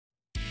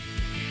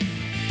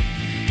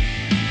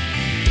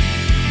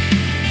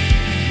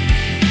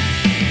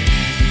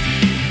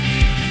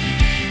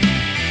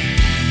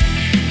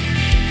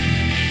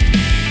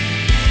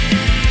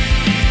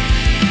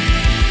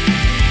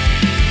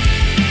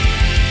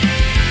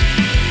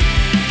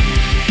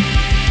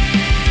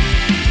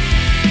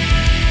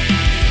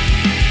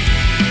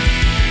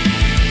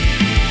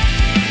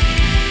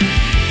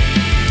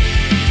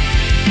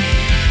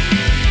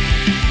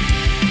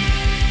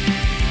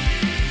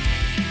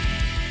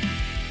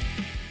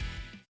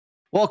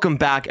Welcome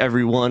back,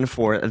 everyone,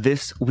 for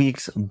this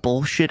week's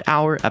Bullshit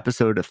Hour,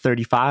 episode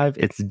 35.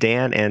 It's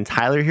Dan and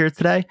Tyler here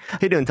today. How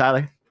you doing,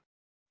 Tyler?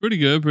 Pretty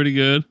good.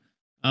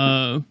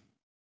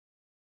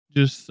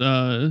 Just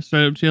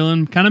straight up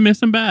chilling. Kind of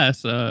missing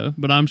Bass,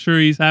 but I'm sure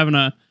he's having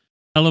a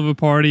hell of a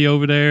party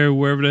over there,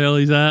 wherever the hell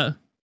he's at.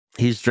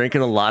 He's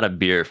drinking a lot of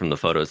beer from the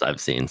photos I've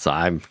seen, so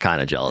I'm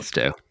kind of jealous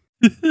too.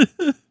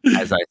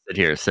 As I sit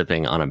here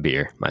sipping on a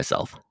beer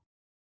myself.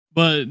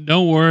 But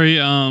don't worry,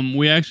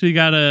 we actually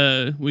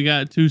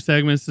got two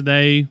segments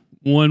today.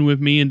 One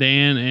with me and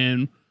Dan,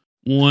 and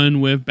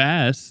one with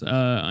Bass,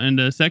 in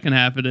the second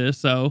half of this.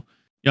 So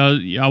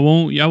y'all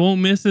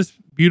won't miss this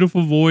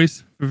beautiful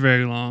voice for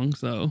very long.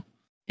 So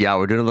yeah,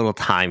 we're doing a little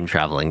time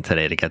traveling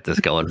today to get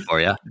this going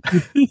for you.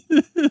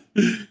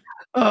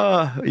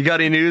 You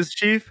got any news,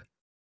 Chief?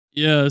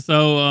 Yeah.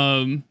 So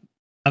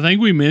I think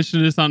we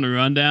mentioned this on the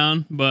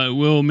rundown, but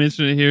we'll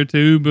mention it here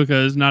too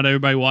because not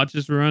everybody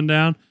watches the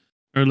rundown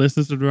or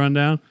listens to the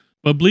rundown.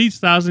 But Bleach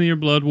 1,000 Year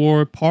Blood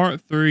War Part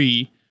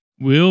 3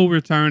 will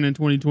return in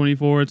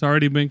 2024. It's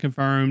already been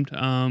confirmed.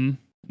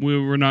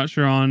 We're not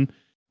sure on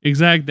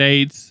exact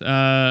dates.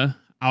 I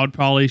would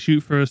probably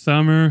shoot for a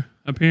summer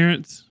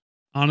appearance,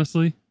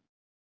 honestly.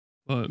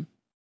 But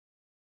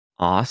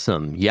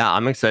awesome. Yeah,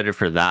 I'm excited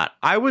for that.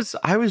 I was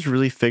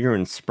really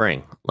figuring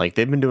spring. Like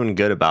they've been doing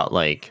good about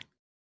like.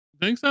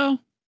 Think so?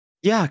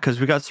 Yeah, because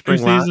we got spring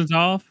seasons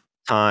off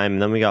time,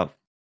 and then we got.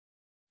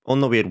 Oh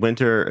no, we had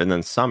winter and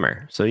then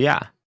summer. So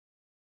yeah,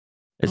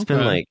 it's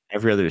been like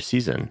every other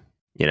season,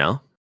 you know?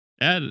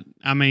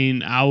 I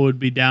mean, I would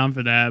be down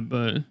for that,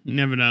 but you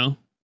never know.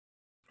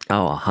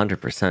 Oh,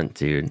 100%,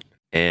 dude.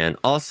 And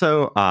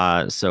also,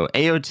 so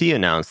AOT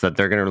announced that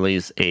they're going to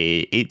release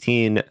a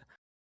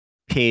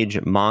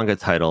 18-page manga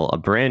title, a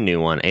brand new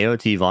one,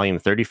 AOT Volume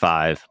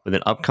 35, with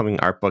an upcoming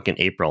art book in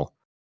April.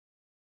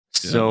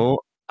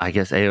 So I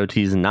guess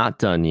AOT is not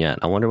done yet.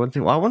 I wonder what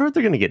they're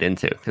going to get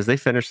into because they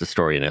finished the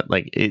story in it.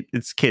 Like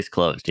it's case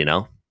closed, you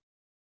know?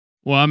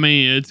 Well, I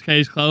mean, it's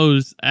case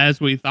closed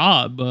as we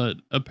thought, but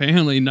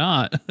apparently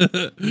not.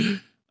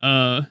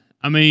 I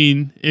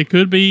mean, it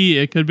could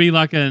be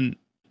like an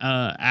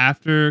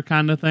after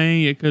kind of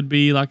thing. It could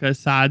be like a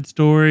side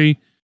story.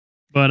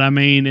 But I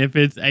mean, if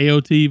it's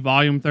AOT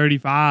volume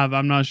 35,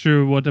 I'm not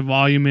sure what the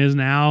volume is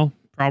now.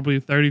 Probably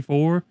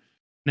 34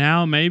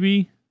 now,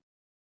 maybe.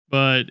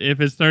 But if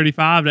it's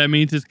 35, that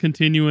means it's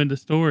continuing the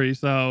story.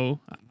 So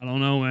I don't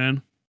know,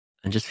 man.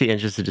 And just be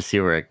interested to see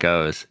where it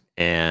goes.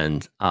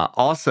 And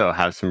also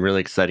have some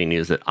really exciting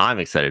news that I'm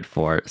excited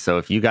for. So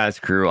if you guys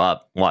grew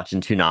up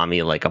watching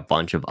Toonami like a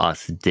bunch of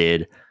us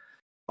did,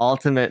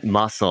 Ultimate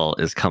Muscle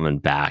is coming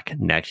back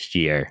next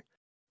year.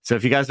 So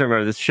if you guys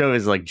remember, this show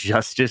is like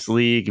Justice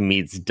League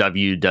meets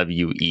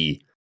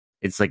WWE.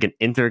 It's like an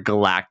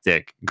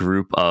intergalactic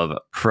group of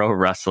pro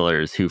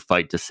wrestlers who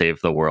fight to save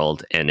the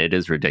world, and it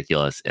is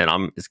ridiculous.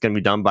 And it's going to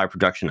be done by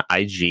production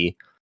IG,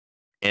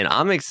 and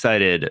I'm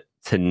excited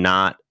to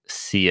not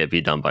see it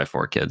be done by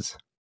 4Kids.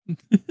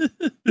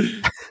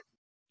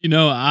 You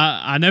know,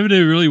 I never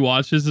did really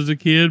watch this as a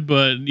kid,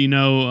 but you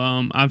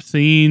know, I've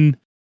seen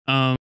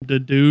the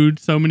dude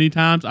so many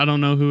times. I don't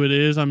know who it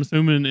is. I'm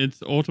assuming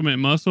it's Ultimate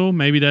Muscle.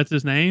 Maybe that's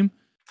his name.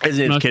 His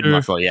name's Kid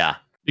Muscle, yeah.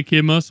 The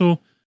Kid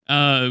Muscle.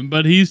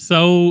 But he's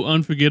so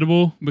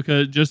unforgettable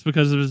because of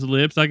his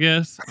lips, I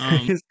guess.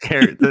 His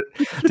character,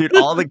 dude,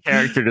 all the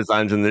character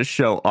designs in this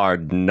show are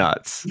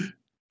nuts.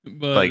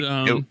 But like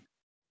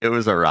it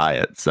was a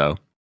riot. So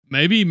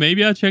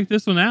maybe I'll check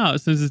this one out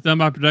since it's done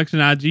by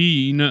Production IG.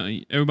 You know,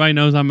 everybody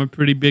knows I'm a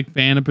pretty big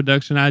fan of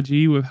Production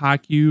IG with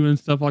Haikyuu and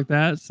stuff like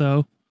that.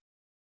 So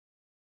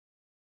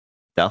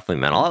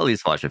definitely, man, I'll at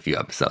least watch a few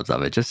episodes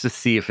of it just to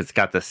see if it's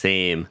got the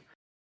same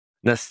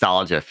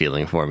nostalgia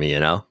feeling for me, you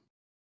know?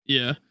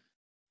 Yeah.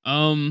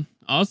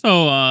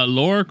 Also,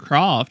 Lara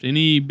Croft.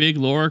 Any big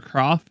Lara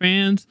Croft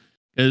fans?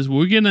 Because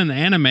we're getting an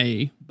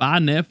anime by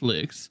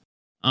Netflix.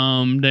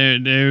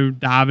 They're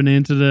diving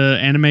into the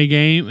anime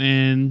game,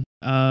 and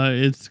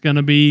it's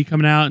gonna be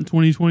coming out in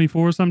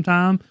 2024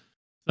 sometime.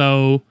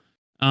 So,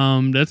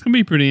 that's gonna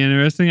be pretty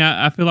interesting.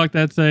 I feel like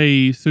that's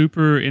a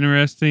super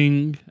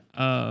interesting,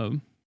 I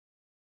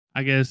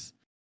guess,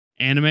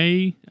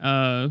 anime.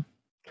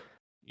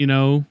 You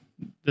know,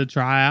 to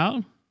try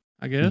out,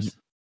 I guess.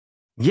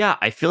 Yeah,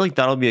 I feel like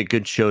that'll be a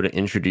good show to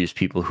introduce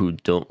people who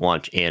don't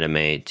watch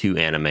anime to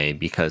anime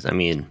because, I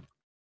mean,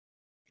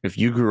 if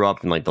you grew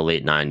up in like the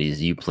late 90s,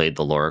 you played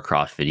the Lara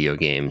Croft video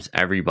games.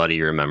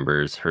 Everybody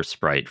remembers her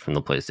sprite from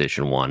the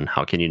PlayStation 1.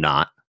 How can you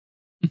not?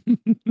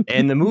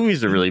 And the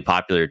movies are really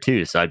popular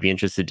too, so I'd be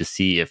interested to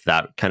see if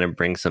that kind of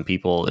brings some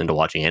people into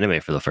watching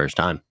anime for the first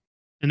time.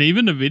 And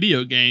even the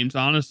video games,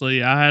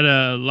 honestly, I had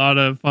a lot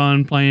of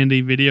fun playing the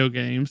video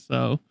games.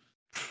 So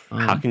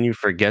how can you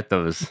forget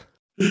those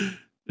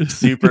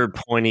super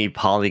pointy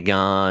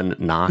polygon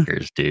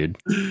knockers, dude?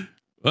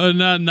 Well,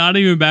 not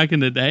even back in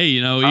the day,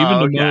 you know,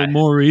 even the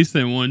more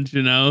recent ones,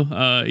 you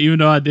know, even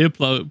though I did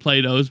play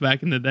those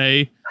back in the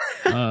day,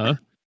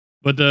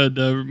 but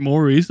the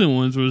more recent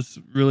ones was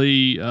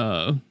really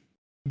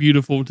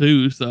beautiful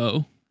too.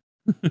 So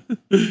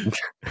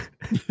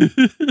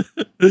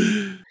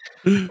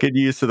Good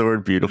use of the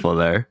word beautiful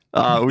there.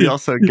 We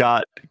also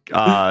got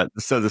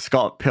so the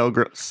Scott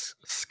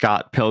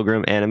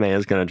Pilgrim anime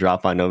is going to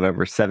drop on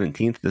November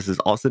 17th. This is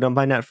also done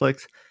by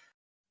Netflix.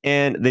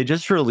 And they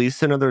just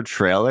released another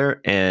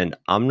trailer, and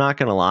I'm not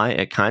going to lie,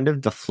 it kind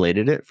of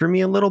deflated it for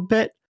me a little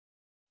bit.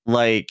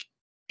 Like,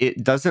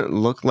 it doesn't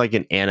look like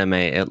an anime.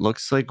 It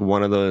looks like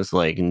one of those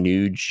like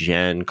new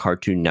gen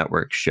Cartoon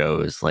Network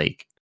shows,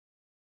 like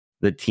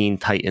the Teen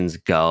Titans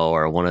Go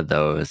or one of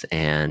those.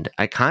 And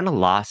I kind of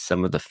lost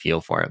some of the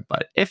feel for it.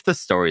 But if the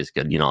story is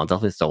good, I'll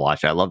definitely still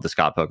watch it. I love the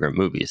Scott Pilgrim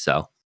movie.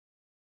 So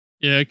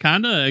Yeah, it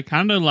kind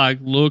of like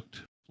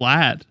looked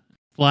flat,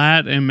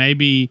 and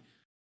maybe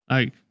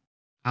like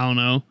I don't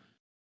know.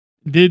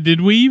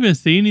 Did we even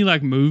see any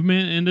like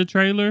movement in the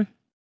trailer?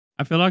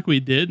 I feel like we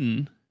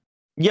didn't.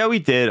 yeah, we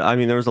did. I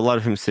mean, there was a lot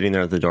of him sitting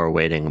there at the door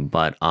waiting,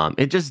 but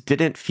it just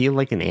didn't feel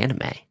like an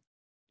anime.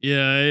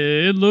 Yeah,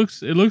 it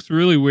looks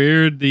really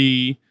weird.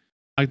 The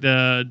I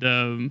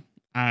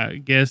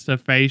guess the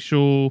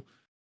facial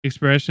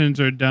expressions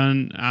are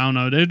done. I don't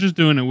know. They're just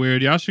doing it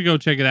weird. Y'all should go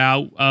check it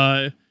out.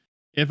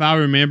 If I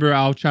remember,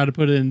 I'll try to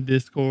put it in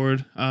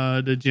Discord,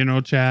 the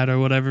general chat or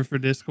whatever for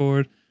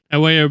Discord. That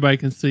way everybody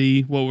can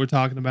see what we're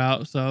talking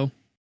about. So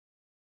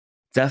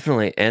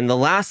Definitely. And the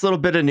last little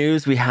bit of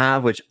news we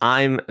have, which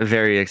I'm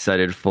very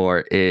excited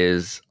for,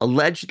 is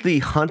allegedly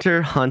Hunter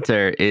x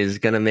Hunter is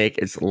going to make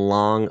its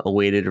long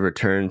awaited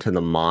return to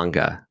the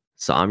manga.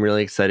 So I'm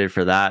really excited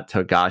for that.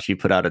 Togashi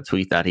put out a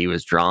tweet that he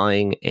was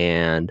drawing,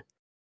 and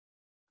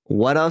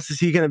what else is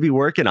he going to be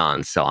working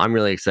on? So I'm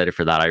really excited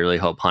for that. I really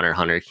hope Hunter x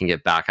Hunter can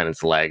get back on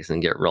its legs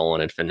and get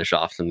rolling and finish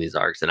off some of these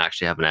arcs and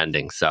actually have an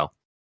ending. So,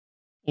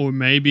 or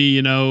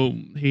maybe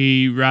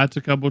he writes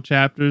a couple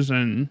chapters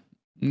and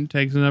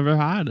takes another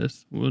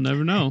hiatus. We'll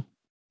never know.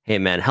 hey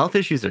man, health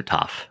issues are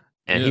tough.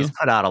 And Yeah. he's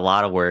put out a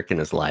lot of work in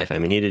his life. I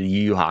mean, he did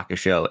Yu Yu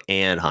Hakusho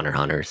and Hunter x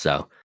Hunter.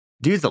 So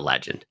dude's a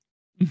legend.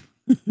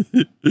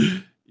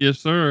 Yes,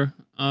 sir.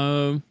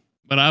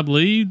 But I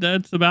believe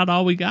that's about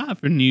all we got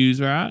for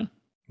news, right?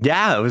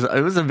 Yeah, it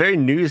was a very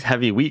news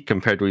heavy week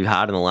compared to what we've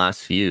had in the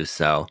last few.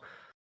 So,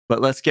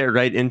 but let's get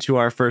right into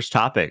our first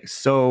topic.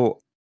 So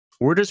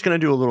we're just gonna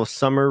do a little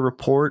summer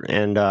report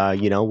and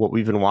what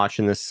we've been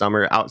watching this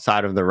summer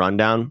outside of the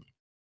rundown.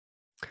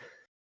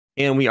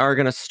 And we are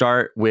gonna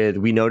start with,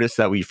 we noticed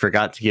that we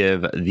forgot to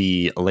give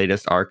the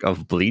latest arc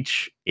of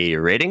Bleach a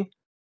rating.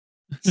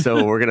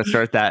 So we're gonna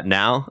start that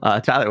now.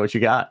 Tyler, what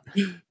you got?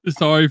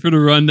 Sorry for the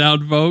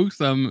rundown, folks.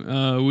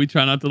 We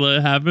try not to let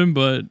it happen,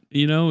 but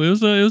it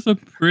was a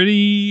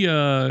pretty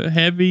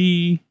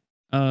heavy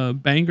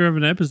banger of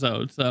an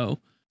episode. So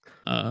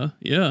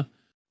yeah.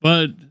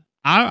 But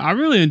I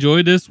really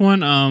enjoyed this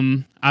one.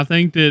 I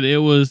think that it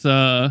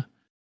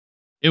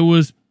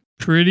was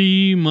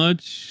pretty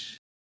much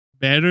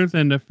better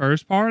than the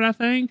first part, I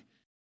think.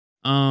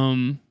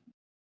 Um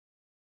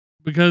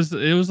because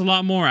it was a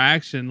lot more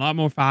action, a lot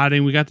more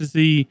fighting. We got to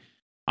see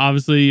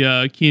obviously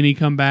Kenny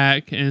come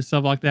back and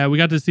stuff like that. We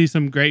got to see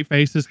some great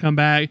faces come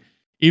back,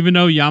 even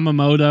though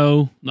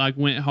Yamamoto like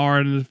went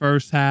hard in the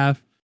first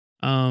half.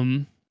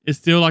 It's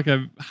still like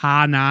a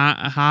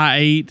high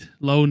 8,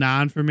 low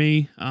 9 for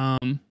me.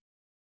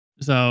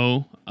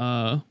 So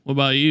what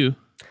about you?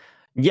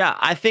 Yeah,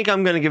 I think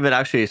I'm going to give it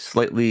actually a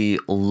slightly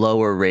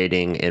lower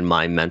rating in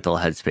my mental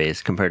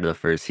headspace compared to the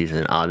first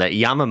season. That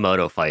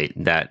Yamamoto fight,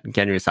 that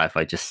Genryusai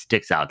fight, just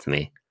sticks out to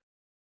me.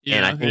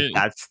 And I Yeah, think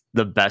that's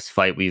the best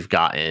fight we've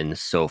gotten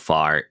so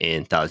far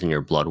in Thousand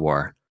Year Blood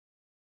War.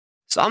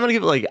 So I'm going to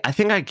give it I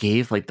think I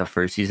gave the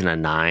first season a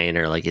 9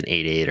 or like an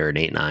 8.8 or an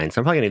 8.9.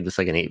 So I'm probably going to give this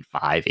like an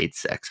 8.5,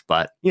 8.6.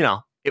 But,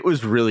 it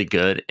was really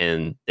good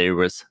and there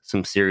was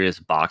some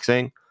serious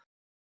boxing.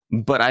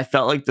 But I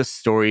felt like the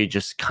story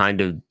just kind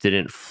of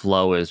didn't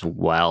flow as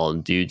well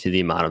due to the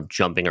amount of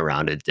jumping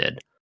around it did.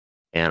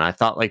 And I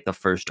thought the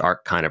first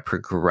arc kind of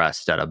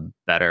progressed at a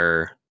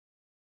better,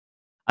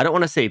 I don't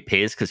want to say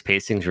pace because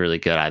pacing's really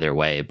good either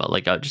way, but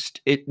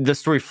the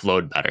story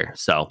flowed better.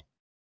 So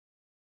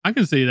I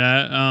can see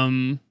that.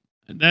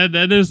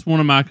 That is one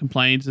of my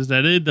complaints, is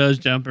that it does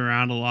jump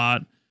around a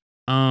lot.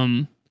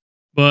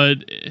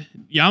 But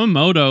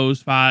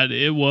Yamamoto's fight,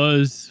 it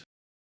was,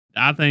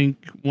 I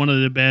think, one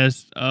of the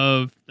best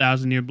of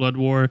Thousand Year Blood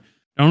War.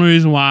 The only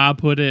reason why I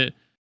put it,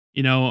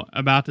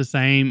 about the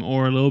same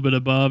or a little bit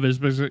above is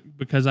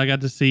because I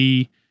got to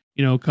see,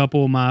 a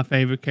couple of my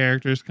favorite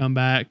characters come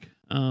back,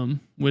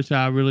 which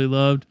I really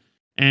loved.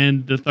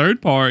 And the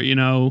third part,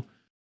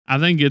 I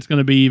think it's going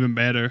to be even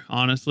better.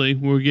 Honestly,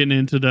 we're getting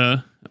into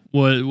the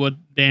what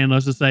Dan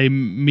loves to say,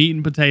 meat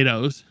and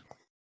potatoes.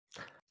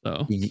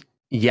 So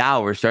yeah,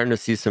 we're starting to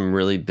see some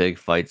really big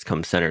fights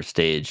come center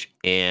stage,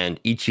 and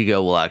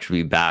Ichigo will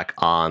actually be back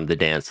on the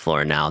dance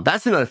floor now.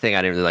 That's another thing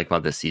I didn't really like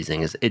about this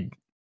season, is it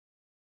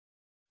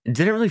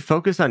didn't really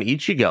focus on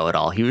Ichigo at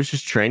all. He was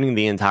just training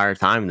the entire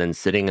time and then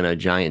sitting in a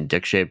giant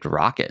dick-shaped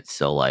rocket.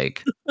 So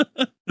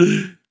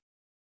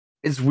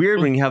it's weird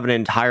when you have an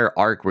entire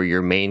arc where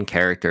your main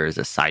character is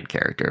a side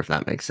character, if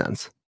that makes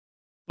sense.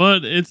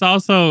 But it's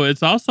also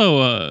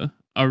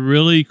a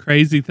really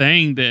crazy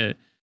thing that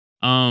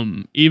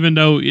even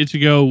though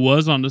Ichigo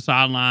was on the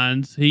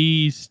sidelines,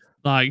 he's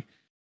like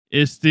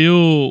it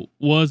still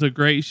was a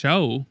great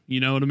show. You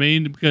know what I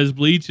mean? Because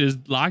Bleach is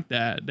like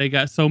that. They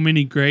got so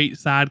many great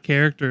side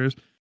characters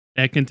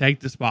that can take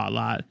the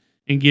spotlight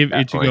and give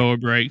Definitely. Ichigo a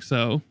break.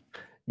 So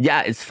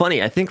Yeah, it's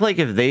funny. I think like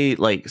if they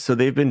like so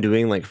they've been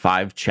doing like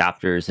 5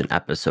 chapters an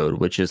episode,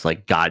 which is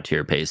like god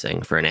tier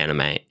pacing for an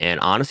anime. And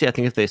honestly, I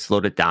think if they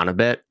slowed it down a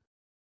bit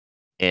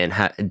and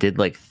did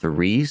like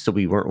 3, so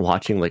we weren't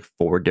watching like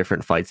 4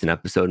 different fights an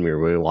episode, and we were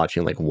really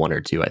watching like 1 or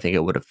 2, I think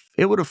it would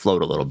have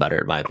flowed a little better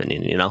in my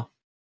opinion, you know?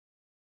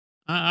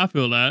 I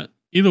feel that.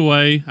 Either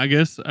way, I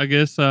guess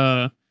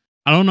I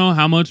don't know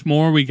how much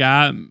more we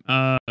got.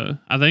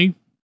 I think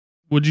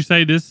would you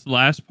say this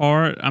last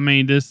part? I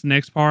mean, this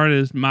next part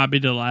is might be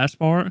the last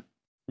part.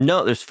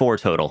 No, there's 4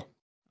 total.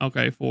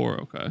 Okay,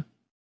 4. Okay,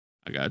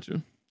 I got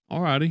you.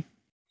 Alrighty.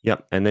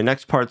 Yep. And the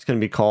next part's going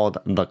to be called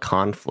The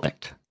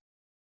Conflict.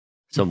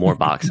 So more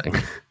boxing.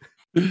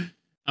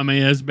 I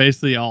mean, that's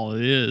basically all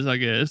it is, I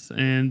guess.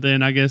 And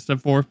then I guess the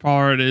fourth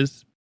part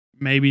is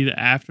maybe the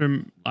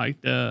after,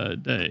 like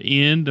the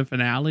end, the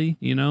finale.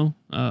 You know,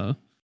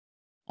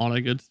 all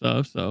that good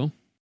stuff. So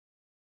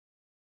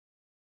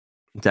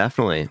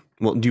Definitely.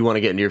 Well, do you want to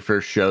get into your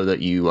first show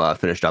that you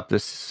finished up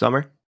this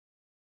summer?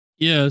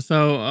 yeah,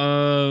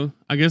 so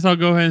I guess I'll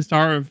go ahead and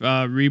start with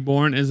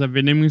Reborn as a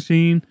vending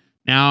machine.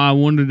 Now I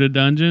Wander the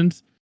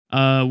Dungeons.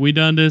 We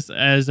done this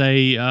as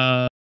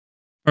a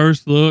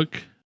first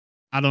look.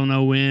 I don't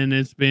know when.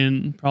 It's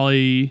been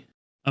probably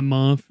a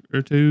month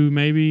or two,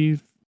 maybe.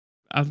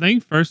 I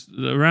think first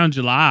around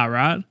July,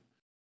 right?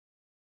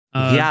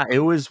 Yeah, it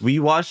was. We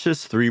watched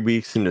this 3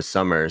 weeks into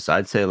summer, so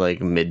I'd say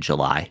like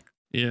mid-July.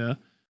 Yeah.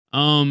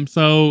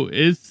 So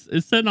it's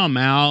sitting on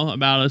Mal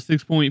about a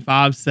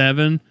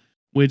 6.57,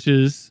 which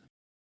is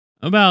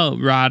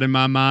about right in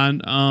my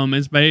mind.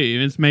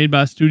 It's made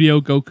by Studio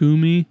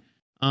Gokumi.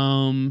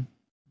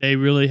 They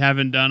really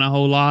haven't done a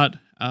whole lot.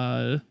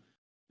 The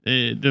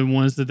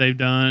ones that they've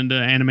done, the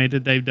anime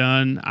that they've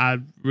done, I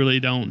really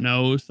don't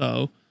know.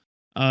 So,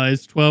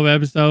 it's 12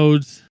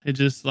 episodes. It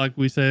just like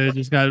we said, it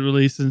just got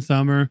released in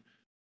summer.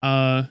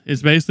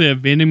 It's basically a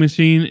vending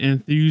machine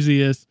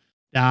enthusiast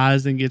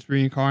dies and gets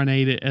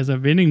reincarnated as a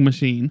vending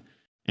machine.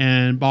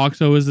 And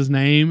Boxxo is his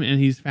name, and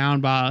he's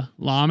found by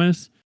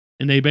llamas.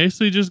 And they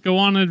basically just go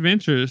on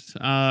adventures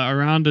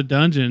around the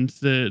dungeons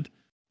that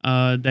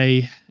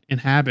they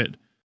inhabit.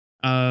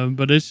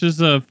 But it's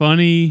just a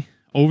funny,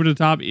 over the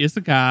top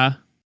isekai.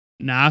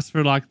 Nice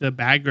for like the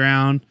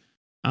background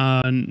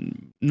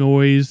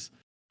noise,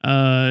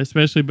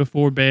 especially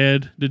before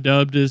bed. The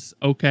dubbed is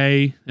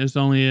okay. There's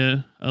only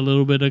a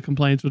little bit of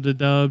complaints with the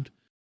dubbed.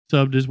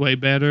 Subbed is way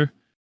better.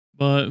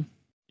 But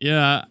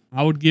yeah,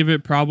 I would give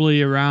it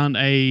probably around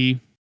a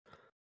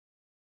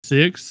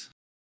 6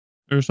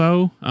 or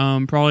so.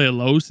 Probably a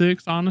low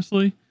 6,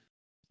 honestly.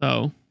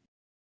 So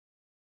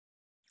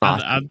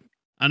Awesome.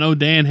 I know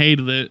Dan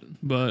hated it,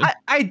 but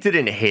I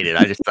didn't hate it.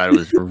 I just thought it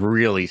was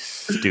really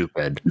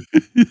stupid.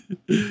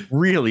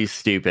 Really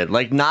stupid.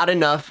 Like not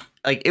enough.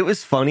 Like it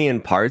was funny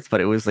in parts,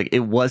 but it was like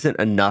it wasn't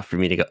enough for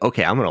me to go,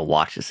 okay, I'm gonna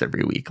watch this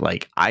every week.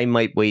 Like I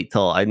might wait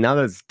till now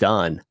that it's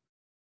done.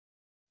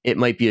 It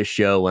might be a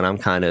show when I'm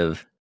kind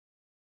of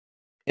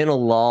in a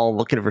lull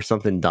looking for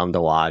something dumb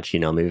to watch,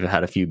 maybe I've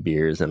had a few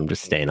beers and I'm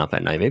just staying up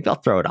at night. Maybe I'll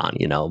throw it on,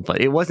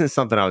 but it wasn't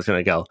something I was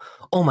gonna go,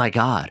 oh my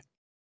God,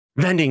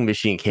 Vending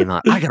Machine came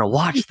out. I gotta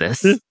watch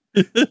this.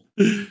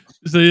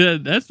 So yeah,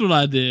 that's what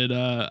I did.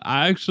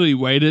 I actually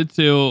waited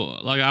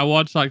till like I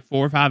watched like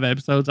 4 or 5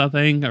 episodes, I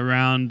think,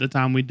 around the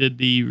time we did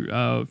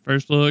the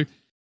first look,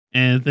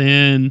 and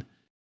then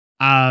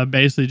I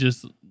basically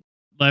just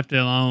left it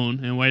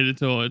alone and waited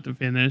till it to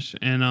finish,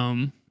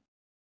 and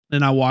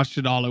then I watched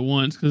it all at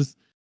once because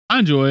I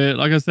enjoy it.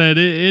 Like I said,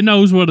 it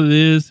knows what it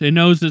is. It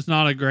knows it's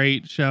not a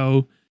great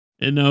show.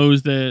 It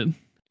knows that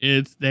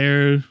it's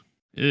there.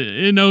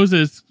 It knows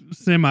it's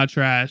semi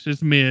trash.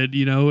 It's mid,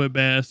 at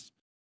best.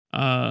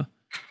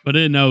 But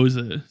it knows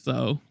it.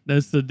 So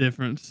that's the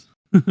difference.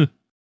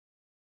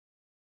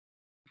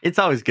 It's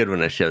always good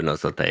when a show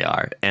knows what they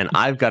are. And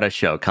I've got a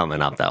show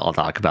coming up that I'll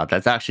talk about.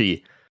 That's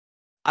actually,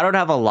 I don't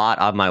have a lot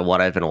on my what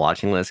I've been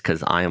watching list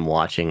because I am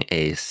watching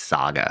a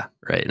saga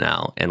right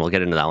now. And we'll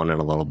get into that one in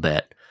a little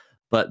bit.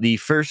 But the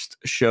first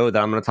show that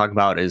I'm going to talk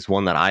about is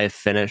one that I have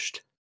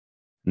finished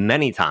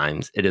many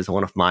times. It is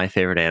one of my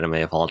favorite anime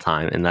of all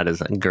time, and that is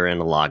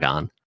Gurren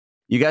Lagann.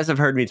 You guys have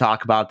heard me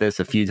talk about this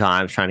a few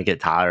times, trying to get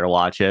Tyler to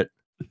watch it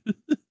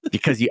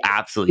because you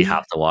absolutely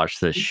have to watch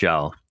this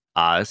show.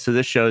 So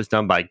this show is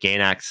done by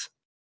Gainax.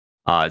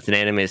 It's an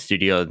anime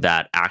studio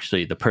that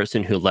actually the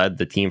person who led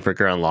the team for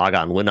Gurren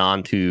Lagann went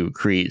on to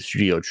create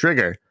Studio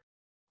Trigger,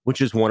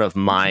 which is one of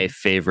my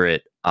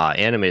favorite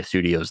anime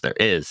studios there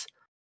is.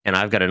 And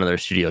I've got another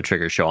Studio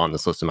Trigger show on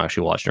this list. I'm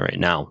actually watching it right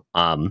now.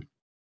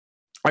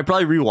 I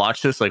probably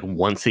rewatch this like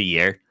once a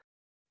year.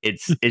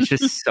 It's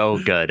just so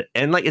good.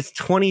 And like it's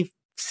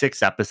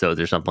 26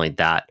 episodes or something like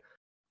that.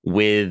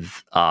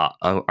 with a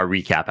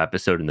recap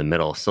episode in the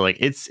middle. So like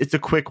it's a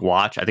quick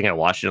watch. I think I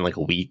watched it in like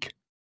a week,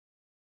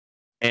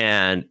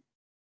 and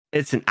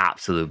it's an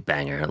absolute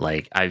banger.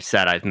 Like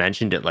I've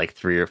mentioned it like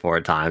 3 or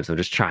 4 times. I'm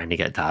just trying to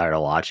get Tyler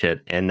to watch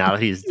it. And now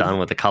that he's done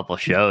with a couple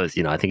shows,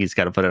 I think he's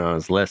got to put it on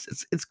his list.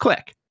 It's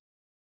quick.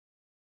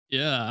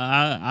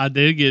 Yeah, I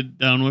did get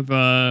done with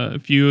a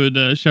few of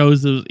the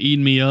shows that was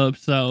eating me up.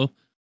 So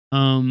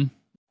now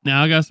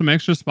I got some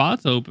extra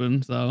spots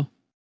open. So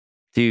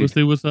Dude, we'll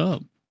see what's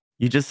up.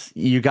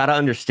 You got to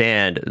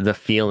understand the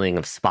feeling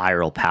of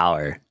spiral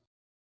power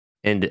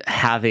and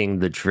having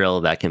the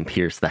drill that can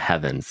pierce the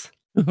heavens.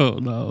 Oh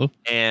no.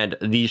 And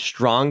the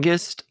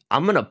strongest,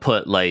 I'm going to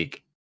put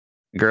like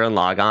Gurren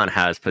Lagann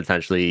has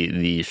potentially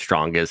the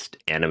strongest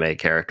anime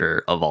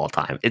character of all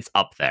time. It's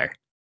up there.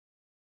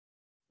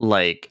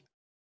 Like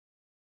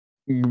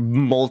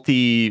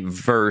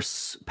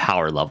multiverse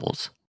power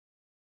levels.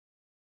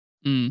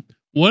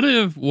 What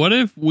if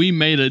we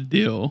made a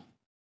deal?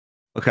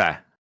 Okay.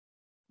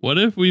 What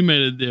if we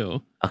made a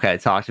deal? Okay,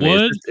 talk to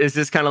me. Is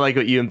this kind of like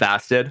what you and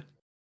Bass did?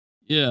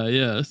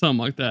 Yeah, something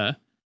like that.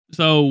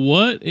 So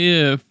what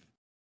if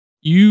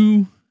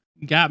you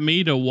got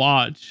me to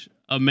watch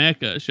a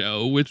mecha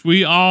show, which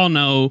we all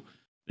know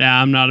that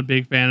I'm not a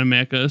big fan of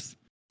mechas,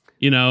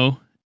 and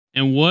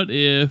what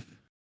if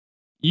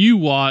you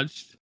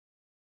watched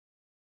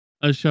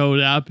a show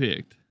that I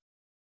picked?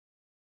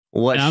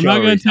 I'm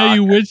not going to tell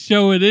you which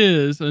show it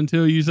is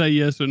until you say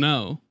yes or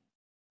no.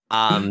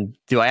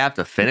 Do I have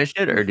to finish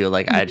it, or do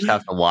I just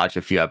have to watch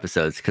a few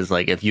episodes? Because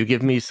if you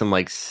give me some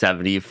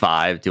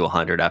 75 to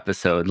 100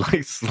 episode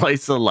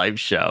slice of life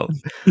show,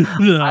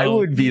 no. I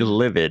would be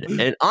livid.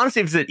 And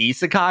honestly, if it's an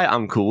isekai,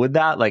 I'm cool with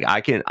that.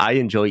 I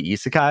enjoy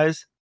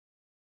isekais.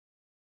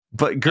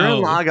 But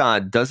Gurren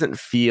Lagann doesn't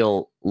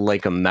feel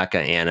like a mecha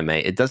anime.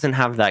 It doesn't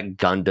have that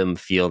Gundam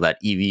feel,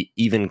 that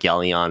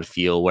Evangelion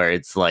feel, where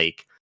it's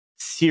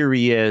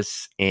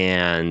serious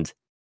and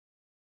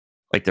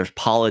there's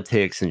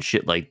politics and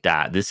shit like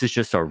that. This is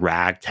just a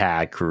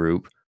ragtag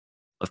group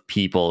of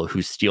people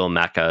who steal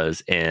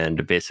mechas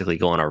and basically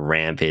go on a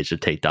rampage to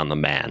take down the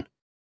man.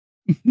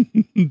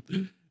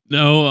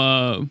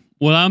 No,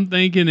 what I'm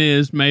thinking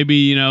is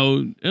maybe,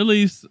 at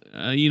least,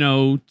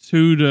 2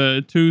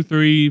 to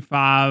 3,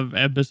 5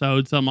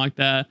 episodes, something like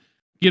that.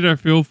 Get our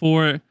feel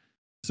for it.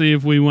 See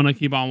if we want to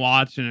keep on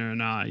watching it or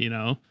not,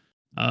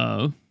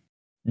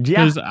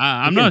 because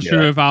I'm not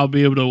sure if I'll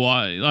be able to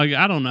watch.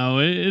 I don't know.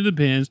 It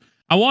depends.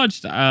 I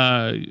watched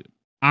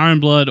Iron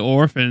Blood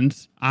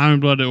Orphans,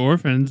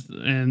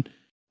 and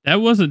that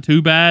wasn't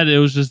too bad. It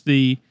was just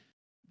the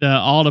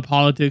all the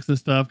politics and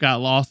stuff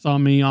got lost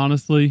on me,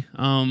 honestly,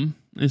 and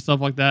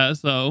stuff like that.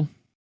 So,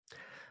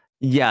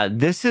 yeah,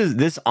 this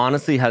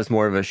honestly has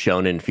more of a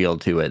shonen feel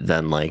to it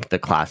than the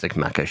classic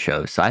mecha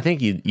shows. So I think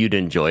you'd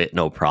enjoy it,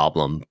 no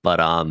problem. But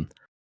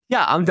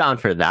yeah, I'm down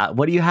for that.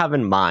 What do you have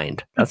in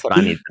mind? That's what I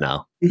need to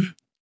know.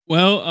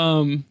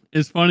 Well,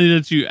 it's funny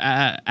that you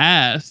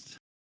asked.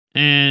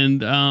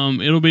 And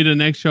it'll be the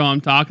next show I'm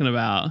talking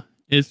about.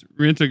 It's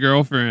Rent a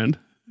Girlfriend.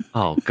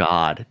 Oh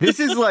God, this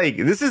is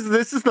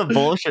the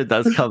bullshit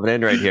that's coming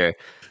in right here.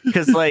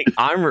 Because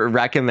I'm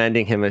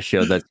recommending him a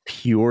show that's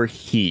pure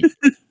heat,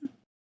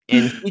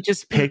 and he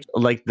just picked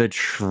the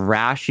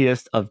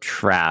trashiest of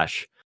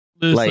trash.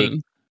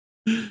 Listen,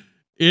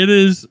 it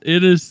is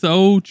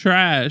so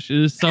trash. It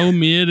is so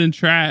mid and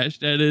trash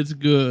that it's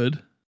good.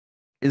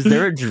 Is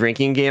there a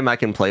drinking game I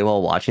can play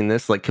while watching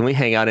this? Can we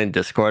hang out in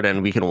Discord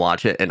and we can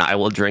watch it and I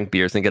will drink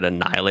beers and get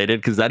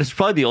annihilated? Because that is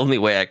probably the only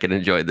way I can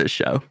enjoy this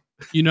show.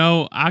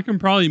 I can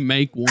probably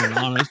make one,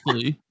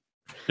 honestly.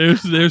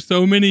 There's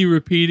so many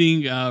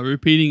repeating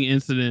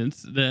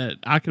incidents that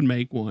I can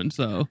make one.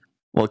 So,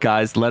 well,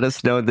 guys, let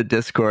us know in the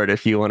Discord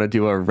if you want to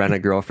do a Rent a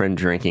Girlfriend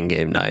drinking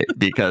game night,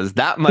 because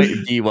that might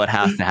be what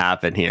has to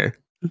happen here.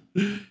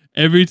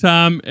 Every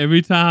time,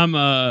 what's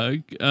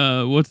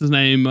his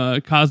name?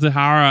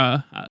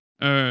 Kazuhara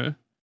or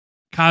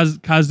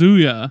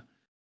Kazuya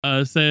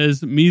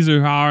says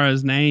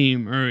Mizuhara's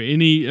name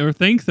or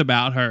thinks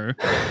about her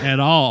at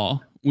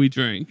all, we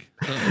drink.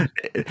 So.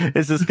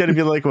 Is this going to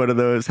be one of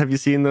those? Have you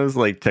seen those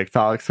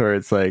TikToks where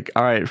it's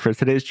all right, for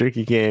today's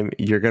drinking game,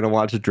 you're going to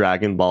watch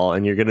Dragon Ball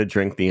and you're going to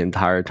drink the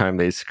entire time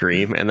they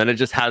scream, and then it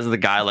just has the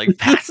guy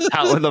passed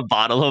out with a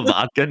bottle of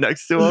vodka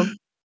next to him?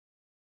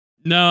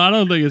 No, I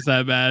don't think it's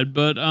that bad.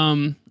 But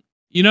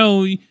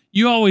you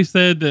always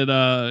said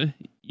that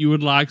you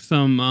would like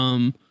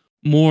some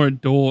more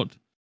adult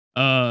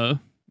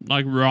rom-coms,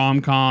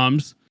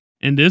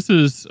 and this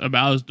is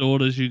about as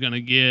adult as you're gonna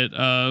get.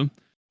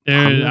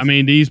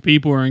 These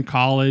people are in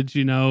college,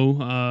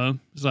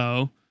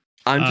 so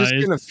I'm just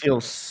gonna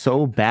feel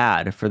so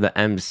bad for the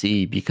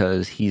MC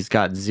because he's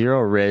got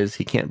zero riz,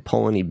 he can't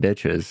pull any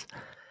bitches,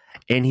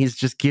 and he's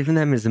just giving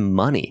them his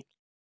money.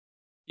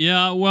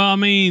 Yeah, well,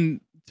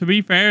 to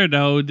be fair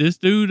though, this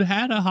dude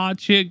had a hot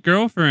chick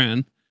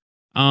girlfriend,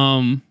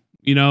 in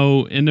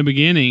the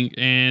beginning,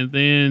 and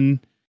then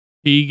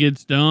he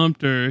gets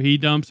dumped or he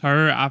dumps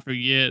her, I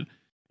forget.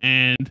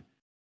 And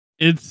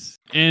it's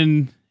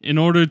in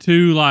order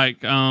to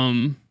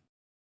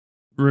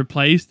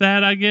replace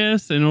that, I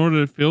guess, in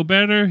order to feel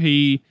better.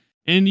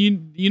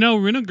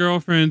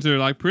 Rent-a-girlfriends are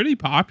like pretty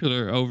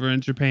popular over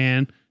in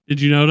Japan.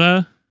 Did you know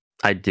that?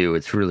 I do.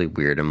 It's really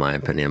weird in my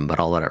opinion, but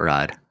I'll let it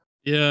ride.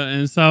 Yeah,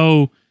 and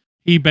so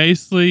he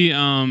basically,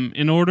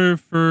 in order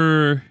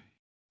for,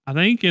 I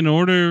think, in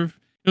order,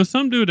 it was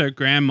some dude at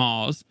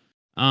grandma's.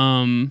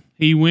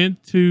 He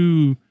went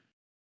to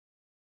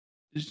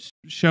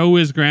show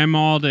his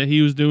grandma that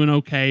he was doing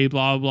okay,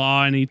 blah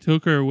blah, and he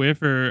took her with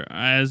her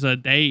as a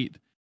date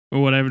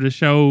or whatever to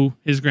show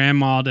his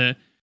grandma that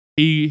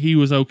he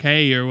was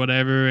okay or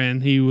whatever,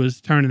 and he was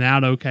turning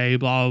out okay,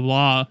 blah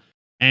blah blah.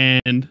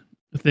 And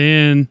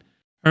then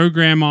her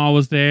grandma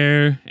was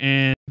there,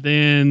 and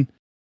then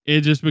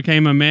it just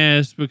became a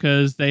mess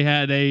because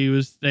they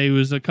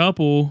was a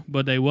couple,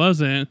 but they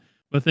wasn't.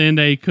 But then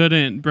they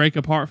couldn't break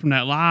apart from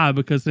that lie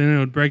because then it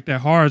would break their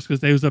hearts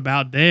because they was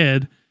about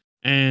dead,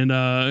 and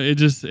it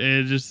just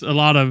a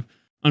lot of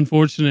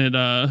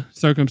unfortunate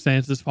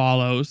circumstances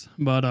follows.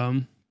 But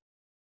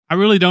I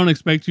really don't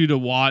expect you to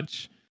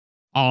watch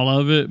all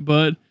of it,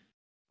 but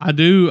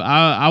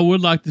I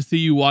would like to see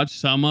you watch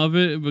some of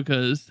it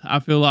because I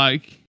feel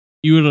like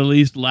you would at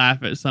least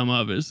laugh at some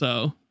of it.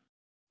 So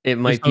It it's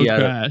might so be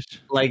trash.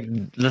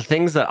 like the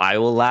things that I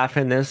will laugh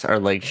in this are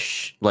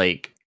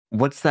like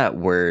what's that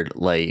word?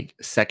 Like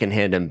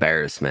secondhand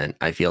embarrassment.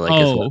 I feel like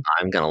is what Oh,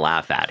 I'm gonna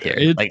laugh at here.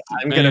 it's Like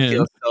I'm gonna man.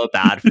 feel so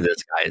bad for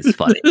this guy. It's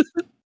funny.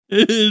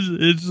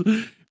 It's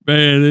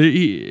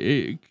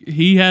man.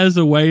 He has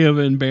a way of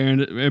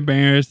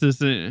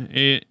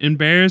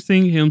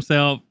embarrassing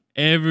himself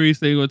every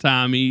single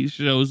time he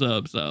shows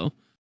up. So,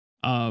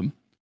 um,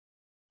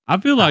 Oh, I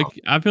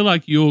feel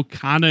like you'll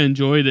kind of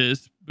enjoy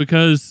this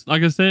because,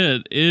 like I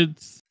said,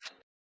 it's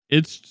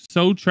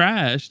so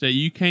trash that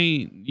you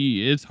can't.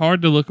 It's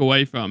hard to look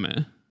away from it.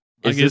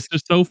 Like is it's this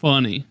just so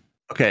funny.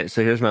 okay?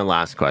 So here's my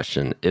last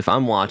question. If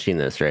I'm watching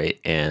this right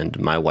and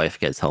my wife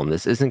gets home,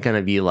 this isn't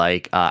gonna be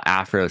like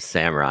Afro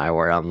Samurai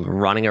where I'm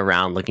running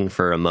around looking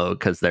for a remote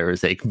because there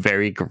is a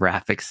very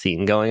graphic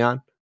scene going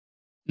on.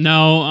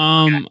 No,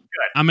 I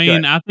Good.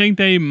 mean, I think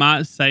they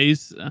might say.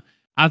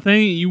 I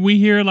think we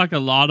hear like a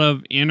lot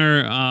of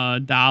inner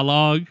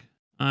dialogue,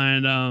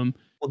 and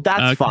Well,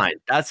 that's uh, c- fine.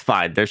 That's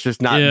fine. There's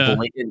just not yeah,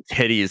 blatant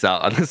titties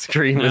out on the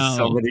screen with no,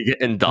 somebody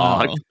getting no.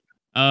 dogged.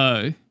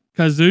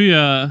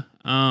 Kazuya,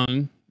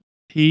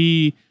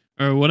 he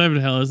or whatever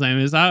the hell his name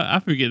is, I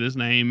forget his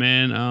name,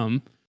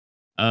 man.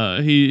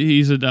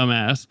 He's a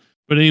dumbass,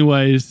 but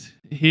anyways,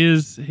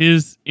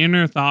 his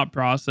inner thought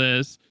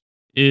process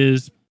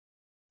is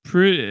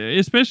pretty,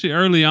 especially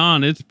early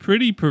on, it's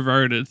pretty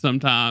perverted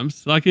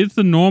sometimes. Like it's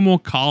a normal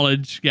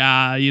college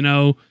guy,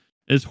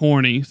 is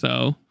horny,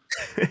 so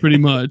pretty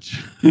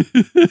much.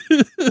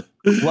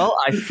 Well,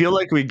 I feel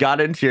like we got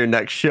into your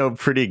next show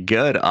pretty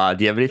good. Do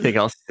you have anything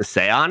else to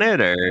say on it,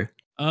 or?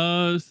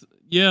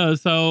 Yeah,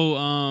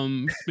 so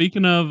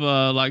speaking of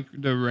like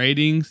the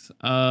ratings,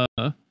 Oh,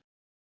 let's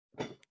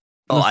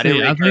I didn't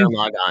see. I rate Gurren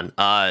think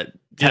Lagann.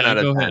 10 yeah, out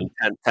of go 10.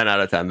 ahead. 10 out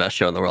of 10. Best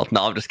show in the world.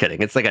 No, I'm just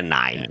kidding. It's like a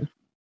 9.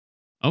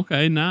 Yeah.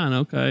 Okay, 9,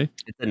 okay.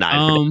 It's a 9 for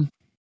me. Um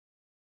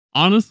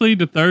Honestly,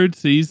 the third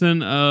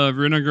season of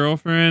Rent a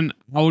Girlfriend,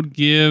 I would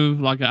give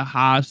like a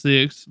high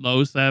 6,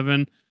 low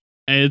 7.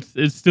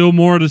 It's still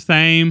more of the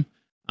same.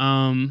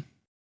 Um,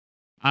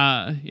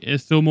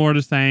 it's still more of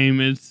the same.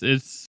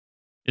 It's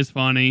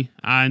funny.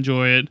 I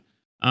enjoy it.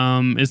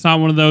 It's not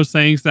one of those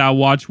things that I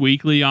watch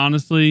weekly,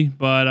 honestly,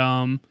 but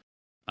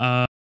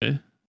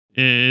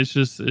it's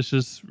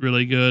just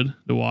really good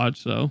to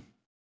watch. So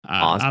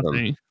I Awesome.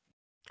 think.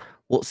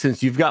 Well,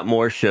 since you've got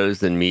more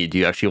shows than me, do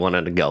you actually want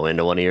to go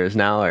into one of yours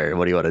now, or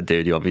what do you want to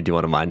do? Do you want me to do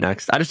one of mine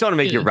next? I just don't want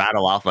to make you Yeah.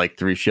 rattle off like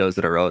 3 shows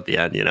in a row at the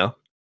end,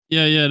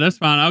 Yeah, that's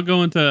fine. I'll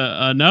go into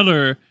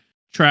another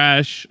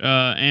trash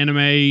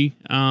anime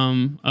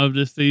of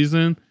this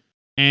season,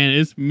 and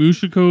it's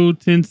Mushoku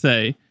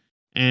Tensei.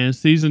 And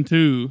season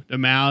 2, the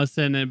Mal is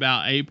sitting at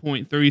about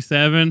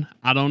 8.37.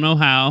 I don't know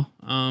how.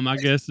 I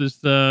guess it's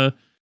the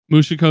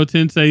Mushoku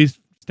Tensei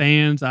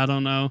stands. I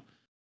don't know.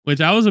 Which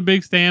I was a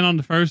big stan on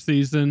the first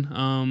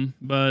season.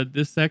 But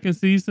this second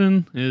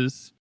season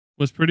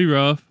was pretty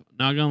rough.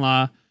 Not gonna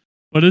lie.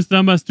 But it's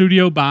done by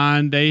Studio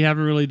Bind. They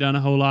haven't really done a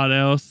whole lot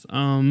else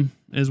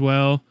as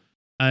well.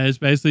 It's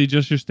basically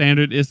just your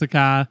standard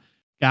isekai.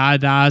 Guy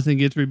dies and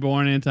gets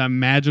reborn into a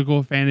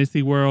magical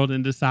fantasy world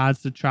and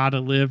decides to try to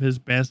live his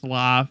best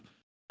life.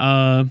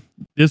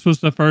 This was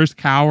the first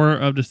cower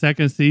of the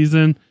second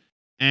season,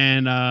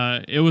 and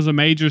it was a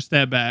major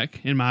step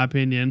back, in my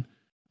opinion.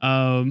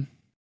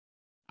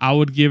 I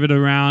would give it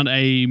around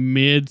a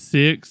mid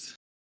 6,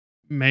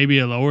 maybe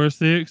a lower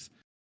 6.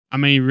 I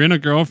mean, Rent a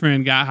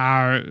Girlfriend got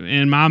higher.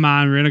 In my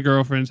mind, Rent a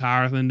Girlfriend's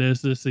higher than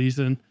this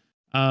season.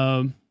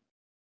 Um,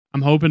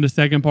 I'm hoping the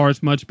second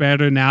part's much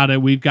better now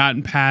that we've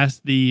gotten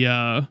past the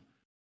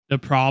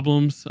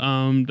problems. The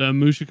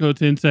Mushoku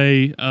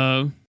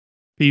Tensei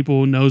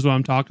people knows what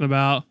I'm talking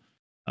about.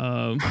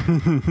 I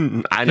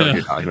know what Yeah,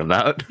 you're talking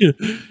about.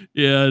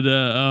 yeah,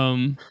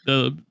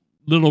 the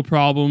little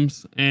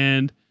problems,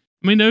 and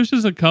I mean, there's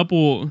just a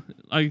couple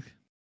like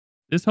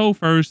this whole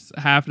first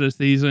half of the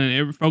season,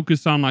 it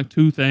focused on like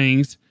two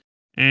things,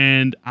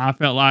 and I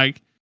felt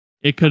like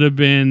it could have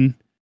been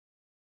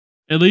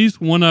at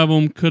least one of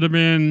them could have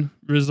been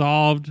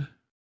resolved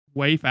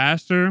way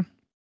faster,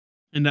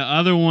 and the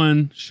other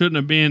one shouldn't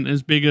have been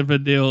as big of a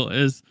deal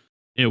as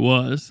it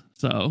was.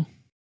 So,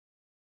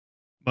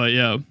 but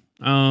yeah,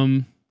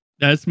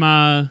 that's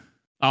my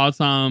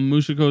thoughts on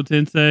Mushoku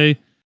Tensei.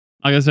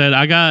 Like I said,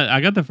 I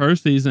got the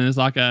first season. It's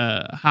like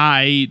a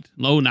high 8,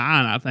 low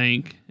 9, I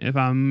think, if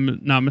I'm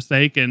not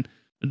mistaken.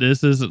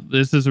 This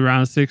is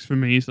around 6 for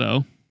me.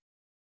 So,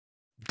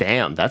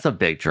 damn, that's a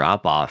big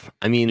drop off.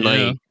 I mean, yeah.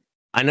 like,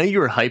 I know you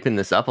were hyping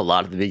this up a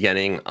lot at the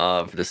beginning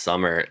of the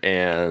summer,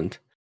 and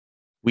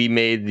we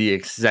made the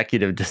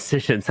executive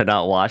decision to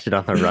not watch it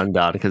on the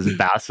rundown because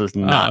Bass was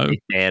not a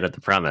fan of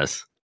the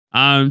premise.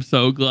 I'm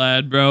so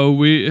glad, bro.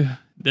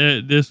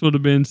 This would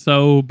have been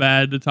so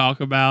bad to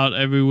talk about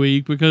every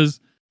week because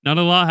not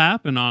a lot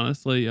happened,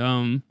 honestly.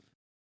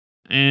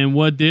 And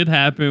what did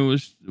happen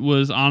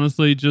was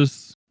honestly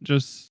just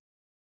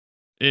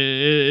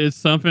it's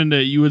something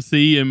that you would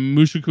see in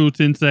Mushoku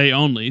Tensei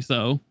only.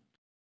 So,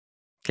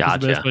 gotcha.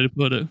 That's the best way to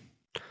put it.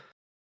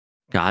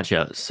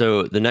 Gotcha.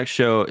 So the next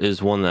show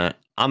is one that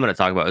I'm going to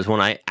talk about. Is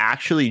one I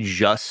actually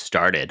just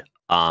started.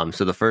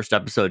 So the first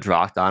episode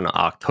dropped on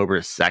October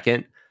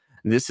 2nd.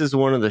 This is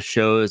one of the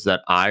shows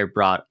that I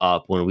brought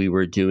up when we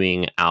were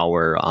doing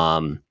our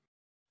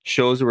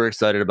shows we're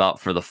excited about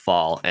for the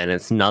fall, and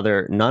it's none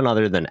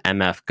other than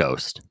MF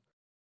Ghost.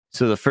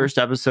 So the first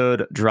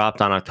episode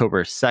dropped on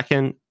October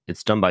 2nd.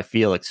 It's done by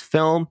Felix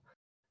Film.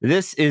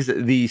 This is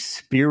the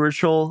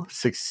spiritual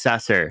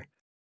successor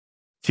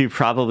to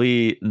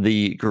probably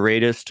the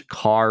greatest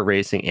car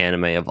racing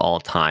anime of all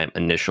time,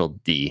 Initial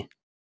D.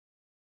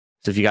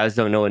 So if you guys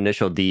don't know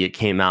Initial D, it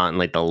came out in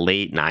like the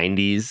late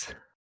 90s.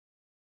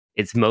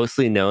 It's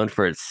mostly known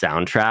for its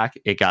soundtrack.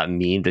 It got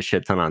memed a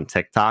shit ton on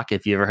TikTok.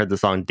 If you ever heard the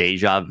song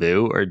Deja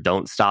Vu or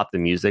Don't Stop the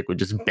Music with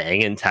just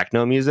banging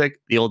techno music,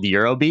 the old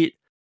Eurobeat,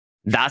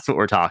 that's what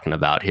we're talking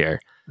about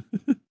here.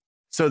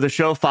 So the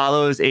show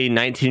follows a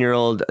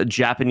 19-year-old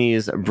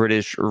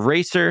Japanese-British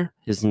racer.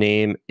 His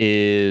name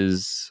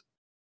is...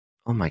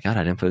 Oh my God,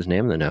 I didn't put his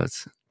name in the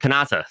notes.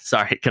 Kanata.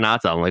 Sorry,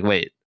 Kanata. I'm like,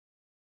 wait.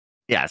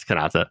 Yeah, it's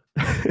Kanata.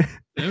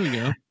 There we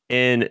go.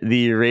 In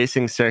the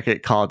racing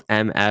circuit called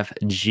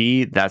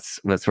MFG. That's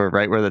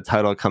right where the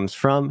title comes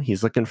from.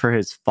 He's looking for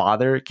his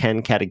father,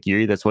 Ken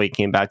Katagiri. That's why he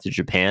came back to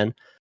Japan.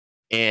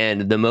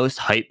 And the most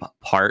hype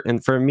part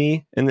for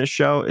me in this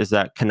show is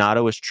that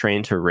Kanata was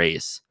trained to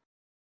race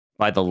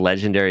by the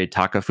legendary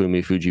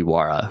Takafumi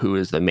Fujiwara, who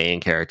is the main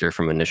character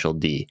from Initial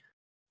D.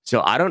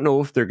 So I don't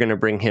know if they're going to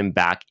bring him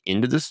back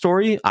into the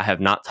story. I have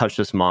not touched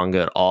this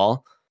manga at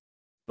all,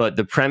 but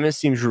the premise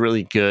seems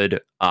really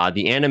good.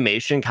 The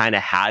animation kind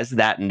of has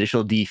that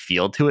Initial D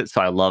feel to it,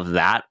 so I love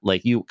that.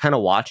 Like, you kind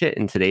of watch it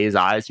in today's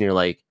eyes and you're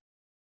like,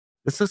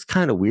 this looks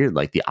kind of weird.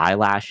 Like, the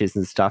eyelashes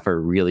and stuff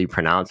are really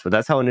pronounced, but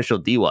that's how Initial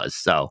D was.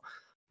 So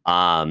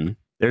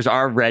there's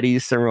already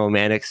some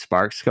romantic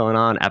sparks going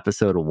on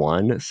episode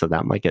 1, so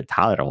that might get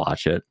Tyler to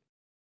watch it.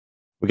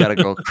 We got to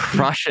go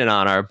crushing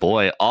on our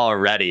boy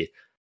already.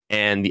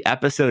 And the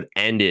episode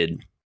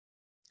ended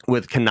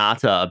with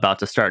Kanata about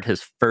to start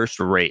his first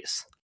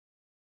race.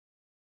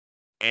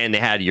 And they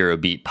had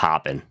Eurobeat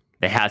popping.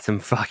 They had some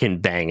fucking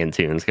banging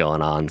tunes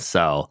going on.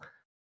 So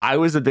I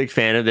was a big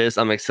fan of this.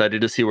 I'm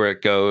excited to see where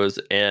it goes.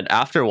 And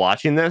after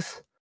watching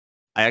this,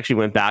 I actually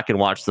went back and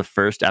watched the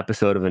first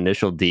episode of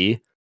Initial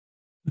D.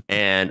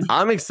 And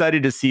I'm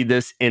excited to see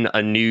this in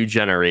a new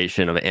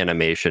generation of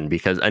animation,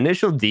 because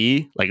Initial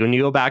D, like when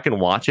you go back and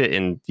watch it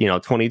in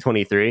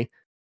 2023,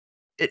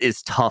 it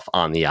is tough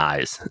on the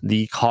eyes.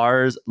 The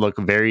cars look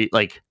very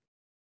like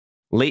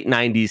late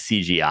 90s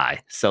CGI.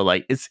 So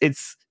like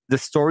it's the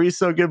story is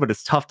so good, but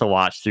it's tough to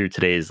watch through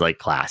today's like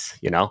class,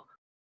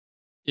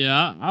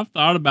 Yeah, I've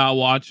thought about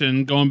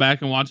going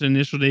back and watching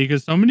Initial D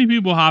because so many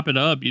people hop it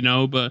up,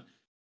 but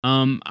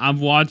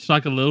I've watched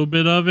like a little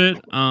bit of it,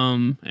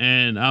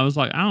 and I was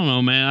like, I don't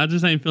know, man, I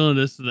just ain't feeling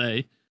this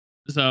today.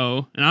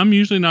 So, and I'm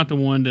usually not the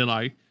one that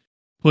like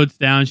puts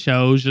down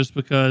shows just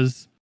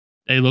because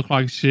they look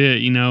like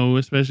shit,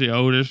 especially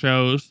older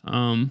shows.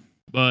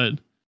 But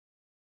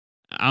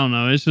I don't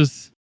know,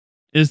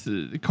 it's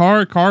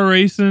car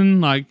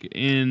racing, like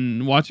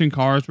in watching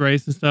cars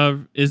race and stuff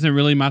isn't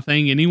really my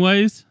thing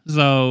anyways.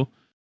 So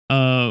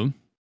it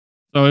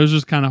was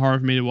just kind of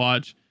hard for me to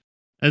watch.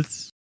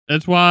 That's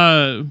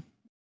why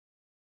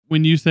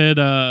when you said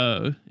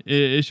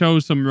it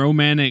shows some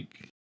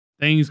romantic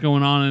things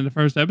going on in the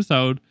first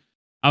episode,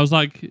 I was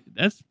like,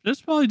 that's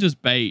probably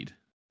just bait.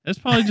 That's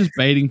probably just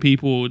baiting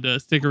people to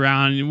stick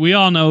around. We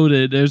all know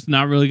that there's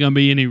not really going to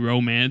be any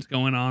romance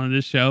going on in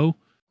this show.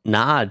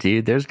 Nah,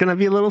 dude, there's going to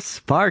be a little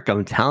spark.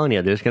 I'm telling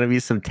you, there's going to be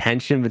some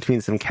tension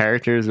between some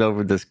characters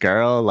over this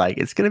girl. Like,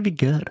 it's going to be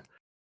good.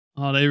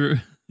 Oh,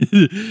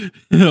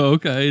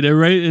 okay.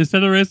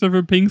 Instead of racing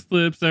for pink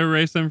slips, they're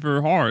racing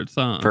for hearts,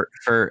 huh?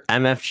 For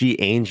MFG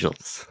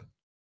Angels.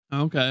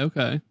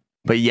 Okay.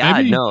 But yeah,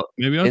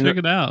 maybe I'll check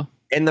it out.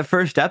 In the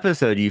first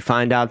episode, you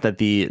find out that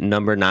the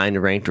number 9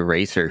 ranked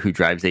racer who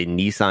drives a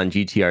Nissan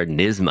GTR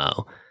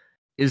Nismo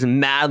is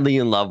madly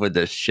in love with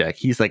this chick.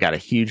 He's like got a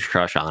huge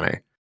crush on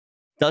her.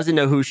 Doesn't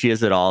know who she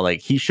is at all. Like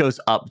he shows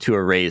up to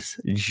a race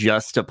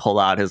just to pull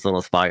out his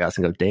little spy glass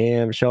and go,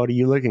 "Damn, shorty,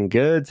 you looking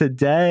good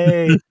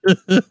today."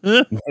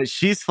 But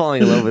she's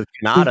falling in love with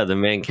Kanata, the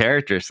main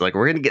character. So like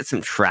we're gonna get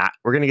some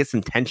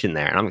tension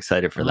there, and I'm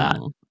excited for that.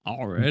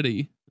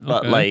 Already.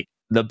 But like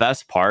the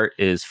best part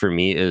is for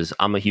me is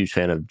I'm a huge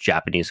fan of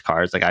Japanese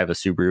cars. Like I have a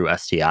Subaru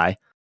STI,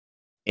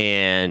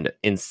 and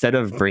instead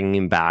of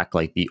bringing back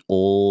like the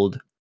old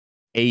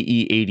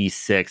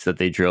AE86 that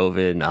they drove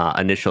in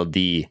Initial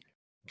D,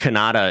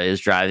 Kanata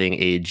is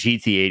driving a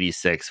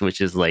GT86,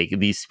 which is like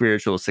the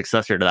spiritual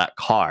successor to that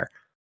car.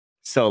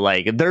 So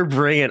like they're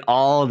bringing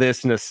all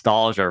this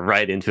nostalgia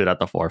right into it at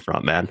the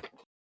forefront, man.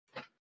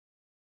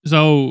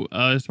 So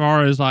as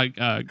far as like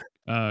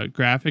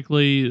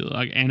graphically,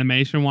 like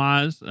animation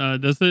wise,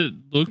 does it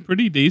look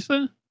pretty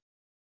decent?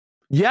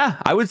 Yeah,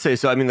 I would say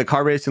so. I mean, the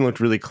car racing looked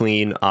really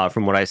clean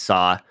from what I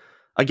saw.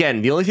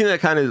 Again, the only thing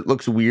that kind of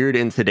looks weird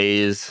in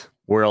today's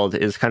world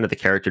is kind of the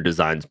character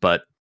designs,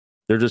 but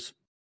they're just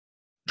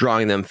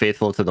drawing them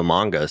faithful to the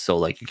manga. So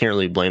like you can't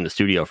really blame the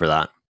studio for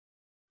that.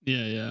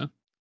 Yeah.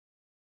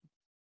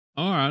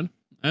 All right.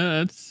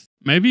 That's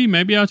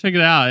maybe I'll check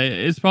it out.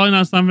 It's probably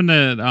not something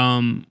that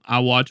I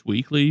watch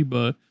weekly,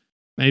 but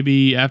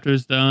maybe after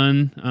it's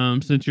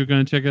done, since you're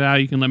going to check it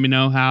out, you can let me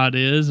know how it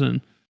is, and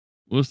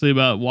we'll see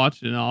about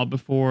watching it all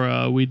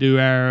before we do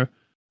our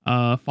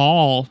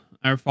fall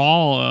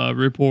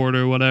report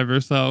or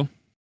whatever. So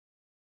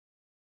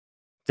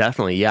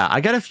definitely, yeah.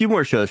 I got a few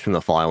more shows from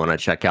the fall I want to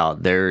check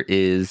out. There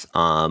is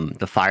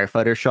the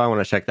Firefighter show. I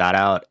want to check that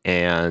out,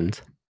 and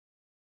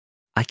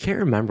I can't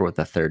remember what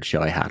the third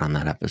show I had on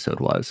that episode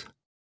was.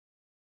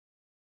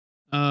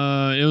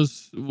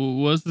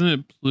 Wasn't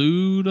it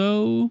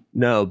Pluto?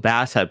 No,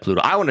 Bass had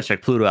Pluto. I want to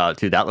check Pluto out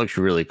too. That looks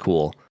really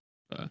cool.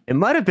 It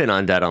might have been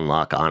Undead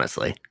Unluck,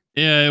 honestly.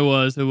 Yeah, it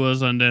was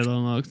Undead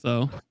Unluck.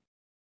 So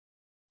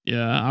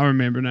yeah, I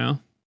remember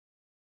now.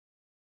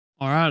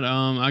 All right,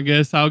 I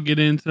guess I'll get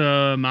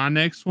into my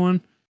next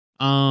one.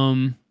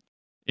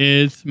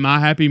 It's My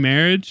Happy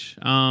Marriage.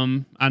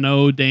 I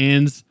know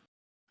Dan's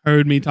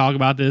heard me talk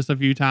about this a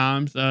few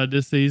times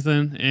this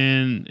season,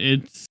 and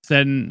it's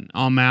setting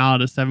on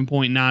out a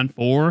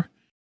 7.94.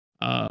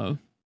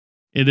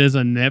 It is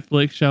a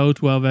Netflix show,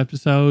 12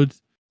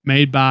 episodes,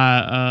 made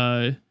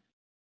by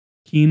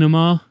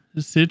Kinema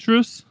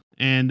Citrus,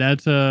 and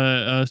that's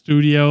a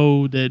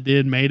studio that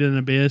did Made in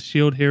Abyss,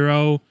 Shield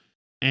Hero,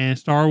 and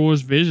Star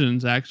Wars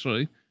Visions,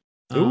 actually.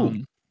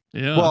 Ooh.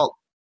 Yeah. Well,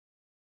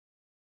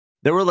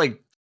 there were like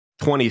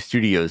 20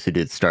 studios who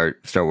did Star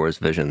Wars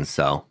Visions,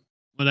 so.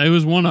 Well, that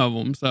was one of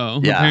them, so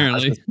yeah,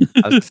 apparently.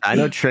 I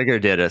know Trigger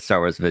did a Star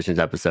Wars Visions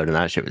episode, and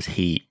that shit was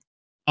heat.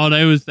 Oh,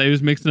 they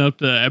was mixing up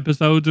the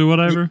episodes or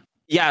whatever?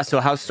 Yeah, so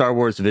how Star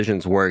Wars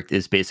Visions worked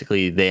is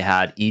basically they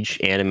had each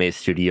anime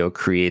studio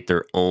create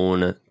their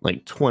own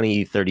like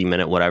 20, 30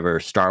 minute, whatever,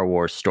 Star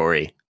Wars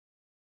story.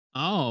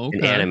 Oh, okay.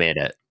 And animate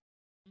it.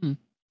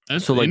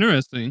 That's so,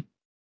 interesting. Like,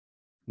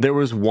 there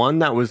was one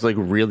that was like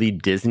really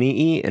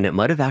Disney-y, and it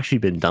might have actually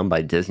been done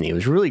by Disney. It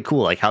was really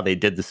cool, like how they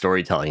did the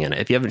storytelling in it.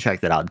 If you haven't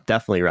checked it out,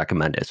 definitely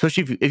recommend it.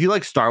 Especially if you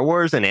like Star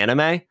Wars and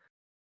anime,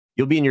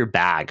 you'll be in your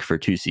bag for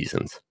 2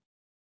 seasons.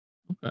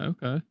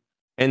 Okay.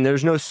 And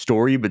there's no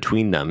story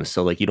between them,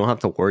 so like you don't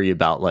have to worry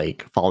about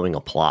like following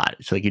a plot.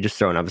 So like you just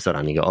throw an episode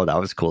on, and you go, "Oh, that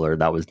was cool," or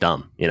 "That was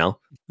dumb," you know.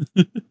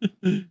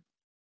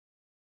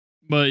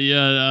 But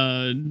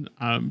yeah,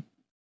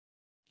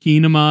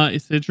 Kinema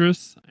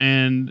Citrus,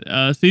 and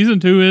season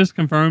 2 is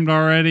confirmed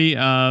already.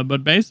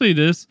 But basically,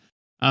 this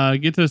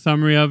get to a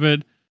summary of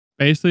it.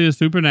 Basically, a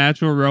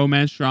supernatural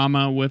romance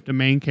drama with the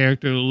main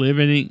character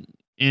living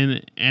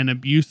in an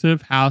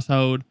abusive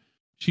household.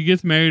 She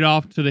gets married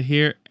off to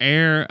the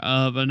heir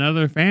of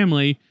another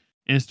family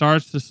and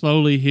starts to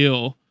slowly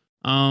heal.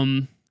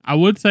 I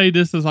would say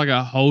this is like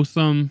a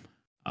wholesome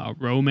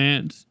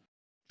romance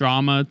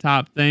drama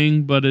type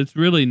thing, but it's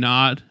really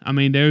not. I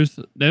mean, there's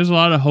a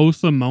lot of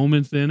wholesome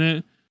moments in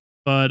it,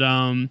 but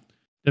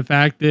the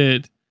fact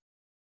that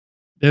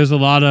there's a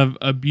lot of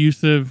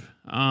abusive,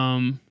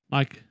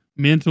 like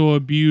mental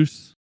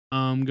abuse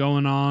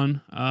going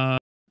on,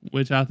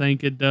 which I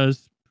think it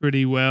does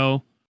pretty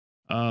well.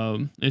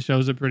 It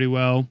shows it pretty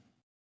well,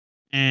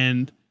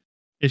 and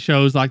it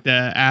shows like the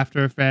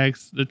after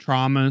effects, the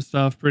trauma and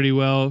stuff pretty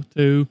well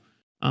too.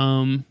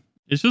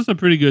 It's just a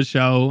pretty good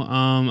show.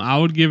 I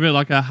would give it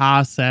like a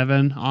high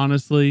 7,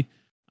 honestly,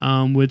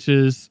 which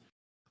is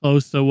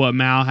close to what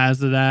Mal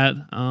has it at.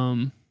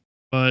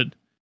 But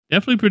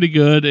definitely pretty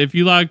good. If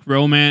you like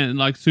romance,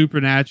 like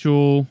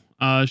supernatural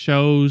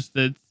shows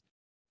that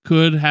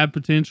could have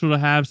potential to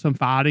have some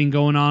fighting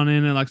going on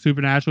in it, like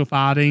supernatural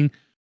fighting,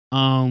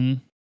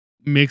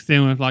 mixed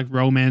in with like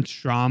romance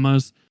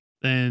dramas,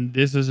 then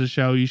this is a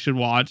show you should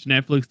watch.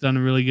 Netflix done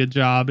a really good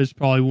job. It's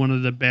probably one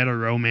of the better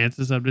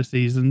romances of the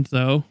season.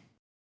 So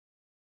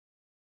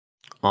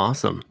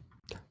awesome.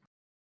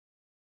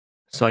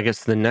 So I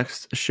guess the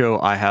next show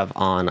I have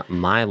on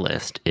my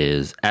list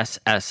is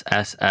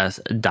SSSS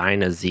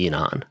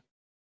Dynazenon,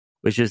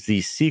 which is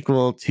the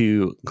sequel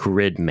to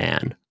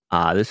Gridman.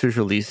 This was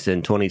released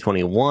in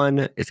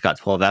 2021. It's got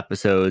 12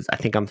 episodes. I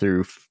think I'm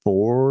through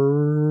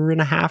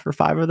 4.5 or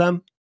 5 of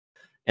them.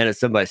 And it's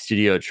done by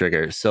Studio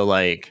Trigger. So,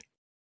 like,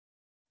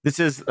 this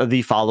is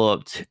the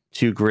follow-up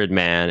to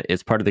Gridman.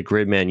 It's part of the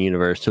Gridman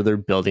universe. So they're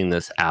building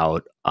this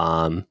out.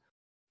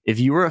 If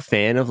you were a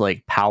fan of,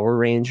 like, Power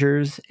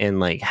Rangers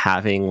and, like,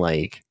 having,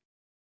 like,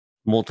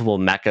 multiple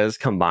mechas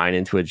combine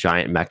into a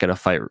giant mecha to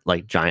fight,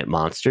 like, giant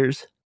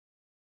monsters,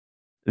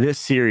 this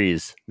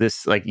series,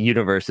 this like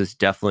universe is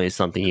definitely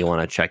something you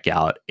want to check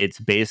out.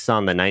 It's based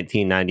on the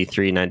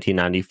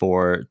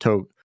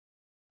 1993-1994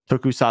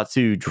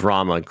 tokusatsu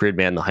drama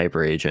Gridman the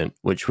Hyper Agent,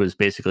 which was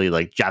basically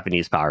like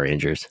Japanese Power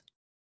Rangers.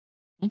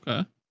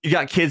 Okay. You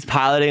got kids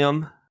piloting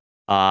them.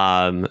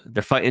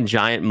 They're fighting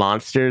giant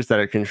monsters that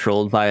are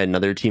controlled by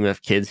another team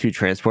of kids who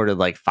transported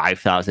like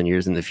 5,000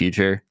 years in the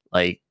future.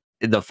 Like,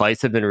 the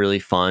fights have been really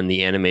fun.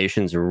 The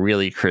animation's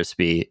really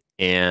crispy.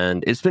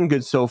 And it's been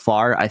good so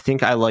far. I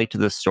think I liked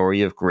the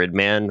story of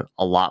Gridman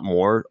a lot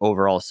more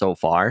overall so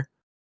far.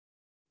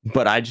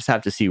 But I just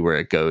have to see where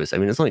it goes. I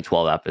mean, it's only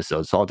 12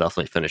 episodes, so I'll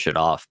definitely finish it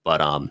off.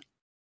 But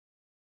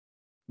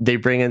they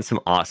bring in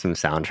some awesome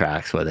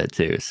soundtracks with it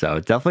too.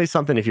 So definitely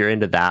something if you're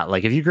into that.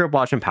 Like, if you grew up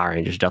watching Power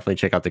Rangers, definitely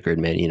check out the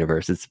Gridman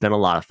universe. It's been a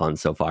lot of fun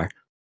so far.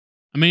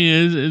 I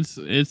mean,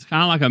 it's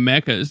kind of like a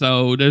mecha,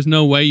 so there's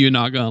no way you're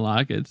not gonna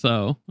like it.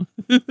 So,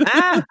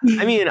 I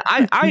mean,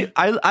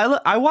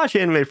 I watch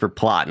anime for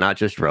plot, not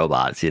just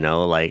robots. You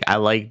know, like, I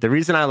like the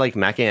reason I like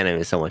mecha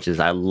anime so much is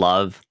I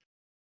love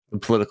the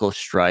political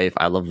strife.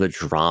 I love the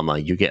drama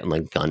you get in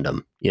like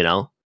Gundam. You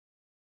know,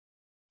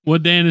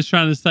 what Dan is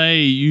trying to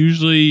say,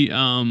 usually,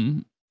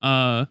 you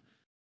know,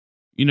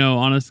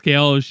 on a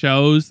scale of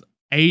shows,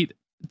 8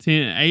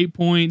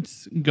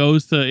 points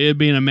goes to it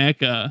being a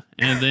mecha,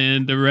 and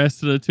then the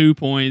rest of the 2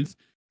 points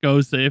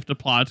goes to if the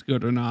plot's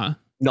good or not.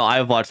 No,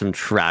 I've watched some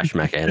trash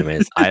mecha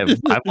animes. I've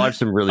watched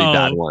some really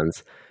bad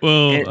ones.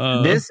 Well,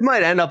 and this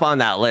might end up on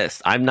that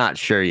list. I'm not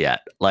sure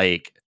yet.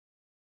 Like,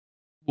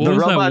 what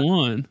was that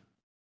one?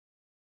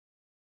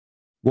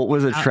 What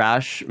was a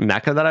trash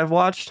mecha that I've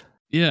watched?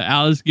 Yeah,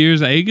 Alice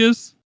Gear's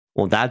Aegis.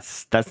 Well,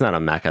 that's not a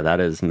mecha. That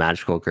is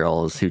magical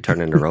girls who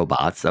turn into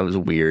robots. That was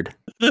weird.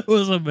 That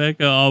was a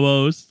mecha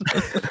almost.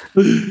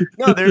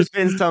 No, there's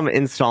been some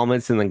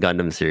installments in the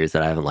Gundam series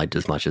that I haven't liked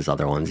as much as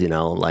other ones, you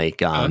know, like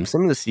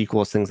some of the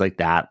sequels, things like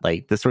that.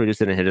 Like, the story just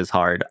didn't hit as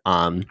hard.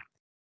 I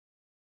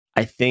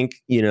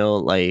think, you know,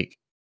 like,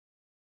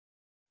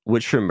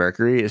 Witch from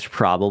Mercury is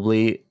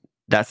probably,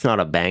 that's not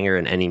a banger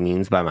in any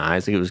means by my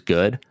eyes. Like, it was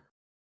good,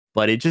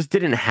 but it just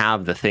didn't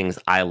have the things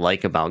I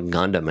like about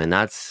Gundam. And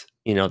that's,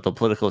 you know, the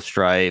political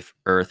strife,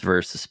 Earth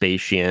versus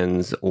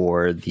Spatians,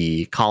 or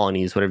the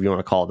colonies, whatever you want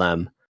to call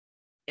them.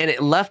 And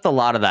it left a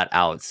lot of that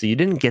out. So you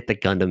didn't get the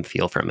Gundam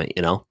feel from it,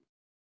 you know?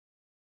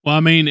 Well,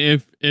 I mean,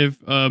 if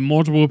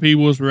multiple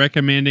people was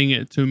recommending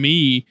it to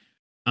me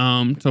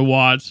to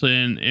watch,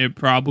 then it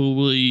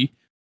probably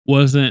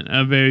wasn't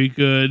a very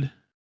good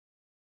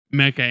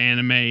mecha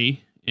anime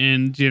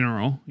in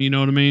general. You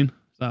know what I mean?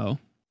 So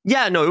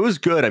yeah, no, it was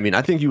good. I mean,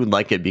 I think you would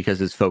like it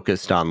because it's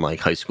focused on like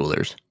high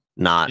schoolers,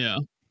 not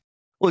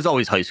well, it's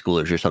always high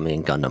schoolers or something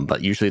in Gundam,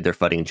 but usually they're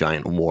fighting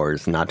giant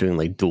wars, not doing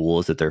like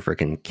duels at their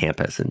freaking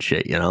campus and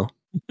shit, you know?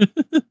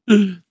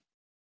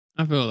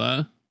 I feel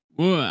that.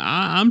 Well,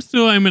 I'm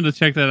still aiming to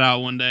check that out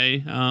one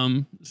day.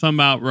 Something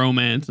about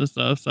romance and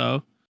stuff.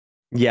 So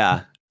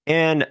yeah.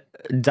 And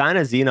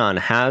Dynazenon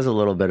has a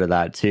little bit of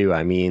that too.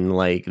 I mean,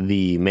 like,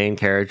 the main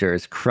character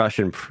is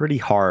crushing pretty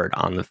hard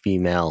on the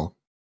female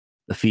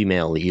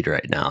lead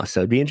right now. So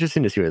it'd be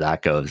interesting to see where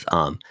that goes.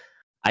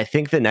 I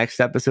think the next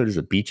episode is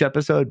a beach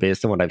episode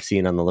based on what I've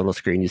seen on the little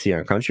screen you see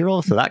on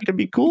Crunchyroll. So that could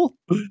be cool.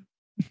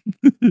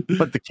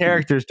 But the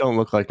characters don't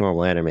look like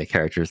normal anime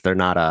characters. They're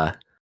not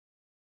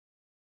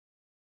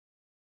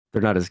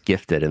as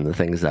gifted in the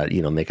things that,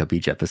 you know, make a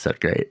beach episode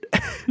great.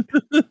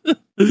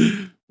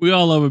 We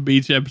all love a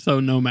beach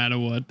episode no matter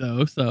what,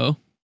 though. So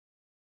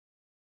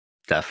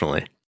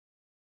definitely.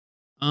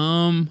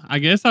 I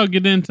guess I'll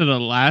get into the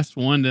last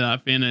one that I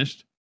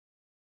finished.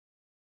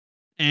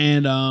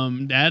 And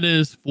that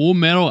is Full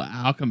Metal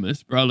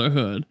Alchemist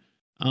Brotherhood.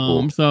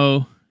 Cool.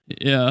 So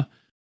yeah,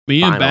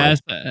 me and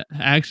Bass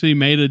actually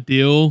made a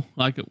deal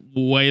like a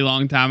way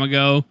long time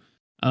ago.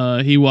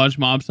 He watched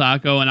Mob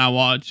Psycho and I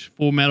watched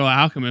Full Metal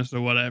Alchemist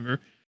or whatever,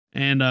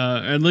 and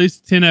at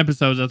least 10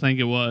 episodes I think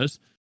it was.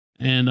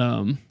 And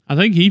I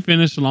think he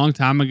finished a long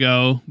time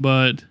ago,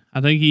 but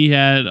I think he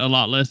had a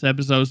lot less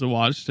episodes to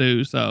watch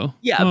too. So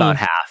yeah, about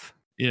half.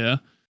 Yeah.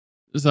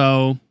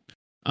 So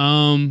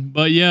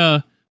but yeah,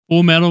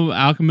 Full Metal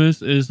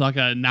Alchemist is like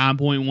a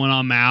 9.1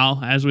 on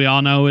Mal. As we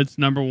all know, it's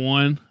number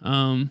one.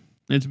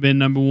 It's been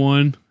number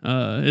one.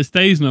 It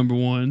stays number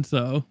one.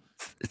 So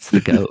it's the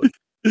GOAT.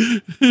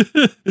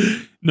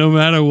 No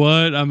matter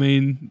what, I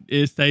mean,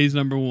 it stays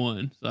number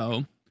one.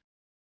 So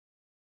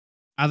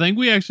I think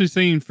we actually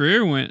seen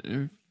Freer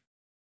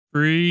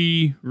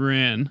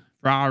Frieren,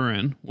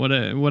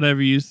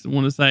 whatever you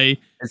want to say.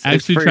 It's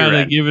Actually, free try to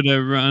rent. give it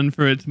a run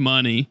for its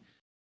money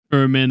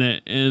for a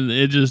minute, and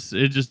it just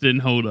didn't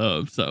hold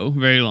up. So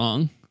very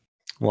long.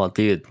 Well,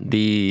 dude,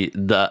 the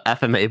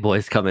FMA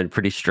boys come in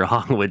pretty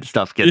strong when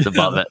stuff gets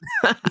above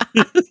Yeah.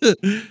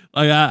 it.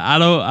 Like I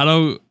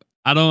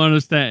don't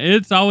understand.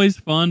 It's always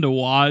fun to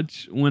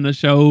watch when a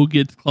show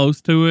gets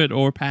close to it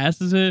or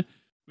passes it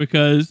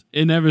because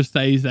it never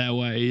stays that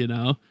way, you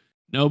know.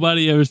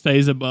 Nobody ever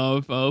stays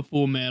above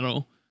Full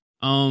Metal.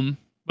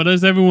 But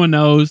as everyone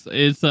knows,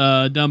 it's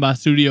done by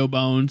Studio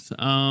Bones.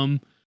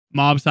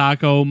 Mob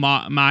Psycho,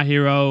 My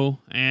Hero,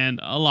 and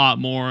a lot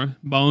more.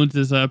 Bones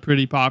is a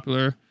pretty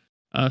popular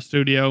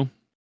studio.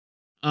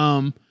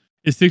 Um,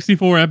 it's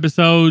 64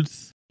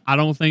 episodes. I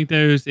don't think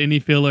there's any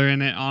filler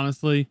in it,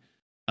 honestly.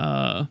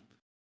 Uh,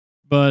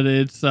 but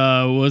it's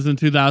was in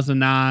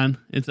 2009.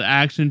 It's an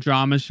action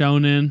drama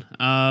shonen.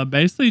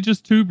 Basically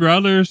just two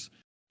brothers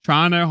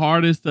trying their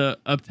hardest to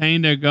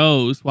obtain their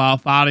goals while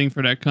fighting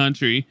for their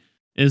country.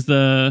 Is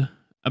the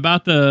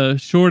about the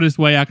shortest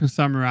way I can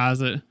summarize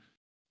it.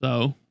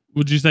 So,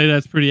 would you say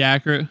that's pretty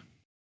accurate?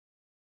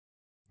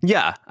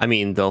 Yeah, I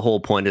mean, the whole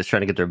point is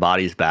trying to get their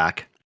bodies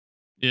back.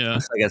 Yeah.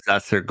 So I guess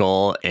that's their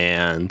goal,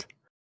 and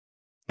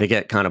they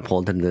get kind of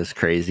pulled into this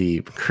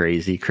crazy,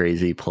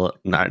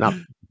 not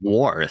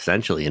war,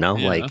 essentially, you know?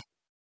 Yeah. Like,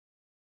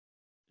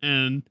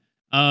 And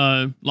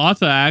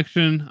lots of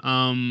action,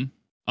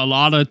 a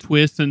lot of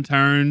twists and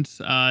turns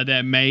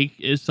that make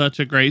it such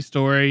a great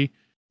story.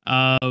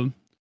 uh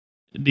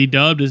the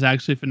dubbed is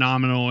actually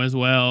phenomenal as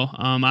well.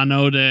 I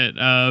know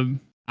that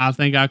I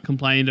think I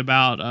complained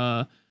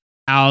about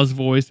Al's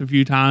voice a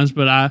few times,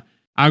 but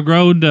I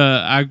growed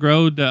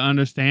to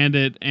understand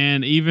it.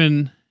 And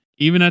even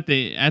at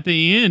the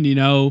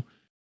end,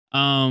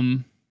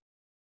 um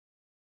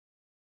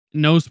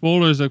no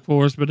spoilers, of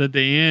course, but at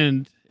the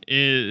end,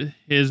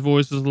 his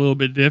voice was a little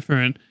bit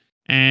different,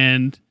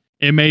 and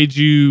it made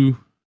you,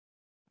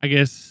 I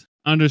guess,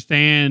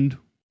 understand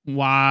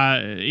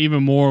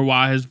even more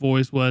why his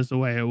voice was the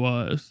way it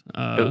was.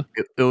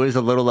 it was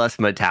a little less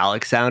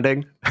metallic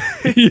sounding.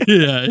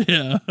 Yeah,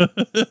 yeah,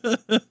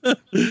 a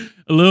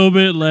little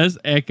bit less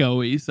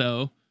echoey.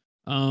 So,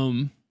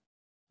 um,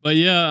 but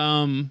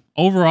yeah,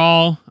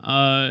 overall,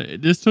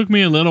 this took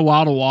me a little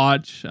while to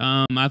watch.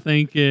 I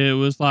think it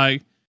was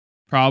like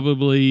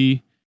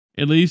probably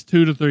at least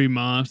 2 to 3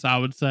 months, I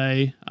would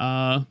say.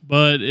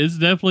 But it's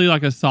definitely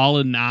like a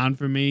solid 9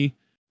 for me.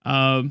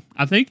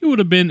 I think it would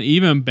have been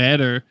even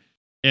better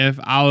if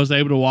I was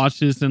able to watch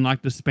this in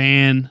like the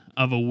span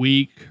of a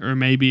week or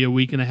maybe a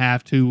week and a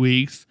half, 2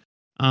 weeks.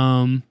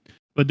 Um,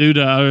 but due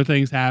to other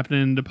things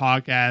happening, the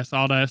podcast,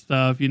 all that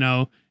stuff,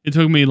 it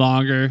took me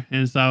longer.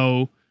 And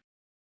so,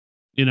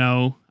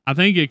 I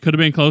think it could have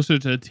been closer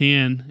to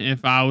 10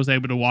 if I was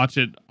able to watch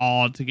it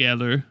all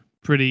together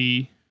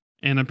pretty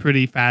in a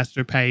pretty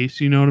faster pace.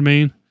 You know what I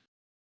mean?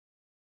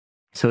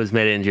 So it's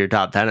made it into your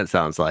top 10, it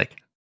sounds like.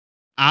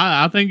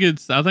 I think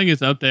it's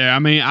up there. I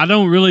mean, I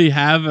don't really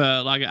have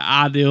a like an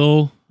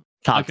ideal,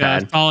 Top like a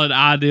 10. solid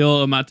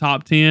ideal of my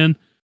top 10,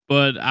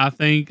 but I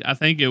think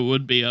it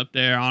would be up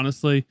there,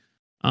 honestly.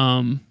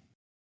 Um,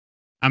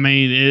 I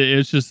mean,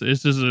 it's just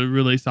a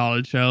really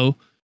solid show,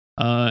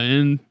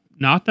 and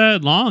not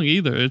that long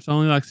either. It's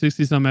only like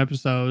 60 some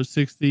episodes,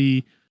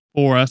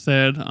 64, I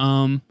said.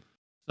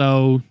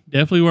 So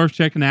definitely worth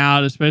checking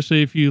out,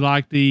 especially if you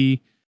like the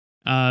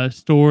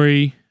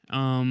story.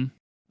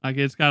 Like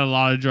it's got a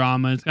lot of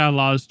drama. It's got a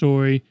lot of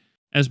story.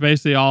 That's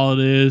basically all it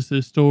is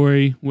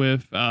story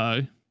with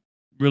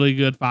really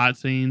good fight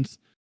scenes.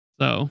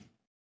 So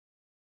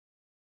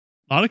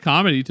a lot of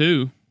comedy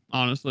too,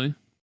 honestly.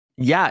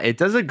 Yeah, it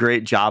does a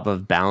great job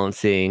of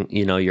balancing,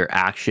 your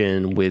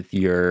action with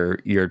your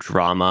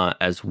drama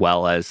as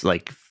well as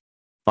like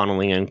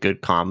funneling in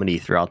good comedy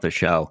throughout the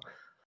show.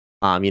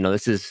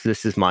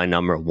 This is my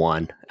number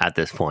one at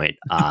this point.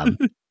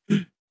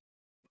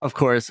 Of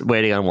course,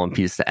 waiting on One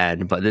Piece to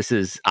end, but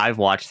I've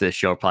watched this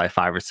show probably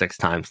 5 or 6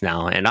 times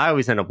now, and I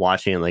always end up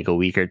watching in like a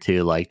week or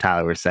two, like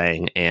Tyler was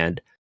saying, and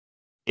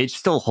it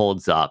still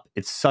holds up.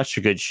 It's such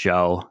a good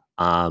show.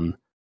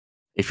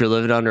 If you're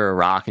living under a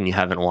rock and you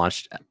haven't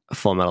watched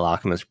Full Metal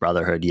Alchemist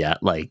Brotherhood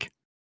yet, like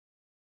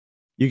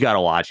you got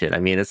to watch it. I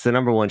mean, it's the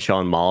number one show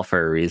on Mall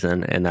for a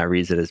reason, and that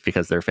reason is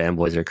because their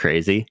fanboys are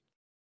crazy.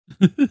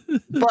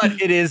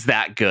 But it is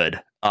that good.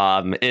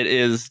 It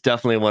is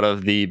definitely one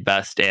of the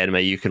best anime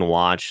you can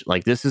watch.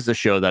 Like, this is a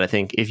show that I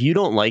think if you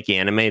don't like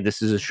anime,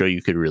 this is a show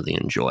you could really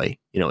enjoy.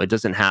 It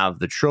doesn't have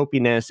the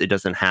tropiness. It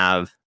doesn't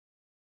have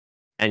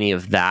any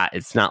of that.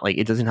 It's not like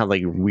it doesn't have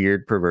like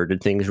weird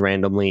perverted things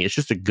randomly. It's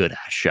just a good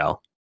ass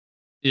show.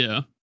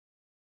 Yeah.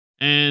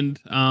 And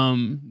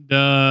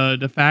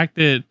the fact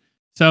that,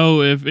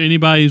 so if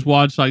anybody's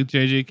watched like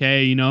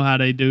JJK, you know how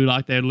they do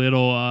like their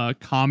little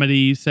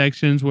comedy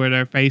sections where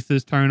their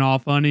faces turn all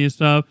funny and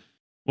stuff.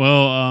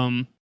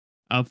 Well,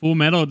 Full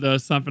Metal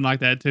does something like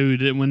that too.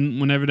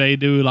 Whenever they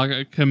do like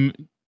a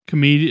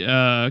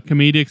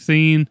comedic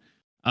scene,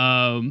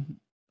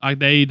 like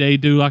they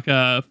do like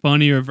a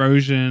funnier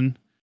version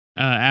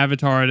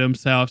avatar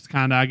themselves,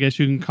 kind of, I guess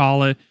you can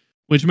call it,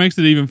 which makes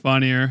it even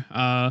funnier.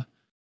 I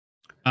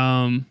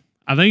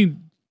think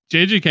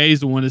JJK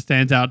is the one that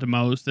stands out the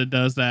most that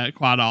does that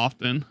quite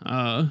often.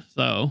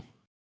 So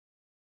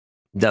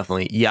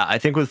Definitely. Yeah, I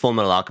think with Full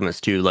Metal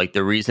Alchemist too, like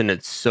the reason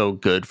it's so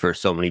good for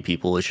so many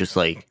people is just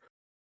like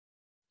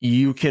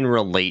you can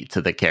relate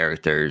to the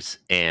characters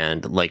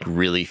and like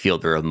really feel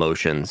their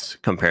emotions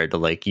compared to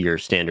like your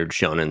standard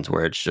shonens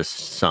where it's just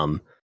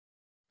some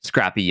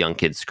scrappy young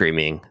kid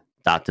screaming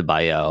 "Data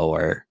Bayo"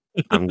 or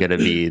 "I'm gonna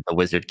be the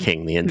Wizard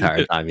King" the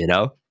entire time, you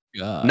know?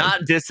 God,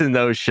 Not dissing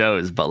those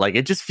shows, but like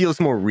it just feels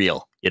more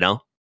real, you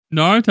know?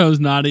 Naruto's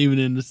not even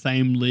in the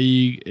same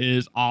league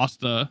as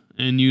Asta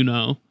and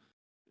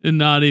and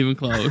not even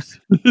close.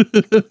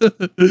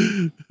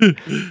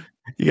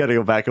 You gotta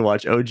go back and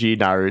watch OG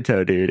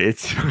Naruto, dude.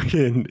 It's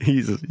fucking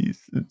he's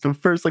the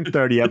first like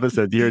 30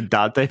 episodes, you hear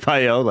Date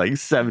Bayo like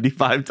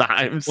 75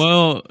 times.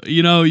 Well,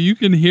 you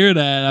can hear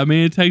that. I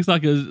mean, it takes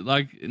like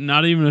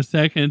not even a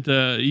second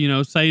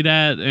to, say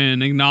that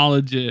and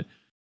acknowledge it.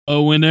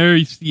 But when they're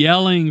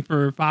yelling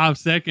for 5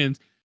 seconds,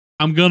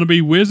 I'm gonna be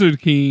Wizard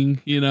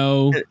King, And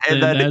then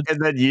then that's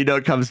and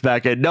then comes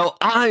back and no,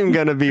 I'm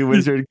gonna be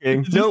Wizard King.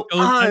 it just No, goes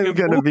back I'm and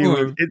gonna be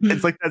forth.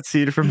 it's like that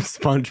scene from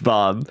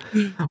SpongeBob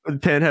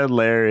with Pinhead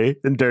Larry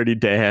and Dirty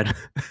Dan.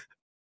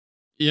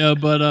 Yeah,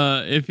 but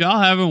if y'all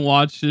haven't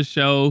watched this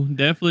show,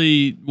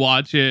 definitely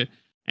watch it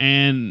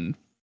and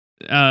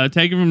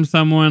take it from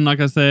someone, like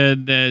I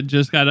said, that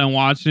just got done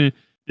watching it.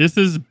 This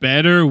is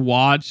better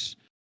watched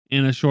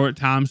in a short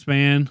time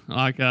span,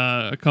 like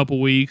a couple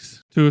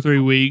weeks, 2 or 3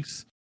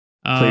 weeks.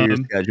 Clear your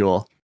Um,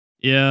 schedule.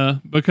 yeah,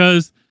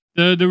 because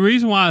the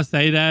reason why I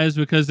say that is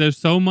because there's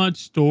so much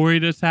story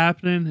that's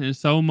happening and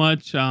so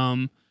much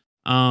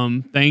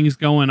things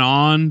going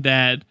on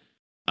that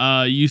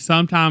you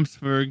sometimes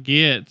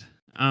forget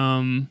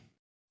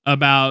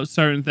about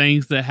certain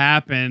things that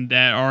happen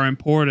that are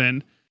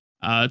important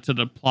to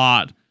the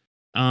plot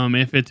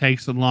if it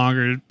takes a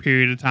longer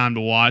period of time to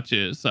watch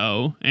it.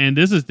 So, and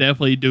this is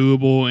definitely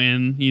doable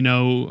in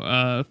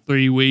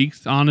 3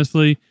 weeks.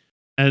 Honestly,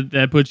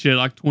 that puts you at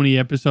like 20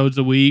 episodes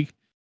a week,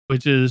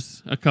 which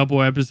is a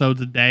couple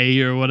episodes a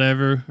day or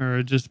whatever,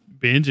 or just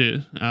binge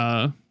it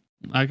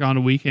like on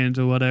the weekends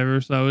or whatever.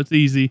 So it's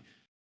easy.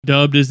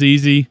 Dubbed is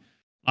easy.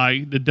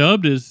 Like the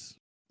dubbed is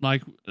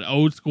like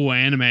old school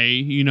anime.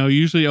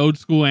 Usually old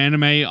school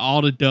anime,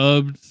 all the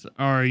dubs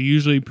are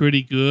usually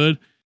pretty good,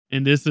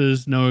 and this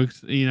is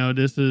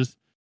this is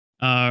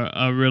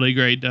a really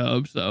great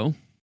dub. So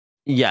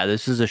Yeah,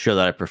 this is a show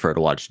that I prefer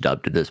to watch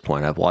dubbed at this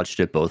point. I've watched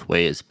it both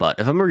ways, but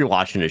if I'm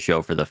rewatching a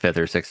show for the fifth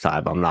or sixth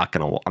time, I'm not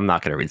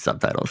gonna read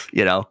subtitles.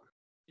 You know,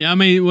 yeah, I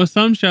mean, with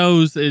some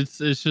shows, it's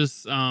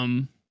just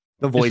the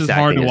it's voice just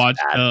hard acting to is watch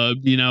bad.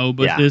 dubbed,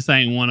 but Yeah, this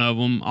ain't one of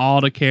them.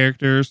 All the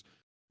characters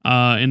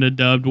in the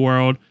dubbed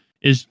world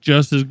is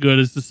just as good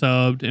as the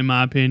subbed, in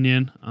my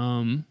opinion.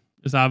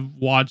 As I've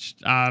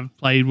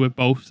played with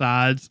both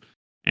sides,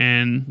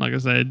 and like I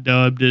said,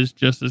 dubbed is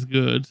just as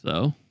good.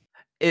 So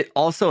it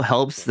also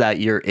helps that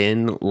you're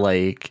in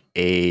like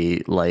a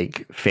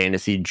like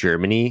fantasy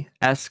Germany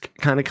esque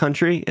kind of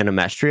country in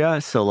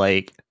Amestria, so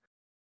like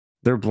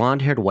they're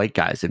blonde haired white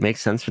guys. It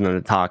makes sense for them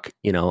to talk,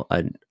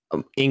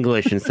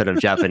 English instead of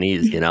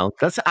Japanese.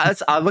 That's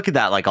I look at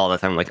that like all the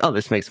time. I'm like, oh,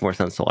 this makes more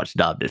sense to watch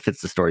dubbed. It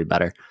fits the story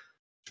better.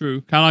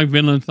 true, kind of like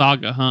Vinland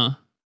Saga, huh?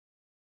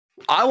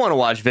 I want to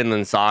watch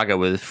Vinland Saga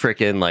with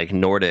freaking like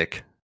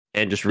Nordic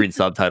and just read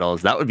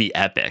subtitles. That would be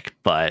epic,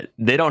 but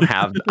they don't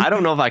have. I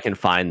don't know if I can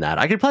find that.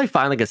 I could probably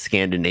find like a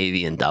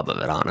Scandinavian dub of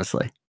it,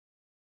 honestly.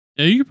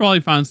 Yeah, you could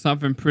probably find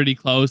something pretty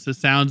close that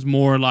sounds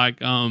more like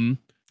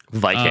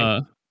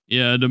Viking.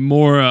 yeah, the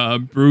more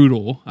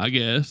brutal, I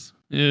guess.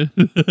 Yeah.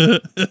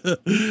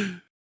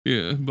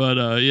 Yeah, but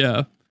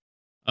yeah.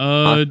 Do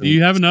Awesome.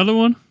 you have another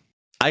one?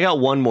 I got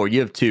one more. You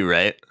have two,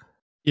 right?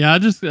 Yeah, I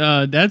just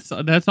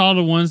that's all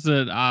the ones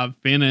that I've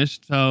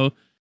finished. So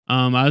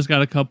I just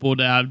got a couple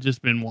that I've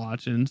just been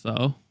watching.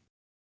 So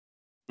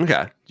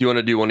Okay. Do you want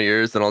to do one of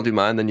yours, then I'll do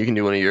mine, then you can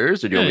do one of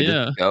yours, or do you yeah, want me to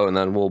yeah. just go and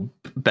then we'll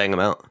bang them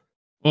out?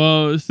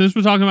 Well, since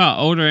we're talking about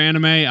older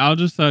anime, I'll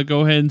just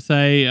go ahead and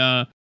say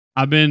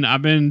I've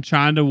been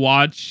trying to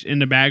watch in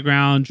the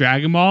background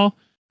Dragon Ball.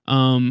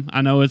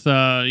 I know it's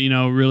a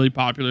really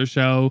popular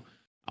show,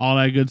 all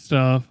that good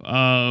stuff.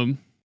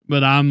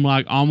 But I'm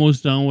like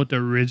almost done with the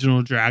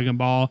original Dragon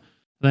Ball.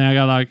 I think I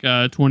got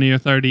like 20 or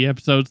 30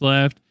 episodes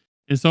left,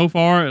 and so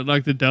far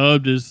like the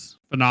dubbed is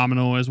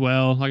phenomenal as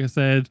well. Like I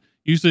said,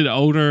 usually the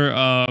older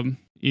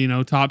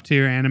top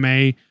tier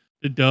anime,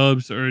 the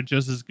dubs are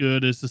just as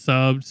good as the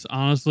subs,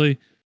 honestly.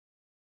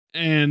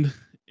 And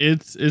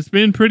it's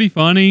been pretty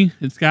funny.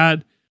 It's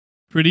got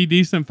pretty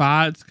decent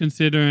fights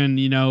considering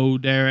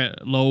they're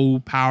at low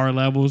power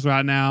levels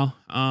right now.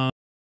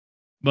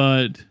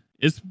 But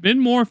it's been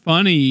more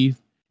funny.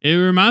 It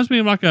reminds me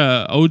of like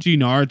a OG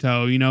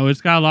Naruto.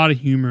 It's got a lot of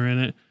humor in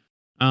it.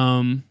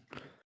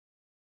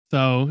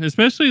 So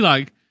especially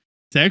like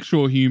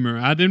sexual humor.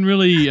 I didn't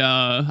really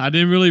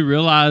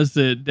realize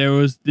that there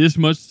was this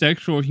much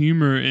sexual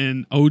humor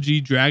in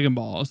OG Dragon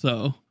Ball.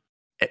 So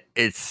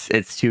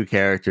It's two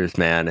characters,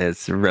 man.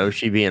 It's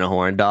Roshi being a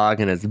horn dog,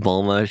 and it's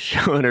Bulma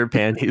showing her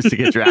panties to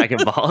get Dragon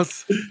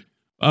Balls.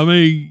 I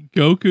mean,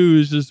 Goku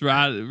is just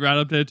right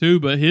up there too,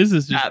 but his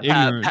is just Pat,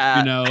 pat, ignorance,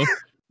 pat.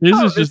 His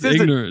No, is just this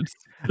isn't- ignorance.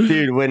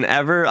 Dude, when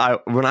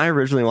I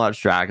originally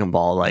watched Dragon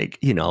Ball, like,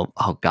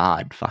 oh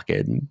God,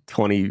 fucking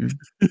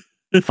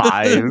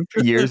 25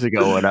 years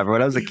ago, whatever,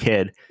 when I was a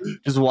kid,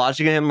 just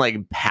watching him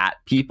like pat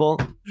people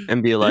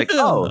and be like,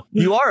 oh,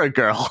 you are a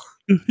girl.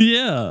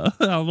 Yeah.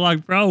 I'm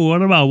like, bro,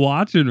 what am I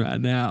watching right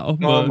now?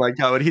 Oh my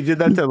God, when he did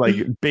that to like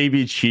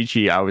baby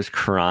Chi-Chi, I was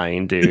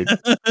crying, dude.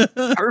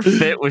 Her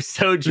fit was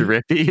so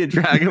drippy in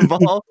Dragon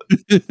Ball.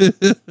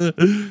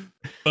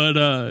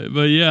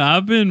 But yeah,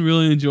 I've been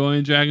really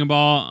enjoying Dragon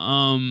Ball.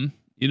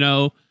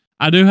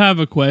 I do have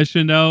a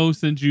question though,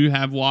 since you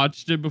have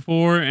watched it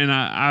before, and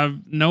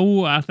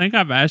I think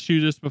I've asked you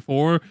this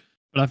before,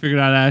 but I figured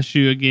I'd ask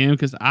you again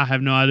because I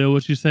have no idea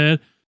what you said.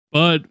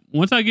 But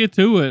once I get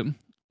to it,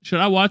 should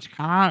I watch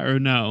Kai or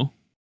no?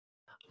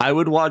 I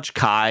would watch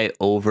Kai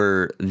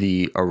over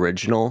the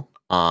original.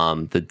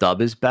 The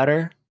dub is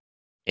better.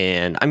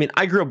 And I mean,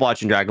 I grew up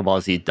watching Dragon Ball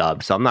Z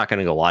dub, so I'm not going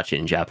to go watch it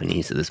in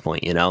Japanese at this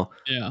point,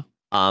 Yeah.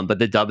 But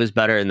the dub is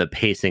better and the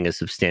pacing is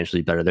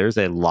substantially better. There's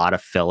a lot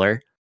of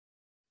filler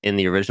in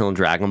the original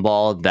Dragon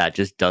Ball that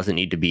just doesn't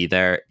need to be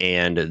there.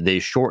 And they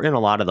shorten a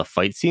lot of the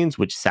fight scenes,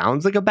 which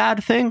sounds like a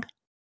bad thing.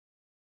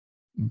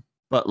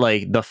 But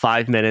like the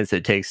 5 minutes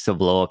it takes to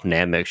blow up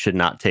Namek should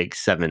not take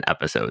 7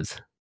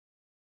 episodes.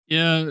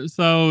 Yeah,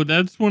 so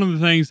that's one of the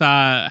things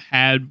I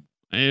had.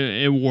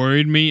 It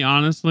worried me,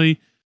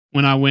 honestly,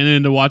 when I went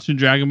into watching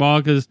Dragon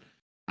Ball, because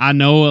I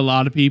know a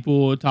lot of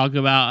people talk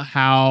about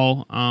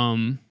how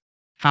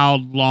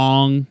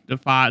long the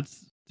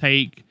fights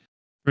take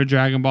for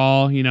Dragon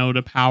Ball,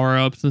 the power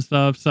ups and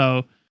stuff.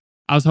 So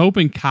I was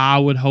hoping Kai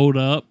would hold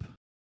up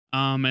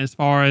as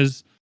far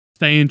as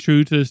staying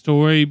true to the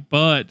story,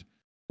 but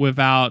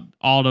without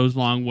all those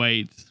long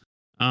waits.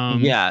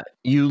 Yeah,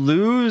 you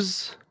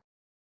lose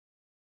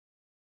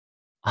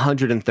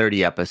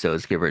 130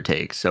 episodes, give or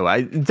take. So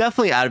I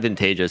definitely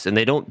advantageous, and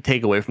they don't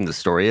take away from the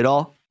story at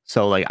all.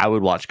 So like I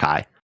would watch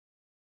Kai.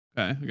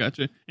 Okay, I got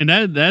you. And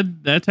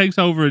that takes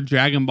over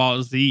Dragon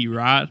Ball Z,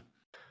 right?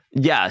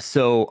 Yeah,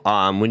 so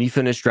when you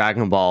finish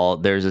Dragon Ball,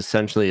 there's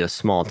essentially a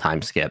small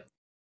time skip.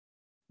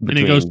 And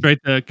it goes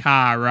straight to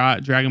Kai,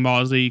 right? Dragon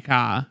Ball Z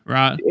Kai,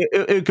 right?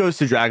 It goes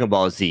to Dragon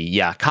Ball Z.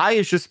 Yeah, Kai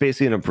is just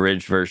basically an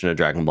abridged version of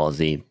Dragon Ball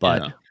Z.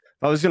 But if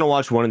I was going to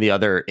watch one or the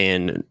other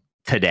in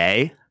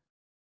today,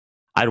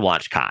 I'd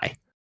watch Kai.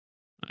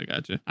 I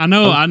got you. I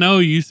know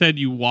you said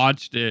you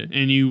watched it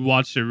and you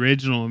watched the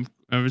original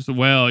as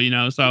well,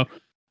 so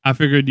I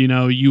figured,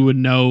 you would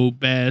know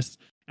best.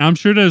 And I'm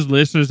sure there's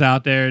listeners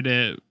out there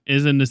that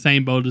is in the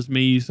same boat as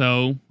me.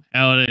 So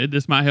hell,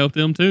 this might help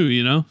them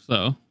too,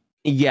 so.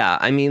 Yeah,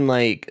 I mean,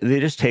 like,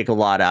 they just take a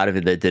lot out of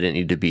it that didn't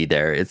need to be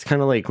there. It's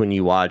kind of like when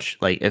you watch,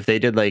 like, if they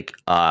did, like,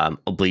 a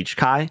Bleach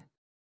Kai,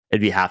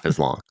 it'd be half as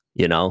long,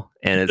 And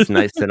it's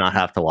nice to not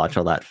have to watch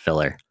all that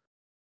filler.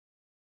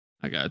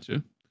 I got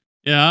you.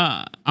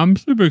 Yeah, I'm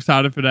super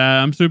excited for that.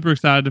 I'm super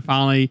excited to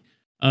finally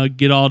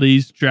get all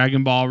these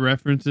Dragon Ball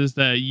references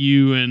that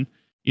you and,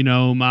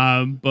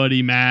 my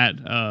buddy Matt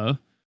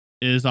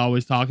is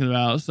always talking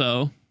about,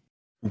 so...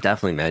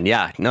 Definitely, man.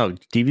 Yeah, no,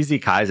 DBZ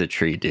Kai is a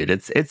treat, dude.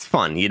 It's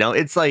fun,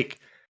 It's like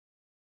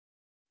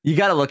you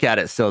got to look at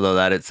it so though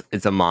that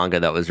it's a manga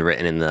that was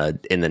written in the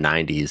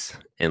 90s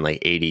and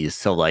like 80s.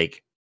 So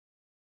like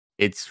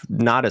it's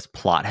not as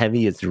plot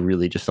heavy. It's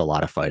really just a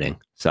lot of fighting.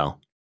 So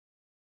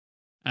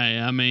hey,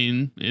 I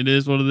mean, it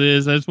is what it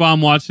is. That's why I'm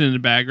watching in the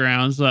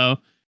background. So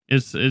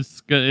it's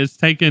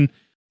taken,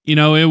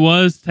 it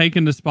was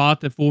taking the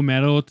spot that Full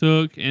Metal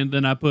took, and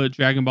then I put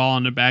Dragon Ball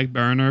on the back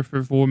burner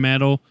for Full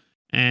Metal.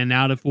 And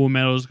now that Full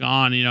Metal is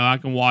gone, I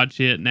can watch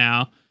it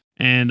now.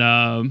 And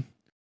I'm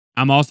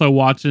also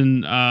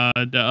watching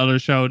the other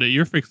show that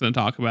you're fixing to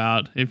talk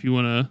about. If you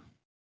want to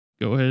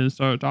go ahead and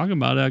start talking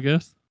about it, I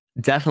guess.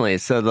 Definitely.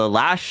 So the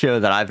last show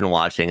that I've been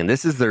watching, and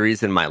this is the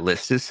reason my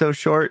list is so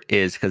short,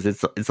 is because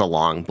it's a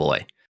long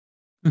boy.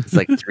 It's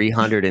like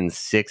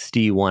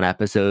 361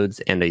 episodes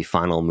and a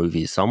final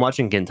movie. So I'm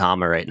watching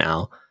Gintama right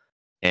now,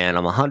 and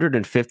I'm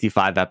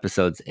 155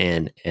 episodes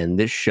in, and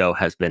this show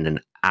has been an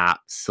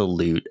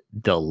absolute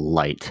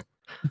delight.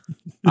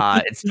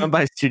 It's done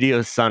by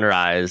Studio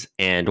Sunrise,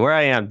 and where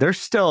I am, they're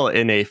still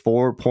in a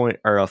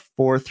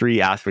 4.3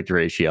 aspect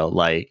ratio.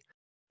 Like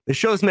the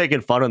show's making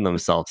fun of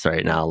themselves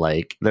right now.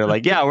 Like they're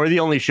like, yeah, we're the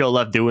only show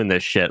left doing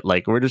this shit.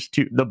 Like we're just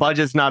the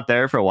budget's not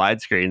there for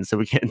widescreen, so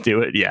we can't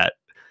do it yet.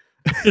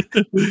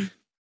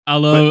 I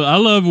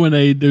love when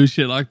they do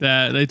shit like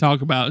that. They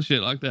talk about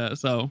shit like that.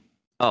 So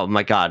oh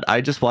my God, I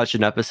just watched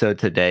an episode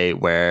today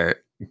where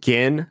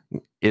Gin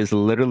is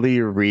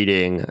literally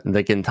reading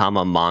the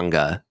Gintama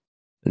manga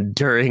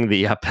during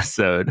the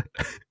episode.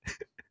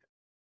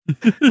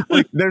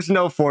 Like there's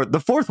no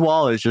the fourth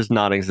wall is just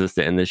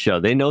non-existent in this show.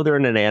 They know they're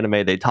in an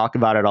anime, they talk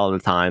about it all the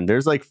time.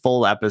 There's like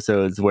full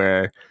episodes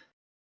where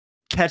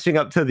catching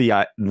up to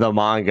the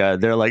manga,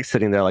 they're like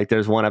sitting there, like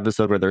there's one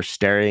episode where they're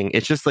staring.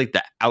 It's just like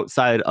the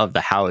outside of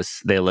the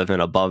house they live in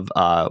above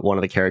one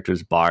of the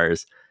characters'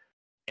 bars.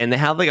 And they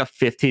have like a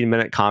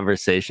 15-minute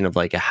conversation of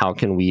like, how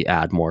can we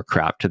add more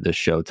crap to this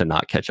show to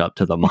not catch up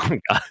to the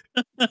manga?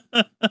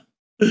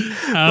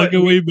 How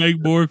can we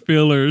make more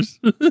fillers?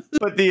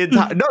 But the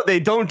entire no, they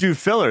don't do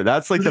filler.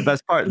 That's like the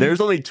best part. There's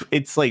only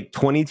it's like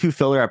 22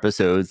 filler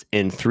episodes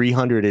in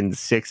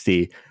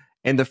 360,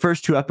 and the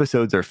first 2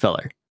 episodes are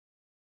filler.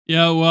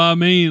 Yeah, well, I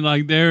mean,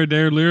 like they're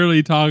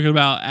literally talking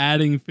about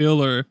adding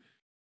filler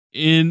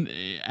in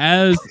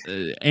as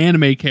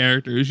anime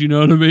characters. You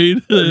know what I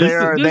mean? They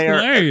are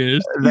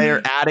hilarious. They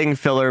are adding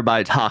filler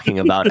by talking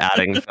about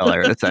adding filler,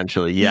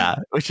 essentially. Yeah,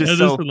 which is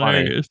so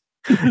hilarious.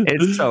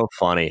 It's so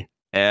funny.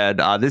 And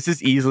this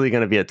is easily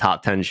going to be a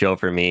top 10 show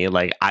for me.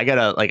 Like I'm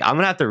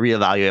gonna have to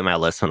reevaluate my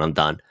list when I'm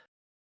done.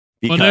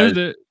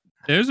 Because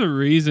there's a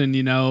reason,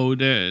 you know,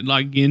 that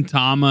like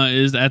Gintama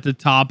is at the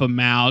top of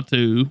Mao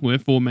too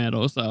with Full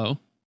Metal. So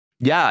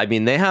yeah, I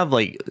mean they have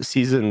like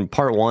season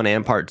part 1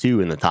 and part 2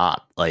 in the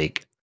top.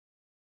 Like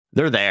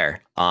they're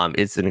there.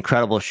 It's an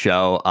incredible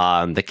show.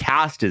 The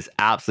cast is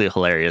absolutely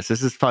hilarious.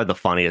 This is probably the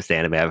funniest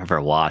anime I've ever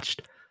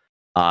watched.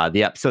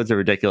 The episodes are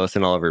ridiculous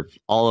and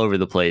all over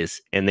the place,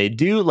 and they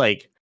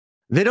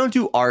don't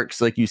do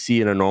arcs like you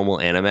see in a normal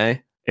anime.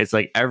 It's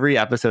like every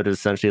episode is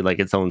essentially like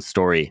its own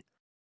story,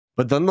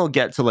 but then they'll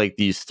get to like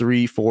these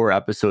 3-4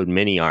 episode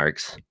mini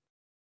arcs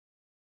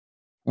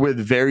with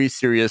very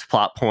serious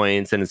plot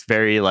points, and it's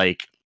very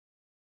like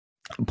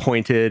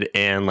pointed,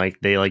 and like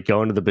they like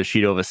go into the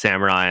Bushido of a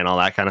samurai and all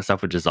that kind of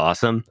stuff, which is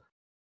awesome.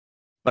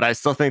 But I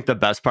still think the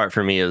best part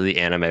for me is the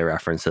anime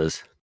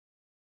references.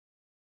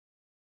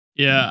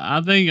 Yeah,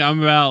 I think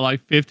I'm about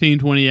like 15,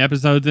 20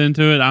 episodes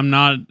into it. I'm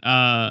not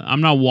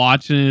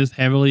watching it as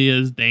heavily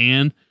as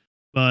Dan,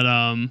 but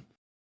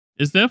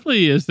it's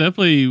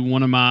definitely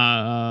one of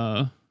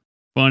my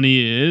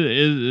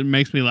funny. It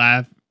makes me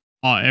laugh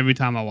every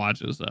time I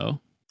watch it.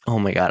 So. Oh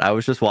my god, I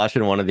was just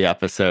watching one of the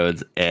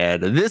episodes,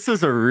 and this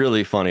is a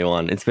really funny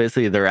one. It's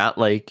basically they're at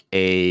like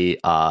a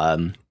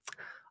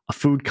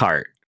food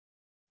cart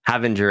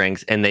having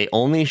drinks, and they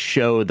only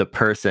show the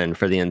person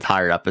for the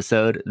entire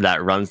episode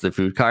that runs the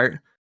food cart,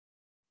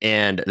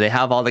 and they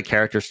have all the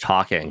characters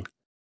talking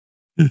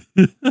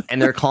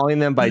and they're calling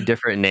them by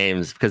different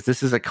names because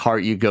this is a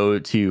cart you go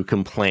to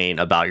complain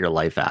about your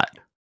life at.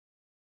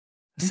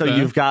 So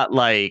you've got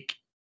like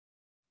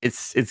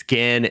it's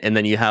Gin, and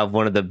then you have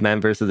one of the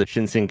members of the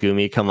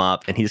Shinsengumi come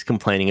up, and he's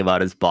complaining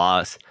about his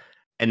boss,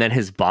 and then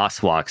his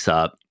boss walks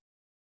up.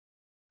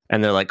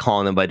 And they're like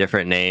calling them by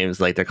different names.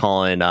 Like they're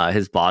calling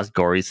his boss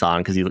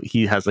Gori-san because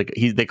he has like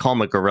they call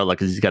him a gorilla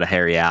because he's got a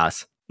hairy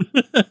ass.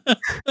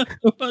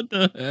 What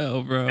the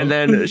hell, bro? And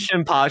then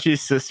Shinpachi's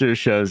sister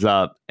shows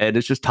up and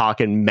it's just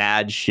talking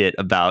mad shit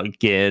about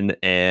Gin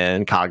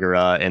and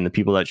Kagura and the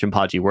people that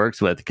Shinpachi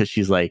works with, because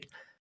she's like,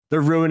 they're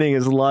ruining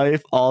his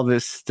life, all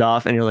this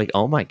stuff. And you're like,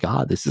 oh my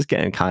god, this is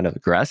getting kind of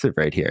aggressive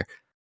right here.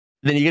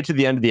 Then you get to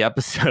the end of the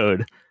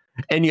episode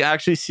and you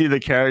actually see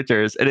the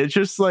characters, and it's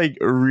just like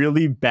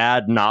really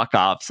bad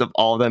knockoffs of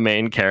all the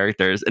main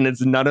characters, and it's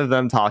none of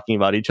them talking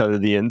about each other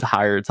the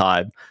entire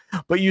time.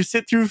 But you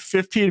sit through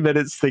 15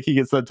 minutes thinking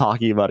it's them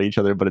talking about each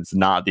other, but it's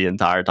not the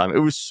entire time. It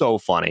was so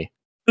funny.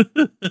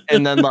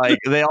 And then like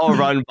they all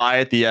run by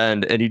at the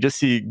end, and you just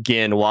see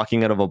Gin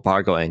walking out of a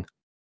bar going,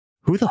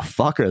 who the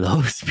fuck are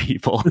those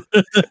people?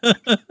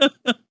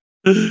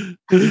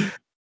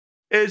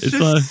 It's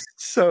just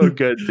so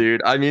good,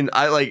 dude. I mean,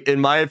 in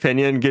my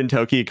opinion,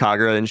 Gintoki,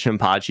 Kagura, and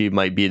Shinpachi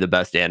might be the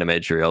best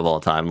anime trio of all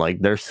time.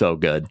 Like, they're so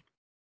good.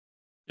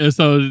 Yeah,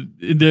 so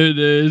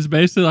it's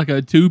basically like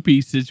a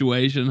 2-piece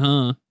situation,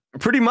 huh?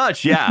 Pretty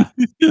much, yeah.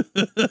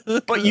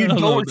 But you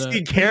don't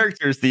see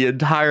characters the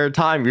entire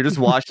time. You're just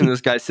watching this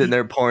guy sitting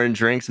there pouring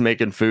drinks,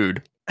 making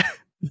food.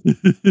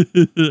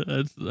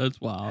 That's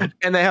wild.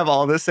 And they have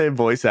all the same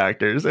voice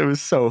actors. It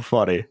was so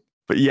funny.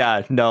 But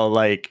yeah, no,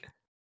 like,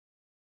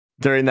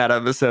 during that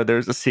episode,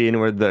 there's a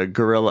scene where the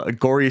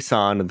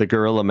Gori-san, the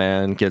gorilla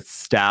man, gets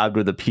stabbed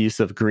with a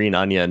piece of green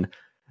onion.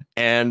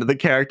 And the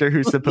character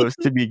who's supposed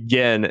to be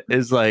Gin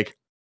is like,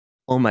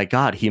 oh my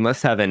god, he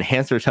must have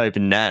enhancer type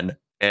Nen.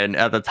 And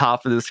at the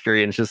top of the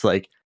screen, it's just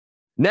like,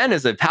 Nen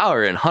is a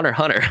power in Hunter x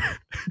Hunter.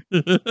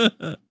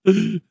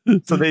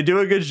 So they do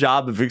a good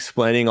job of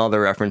explaining all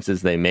the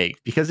references they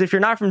make. Because if you're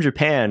not from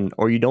Japan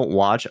or you don't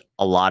watch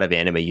a lot of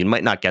anime, you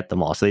might not get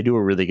them all. So they do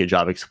a really good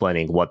job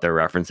explaining what they're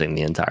referencing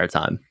the entire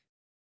time.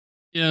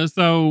 Yeah,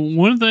 so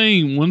one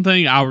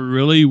thing I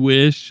really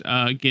wish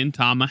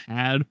Gintama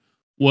had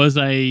was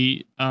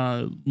a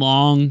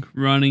long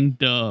running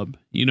dub.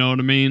 You know what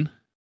I mean?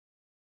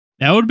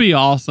 That would be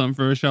awesome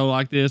for a show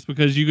like this,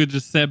 because you could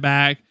just sit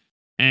back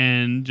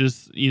and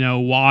just, you know,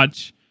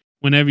 watch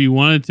whenever you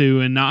wanted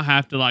to and not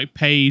have to like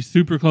pay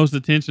super close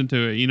attention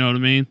to it. You know what I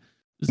mean?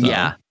 So,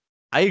 yeah,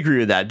 I agree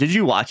with that. Did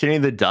you watch any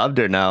of the dubbed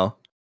or no?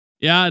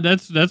 Yeah,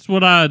 that's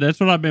what I've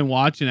been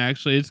watching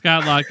actually. It's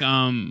got like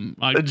 30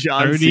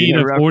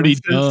 Cena to 40 references.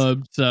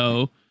 dubs,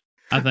 so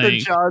I think the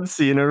John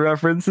Cena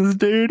references,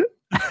 dude.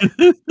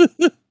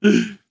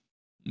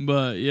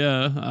 But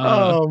yeah,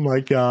 Oh my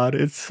god,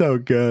 it's so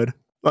good.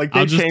 Like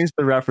they changed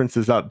the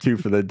references up too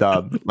for the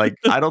dub. Like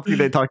I don't think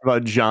they talked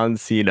about John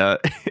Cena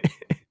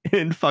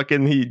in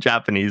fucking the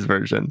Japanese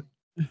version.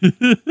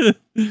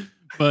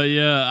 But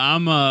yeah,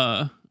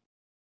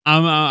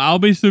 I'll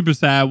be super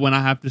sad when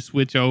I have to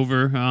switch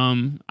over.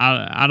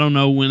 I don't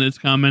know when it's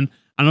coming.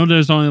 I know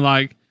there's only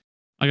like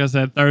I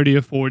said, 30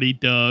 or 40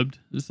 dubbed,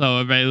 so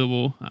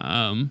available.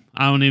 I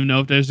don't even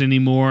know if there's any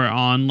more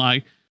on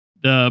like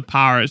the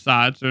pirate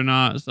sites or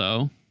not.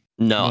 So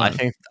no, I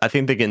think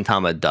the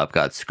Gintama dub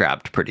got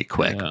scrapped pretty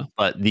quick,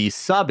 but the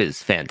sub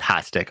is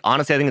fantastic.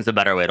 Honestly, I think it's a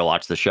better way to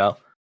watch the show.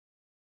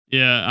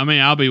 Yeah, I mean,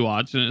 I'll be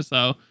watching it,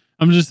 so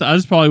I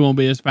just probably won't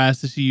be as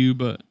fast as you,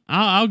 but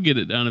I'll get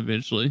it done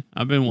eventually.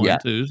 I've been wanting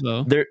to,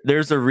 so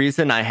there's a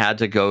reason I had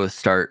to go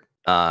start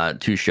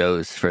 2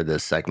 shows for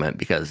this segment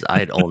because I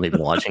had only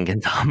been watching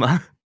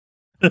Gintama.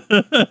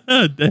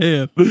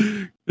 Damn,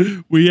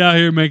 we out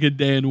here making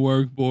Dan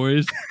work,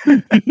 boys.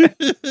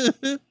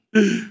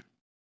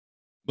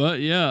 But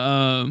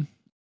yeah,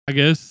 I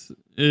guess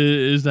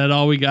is that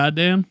all we got,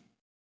 Dan?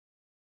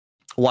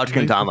 Watch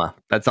Gintama.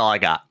 That's all I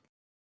got.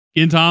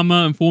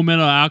 Gintama and Full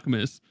Metal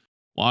Alchemist.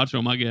 Watch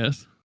them, I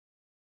guess.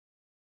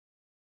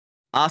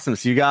 Awesome.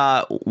 So you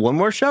got one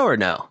more show or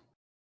no?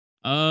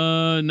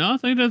 No, I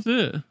think that's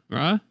it,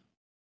 right?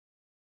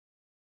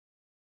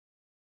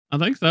 I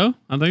think so.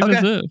 I think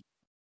that's it.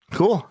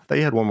 Cool. I thought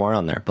you had one more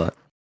on there, but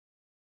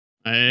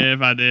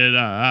if I did,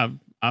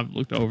 I've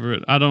looked over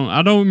it. I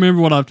don't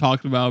remember what I've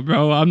talked about,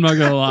 bro. I'm not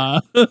gonna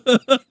lie.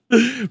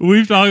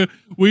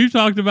 We've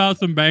talked about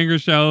some banger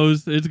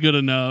shows. It's good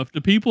enough.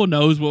 The people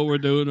knows what we're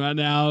doing right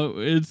now.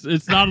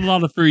 It's not a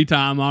lot of free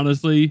time,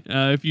 honestly.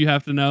 If you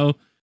have to know,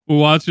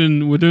 we're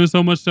doing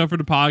so much stuff for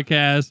the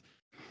podcast.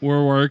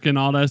 We're working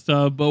all that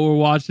stuff, but we're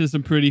watching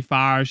some pretty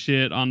fire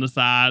shit on the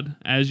side,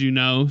 as you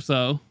know.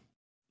 So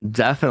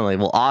definitely.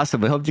 Well,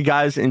 awesome. We hope you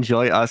guys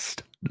enjoy us.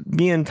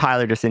 Me and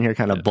Tyler just in here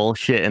kind of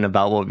bullshitting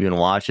about what we've been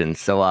watching.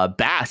 So,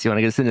 Bass, you want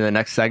to get us into the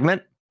next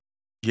segment?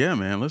 Yeah,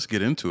 man. Let's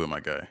get into it, my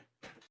guy.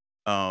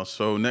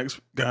 So next,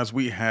 guys,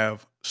 we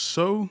have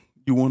So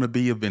You Want to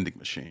Be a Vending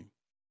Machine.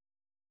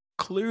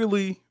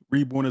 Clearly,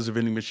 Reborn as a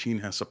Vending Machine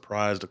has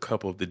surprised a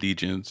couple of the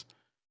Degens.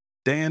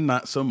 Dan,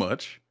 not so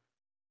much.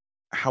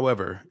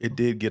 However, it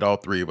did get all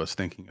 3 of us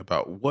thinking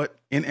about what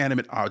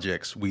inanimate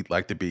objects we'd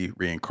like to be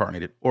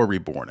reincarnated or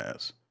reborn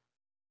as.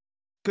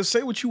 Because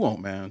say what you want,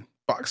 man.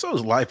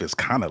 Boxxo's life is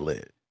kind of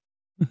lit.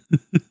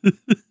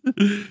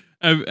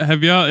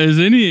 Have y'all?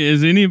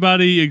 Is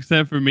anybody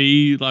except for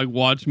me like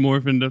watched more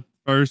than the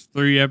first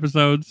 3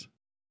 episodes?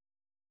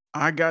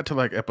 I got to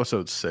like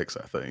episode 6,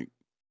 I think.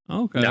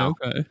 Okay.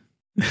 Okay.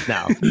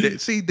 No.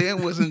 See,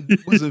 Dan wasn't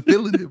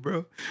feeling it,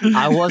 bro.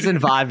 I wasn't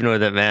vibing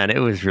with it, man. It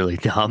was really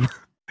dumb.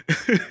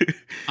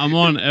 I'm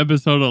on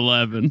episode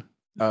 11.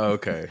 Oh,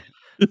 okay.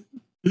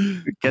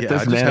 Get this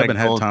I just man haven't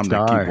had time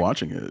star. to keep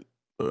watching it.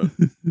 But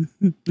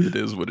it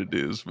is what it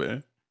is,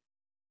 man.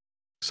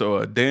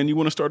 So, Dan, you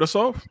want to start us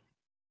off?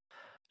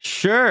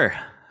 Sure.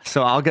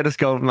 So I'll get us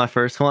going with my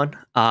first one.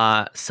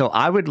 So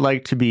I would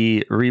like to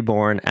be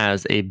reborn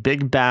as a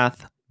big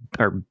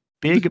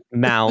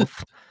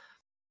mouth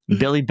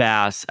Billy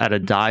Bass at a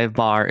dive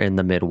bar in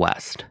the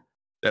Midwest.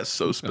 That's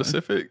so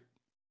specific.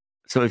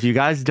 So if you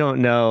guys don't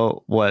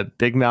know what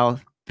Big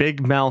Mouth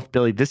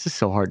Billy, this is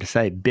so hard to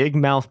say, Big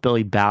Mouth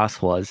Billy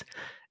Bass was,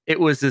 it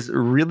was this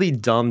really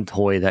dumb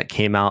toy that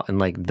came out in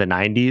like the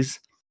 90s.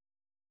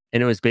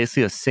 And it was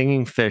basically a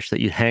singing fish that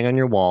you'd hang on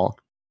your wall.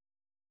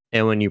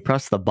 And when you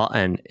press the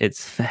button,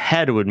 its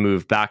head would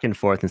move back and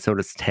forth, and so would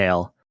its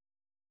tail.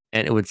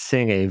 And it would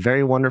sing a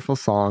very wonderful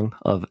song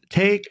of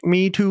 "Take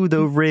Me to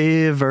the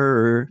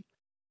River"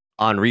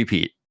 on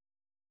repeat.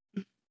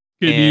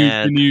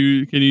 Can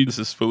you This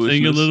is foolishness.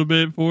 sing a little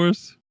bit for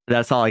us?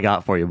 That's all I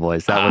got for you,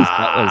 boys. That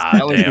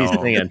was me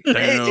singing.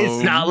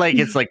 It's not like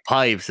it's like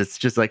pipes. It's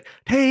just like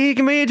 "Take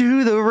me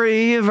to the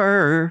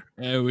river."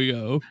 There we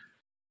go.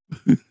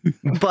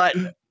 But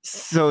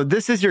so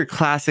this is your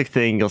classic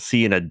thing you'll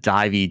see in a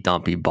divey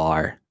dumpy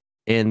bar.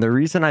 And the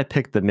reason I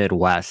picked the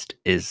Midwest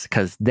is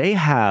because they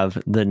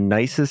have the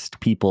nicest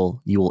people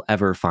you will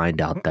ever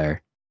find out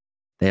there.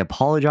 They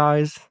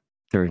apologize.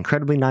 They're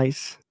incredibly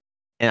nice.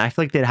 And I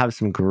feel like they'd have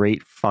some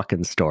great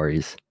fucking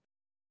stories.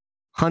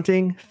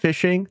 Hunting,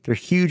 fishing, they're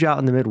huge out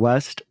in the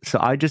Midwest. So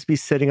I'd just be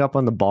sitting up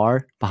on the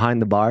bar,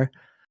 behind the bar,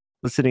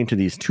 listening to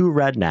these 2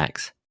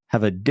 rednecks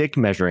have a dick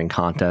measuring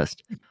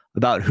contest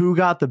about who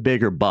got the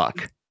bigger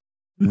buck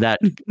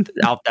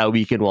out that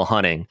weekend while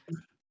hunting.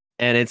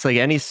 And it's like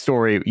any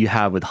story you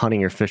have with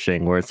hunting or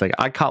fishing where it's like,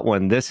 I caught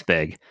one this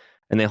big,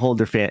 and they hold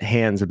their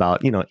hands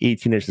about,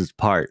 18 inches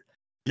apart.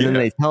 And then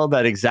they tell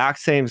that exact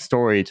same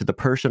story to the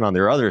person on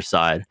their other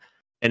side,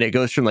 and it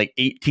goes from like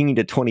 18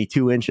 to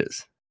 22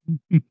 inches.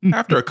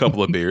 After a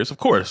couple of beers, of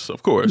course.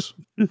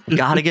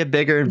 Gotta get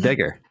bigger and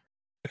bigger.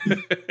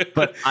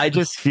 But I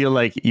just feel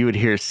like you would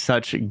hear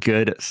such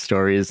good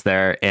stories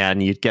there,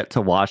 and you'd get to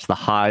watch the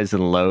highs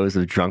and lows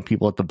of drunk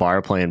people at the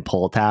bar playing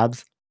pull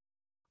tabs.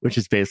 which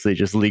is basically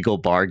just legal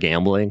bar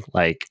gambling.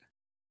 Like,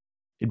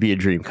 it'd be a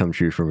dream come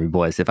true for me,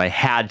 boys. If I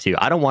had to,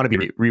 I don't want to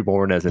be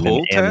reborn as an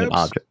Pull inanimate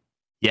tabs? object.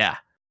 Yeah.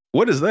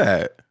 What is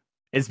that?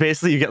 It's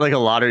basically you get like a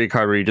lottery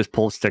card where you just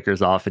pull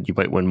stickers off and you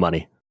might win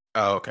money.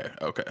 Oh, okay.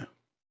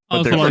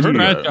 Oh, so they're like pretty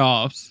good. scratch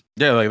offs.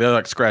 Yeah, like they're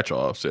like scratch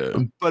offs. Yeah.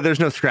 But there's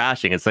no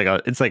scratching. It's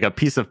like a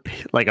piece of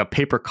like a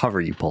paper cover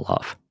you pull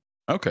off.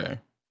 Okay.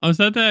 Oh, is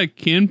that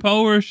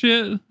Kinpo or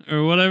shit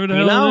or whatever the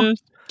hell it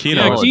is?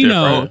 Kino Yeah, is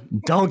Kino.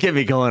 different. Don't get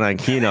me going on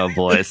Kino,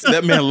 boys.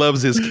 That man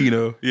loves his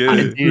Kino. Yeah.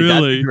 Dude,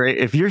 Really? that's great.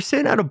 If you're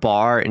sitting at a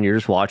bar and you're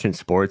just watching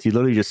sports, you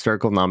literally just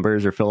circle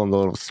numbers or fill in the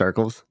little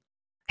circles,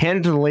 hand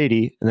it to the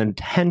lady, and then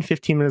 10,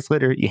 15 minutes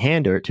later, you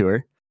hand it to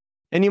her,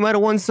 and you might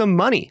have won some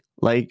money.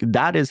 Like,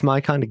 that is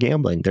my kind of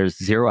gambling. There's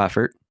zero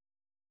effort.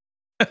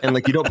 And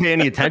like, you don't pay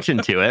any attention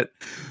to it.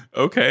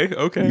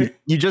 Okay.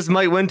 You just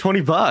might win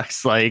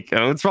 $20. Like,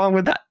 what's wrong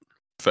with that?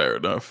 Fair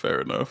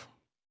enough.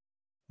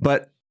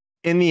 But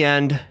in the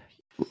end,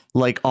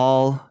 like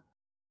all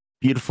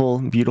beautiful,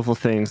 beautiful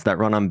things that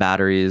run on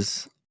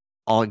batteries,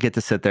 I'll get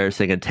to sit there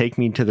singing "Take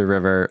Me to the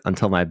River"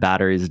 until my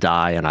batteries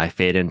die and I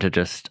fade into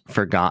just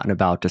forgotten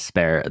about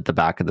despair at the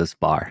back of this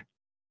bar.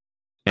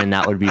 And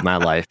that would be my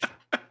life.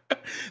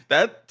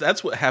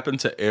 That's what happened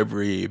to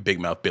every Big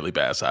Mouth Billy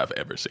Bass I've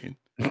ever seen.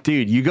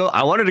 Dude,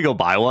 I wanted to go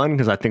buy one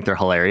because I think they're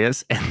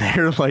hilarious, and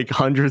they're like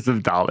hundreds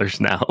of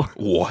dollars now.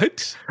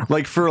 What?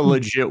 Like for a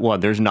legit one,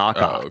 there's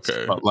knockoffs.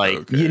 Okay, But like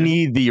okay. you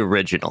need the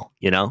original,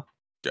 you know?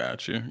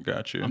 Got you.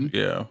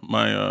 Yeah,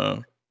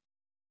 my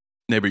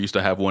neighbor used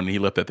to have one, and he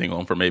left that thing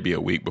on for maybe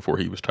a week before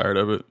he was tired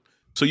of it.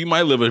 So you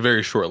might live a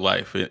very short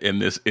life in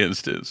this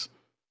instance.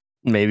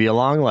 Maybe a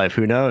long life,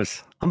 who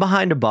knows? I'm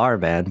behind a bar,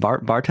 man.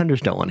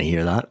 Bartenders don't want to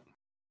hear that.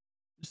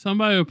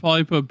 Somebody would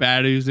probably put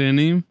batteries in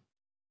him.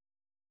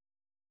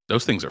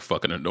 Those things are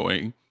fucking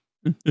annoying.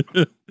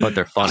 But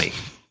they're funny.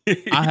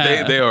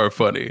 They are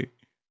funny.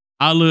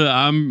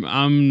 I'm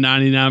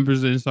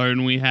 99%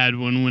 certain we had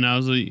one when I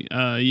was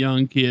a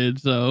young kid.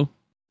 So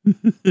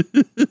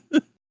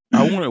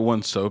I wanted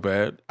one so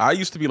bad. I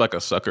used to be like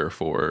a sucker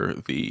for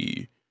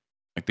the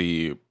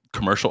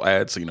commercial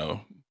ads. You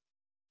know,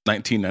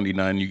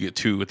 $19.99 you get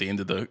two at the end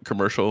of the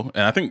commercial,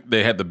 and I think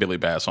they had the Billy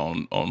Bass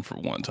on for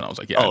once, and I was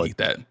like, yeah, I need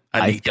that.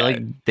 I feel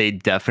like they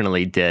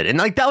definitely did, and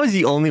like that was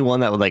the only one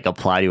that would like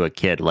apply to a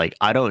kid. Like,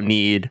 I don't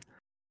need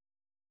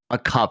a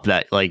cup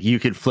that like you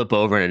could flip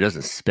over and it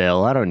doesn't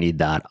spill. I don't need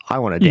that. I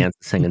want to dance,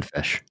 sing, and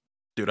fish.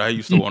 Dude, I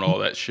used to want all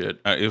that shit.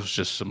 It was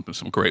just some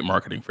great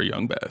marketing for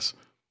Young Bass.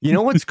 You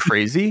know what's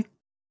crazy?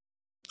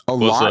 A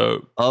What's lot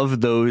up?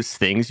 of those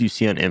things you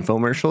see on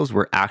infomercials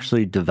were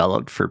actually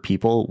developed for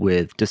people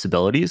with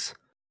disabilities.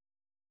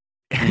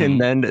 And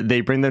then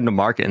they bring them to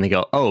market and they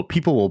go, oh,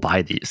 people will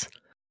buy these.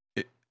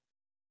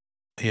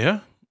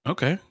 Yeah.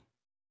 Okay.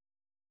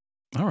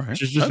 All right.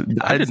 Just,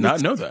 I did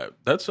not know that.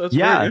 That's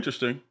Yeah. very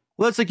interesting.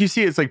 Well, it's like you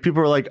see, it's like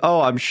people are like,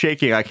 oh, I'm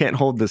shaking. I can't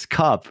hold this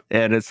cup.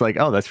 And it's like,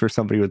 oh, that's for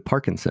somebody with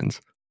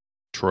Parkinson's.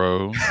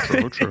 True.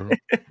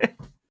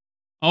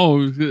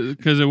 oh,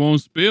 because it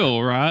won't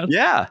spill, right?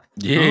 Yeah.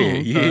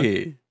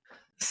 Yeah.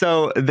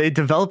 So they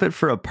develop it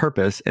for a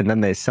purpose, and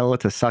then they sell it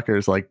to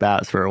suckers like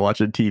Bass for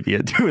watching TV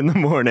at 2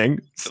 a.m,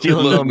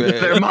 stealing Look, them man.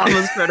 their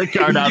mama's credit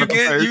card out of the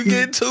purse. You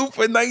get two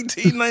for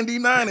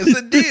 $19.99. It's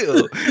a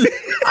deal.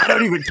 I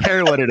don't even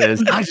care what it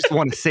is. I just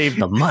want to save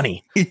the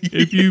money.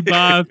 If you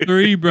buy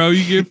 3, bro,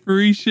 you get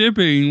free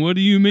shipping. What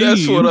do you mean?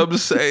 That's what I'm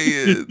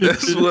saying.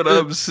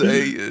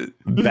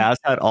 Bass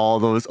had all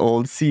those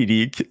old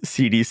CD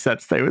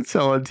sets they would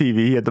sell on TV.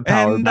 He had the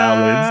power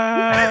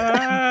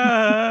ballads.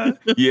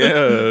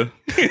 Yeah.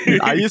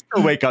 I used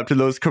to wake up to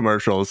those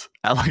commercials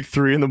at like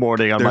 3 a.m. on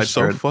They're my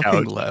so parents' fucking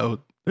couch. loud.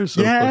 They're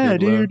so Yeah, fucking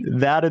dude. loud.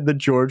 That and the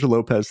George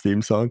Lopez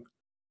theme song.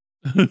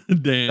 Damn.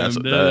 That's,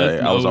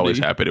 That's I was always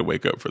nobody. happy to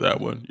wake up for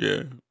that one.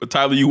 Yeah. But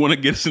Tyler, you want to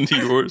get us into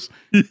yours?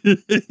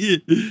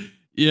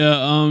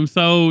 Yeah.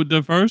 So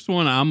the first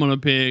one I'm gonna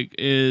pick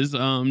is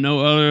no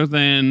other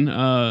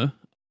than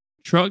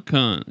Truck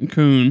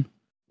Coon.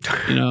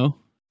 You know.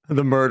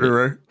 The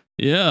murderer.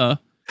 Yeah.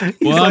 He's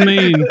Well, I like-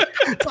 mean,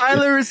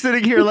 Tyler is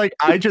sitting here like,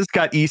 I just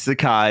got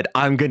isekai'd.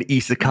 I'm going to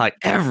isekai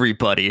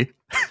everybody.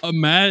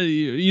 imagine.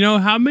 You know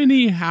how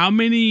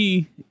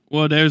many?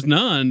 Well, there's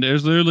none.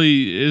 There's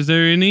literally. Is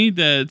there any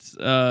that's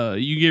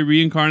you get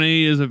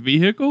reincarnated as a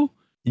vehicle?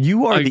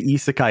 You are Like- the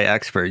isekai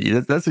expert.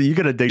 That's what you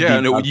got to dig Yeah,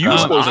 deep no, on. you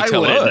supposed to I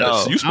tell wouldn't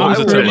us. know. You supposed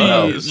I to tell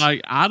wouldn't us. know.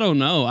 Like, I don't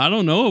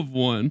know of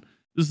one.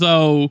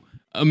 So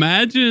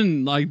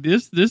imagine like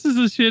this is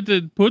the shit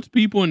that puts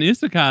people in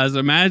isekais.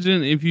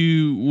 Imagine if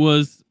you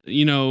was,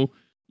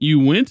 you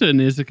went to an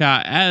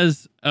isekai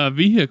as a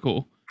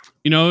vehicle,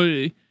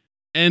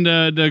 and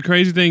the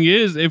crazy thing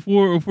is if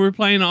we're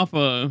playing off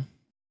of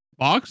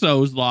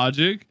Boxxo's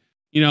logic,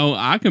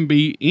 I can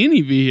be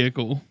any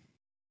vehicle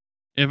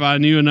if I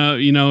knew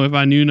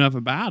enough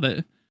about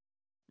it.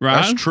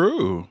 Right? That's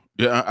true.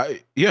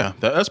 Yeah,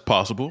 that's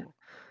possible.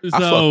 So, I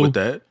fuck with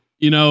that.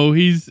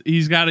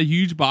 He's got a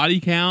huge body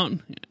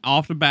count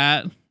off the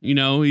bat.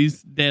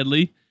 He's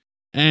deadly.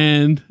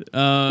 And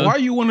why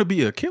you want to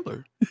be a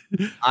killer?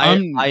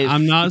 I'm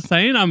not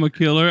saying I'm a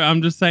killer.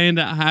 I'm just saying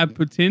that I have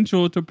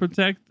potential to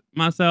protect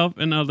myself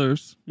and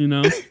others. You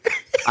know.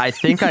 I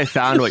think I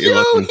found what you're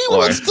looking He for.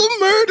 wants to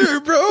murder,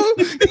 bro.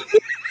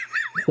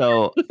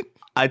 So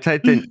I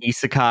typed in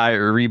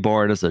isekai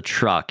reborn as a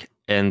truck,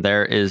 and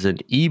there is an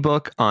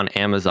ebook on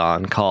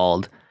Amazon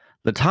called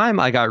 "The Time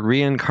I Got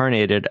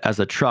Reincarnated as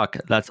a Truck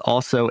That's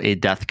Also a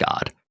Death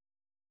God."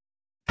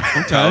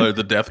 Tyler,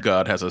 the Death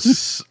God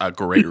has a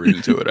great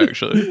ring to it.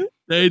 Actually,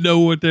 they know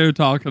what they're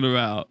talking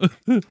about.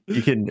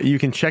 You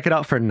can check it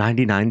out for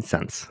 99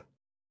 cents.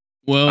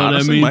 Well,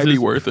 honestly, that means might be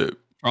worth it.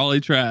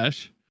 Probably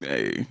trash.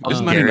 Hey,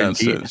 it's 99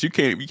 cents. You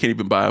can't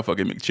even buy a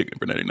fucking McChicken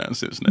for 99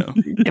 cents now.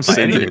 You can't buy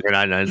anything for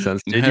 99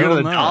 cents. Dude, you go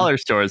to the dollar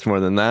store, it's more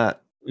than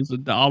that. It's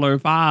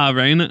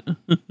 $1.05, ain't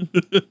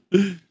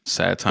it?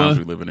 Sad times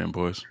we living in,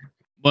 boys.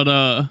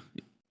 But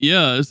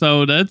yeah,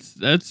 so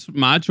that's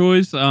my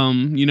choice.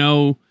 You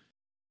know,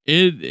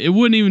 it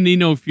wouldn't even need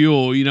no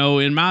fuel. You know,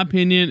 in my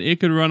opinion, it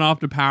could run off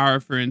the power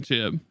of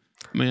friendship.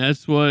 I mean,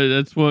 that's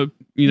what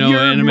you know. You're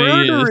anime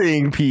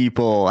murdering is.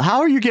 people.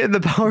 How are you getting the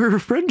power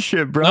of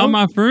friendship, bro? Not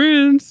my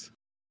friends.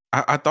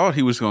 I thought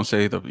he was gonna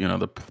say the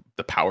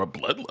power of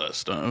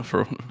bloodlust.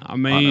 I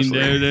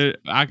mean,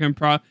 I can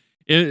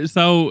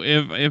so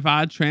if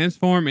I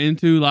transform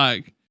into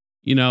like,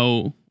 you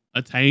know,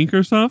 a tank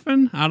or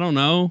something, I don't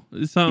know,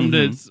 something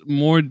that's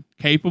more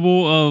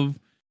capable of,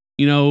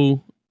 you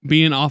know,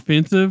 being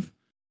offensive,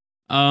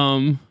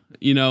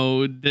 you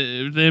know,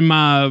 then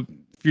my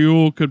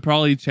fuel could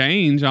probably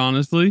change,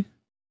 honestly.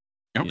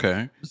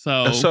 Okay.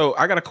 So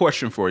I got a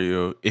question for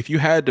you. If you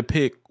had to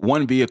pick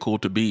one vehicle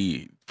to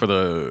be for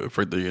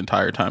the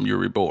entire time you're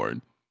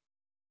reborn,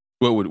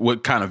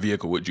 what kind of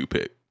vehicle would you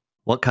pick?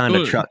 What kind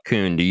of truck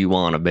coon do you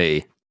want to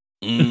be?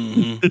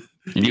 Mm-hmm.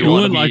 You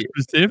want like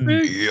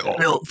specific?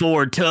 Built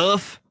for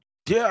tough.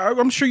 Yeah,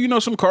 I'm sure you know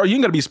some cars. You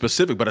ain't gotta be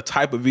specific, but a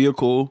type of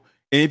vehicle.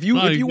 And if you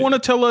want to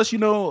tell us, you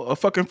know, a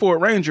fucking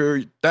Ford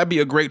Ranger, that'd be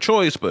a great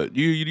choice. But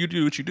you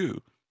do what you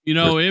do. You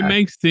know, it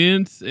makes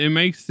sense. It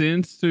makes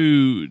sense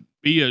to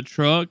be a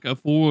truck, a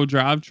 4-wheel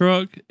drive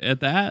truck at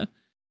that.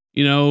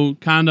 You know,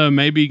 kind of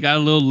maybe got a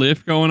little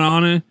lift going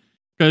on it.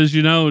 Because,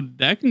 you know,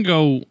 that can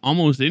go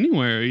almost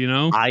anywhere, you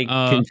know? I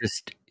can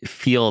just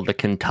feel the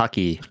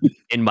Kentucky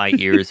in my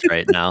ears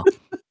right now.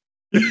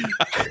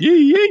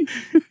 Yee.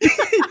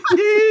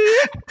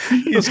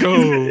 Let's go.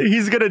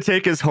 He's going to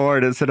take his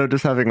horn instead of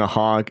just having a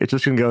honk. It's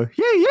just going to go,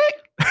 yee.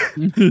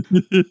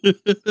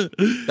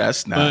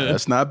 That's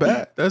not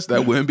bad.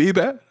 That wouldn't be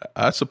bad.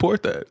 I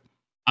support that.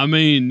 I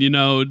mean, you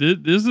know,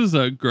 this is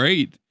a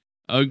great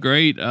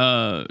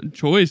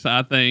choice,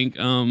 I think.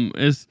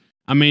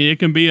 It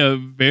can be a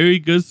very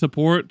good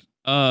support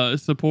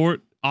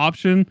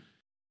option.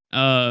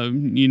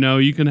 You know,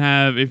 you can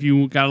have, if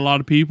you got a lot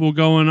of people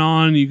going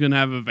on, you can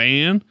have a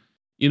van.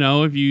 You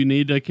know, if you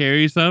need to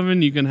carry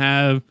something, you can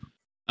have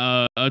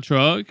a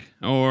truck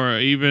or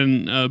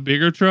even a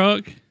bigger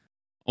truck.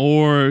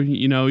 Or,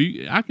 you know,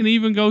 I can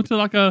even go to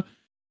like a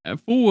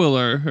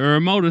 4-wheeler or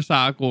a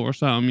motorcycle or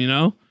something, you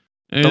know.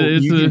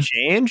 You can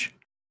change?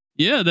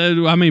 Yeah,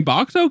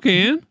 Boxxo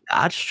can.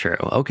 That's true.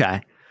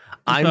 Okay.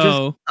 I'm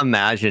just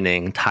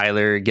imagining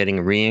Tyler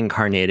getting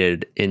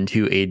reincarnated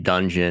into a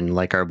dungeon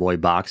like our boy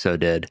Boxxo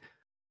did,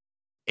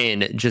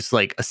 in just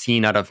like a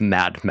scene out of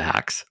Mad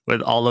Max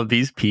with all of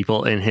these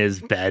people in his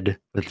bed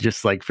with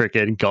just like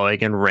freaking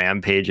going and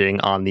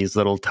rampaging on these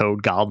little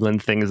toad goblin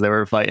things they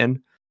were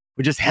fighting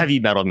with just heavy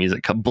metal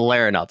music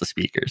blaring out the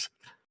speakers.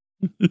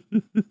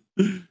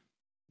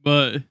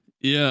 But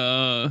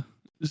yeah,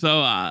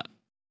 so I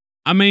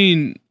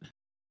mean,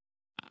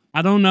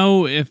 I don't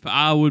know if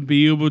I would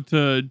be able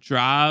to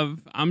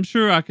drive. I'm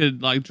sure I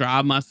could like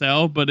drive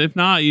myself, but if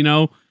not, you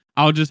know,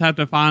 I'll just have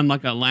to find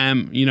like a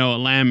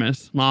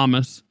llamas,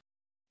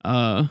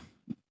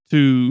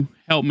 to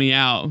help me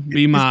out.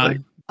 Be my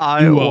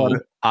I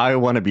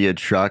want to be a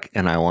truck,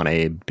 and I want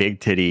a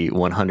big titty,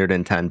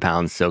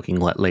 110-pound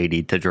soaking wet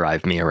lady to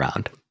drive me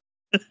around.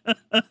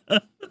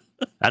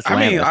 That's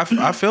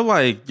I feel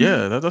like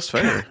that's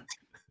fair.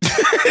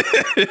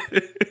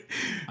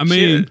 I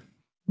mean.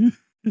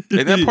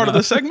 Ain't that part of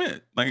the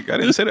segment? Like, I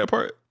didn't say that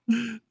part.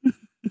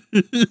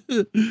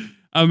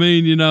 I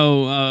mean, you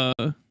know,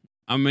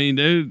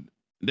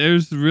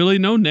 there's really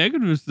no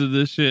negatives to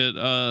this shit.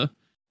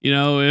 You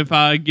know, if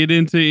I get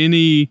into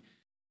any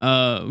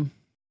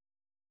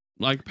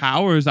like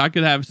powers, I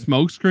could have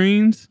smoke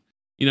screens,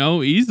 you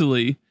know,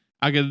 easily.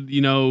 I could,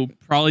 you know,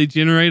 probably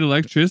generate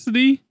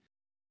electricity.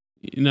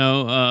 You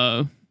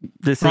know,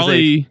 this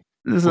is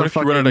what if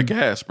you run out of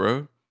gas,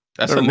 bro?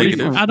 That's a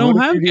negative. I don't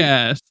have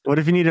gas. What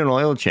if you need an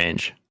oil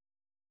change?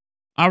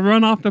 I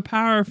run off the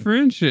power of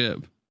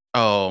friendship.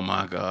 Oh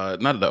my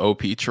God. Not the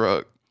OP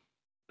truck.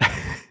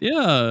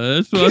 Yeah,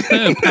 that's what I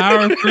said.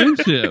 Power of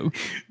friendship.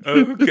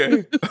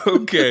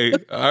 Okay.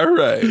 All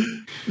right.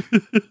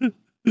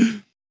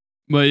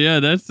 But yeah,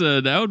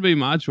 that would be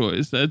my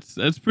choice.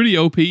 That's pretty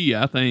OP,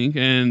 I think,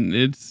 and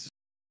it's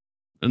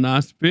a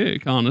nice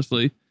pick,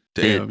 honestly.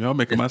 Damn, Dude, y'all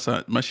making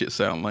my shit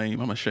sound lame.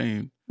 I'm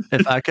ashamed.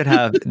 if I could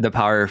have the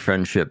power of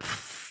friendship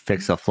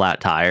fix a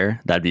flat tire,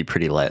 that'd be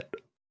pretty lit.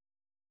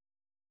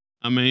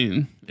 I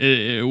mean,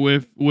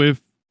 with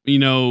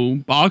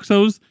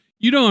Boxxo's,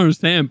 you don't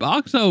understand.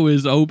 Boxxo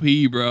is OP,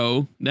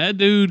 bro. That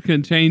dude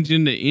can change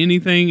into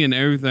anything and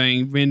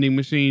everything. Vending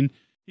machine.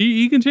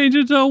 He can change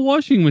it to a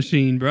washing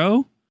machine,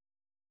 bro.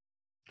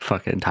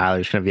 Fucking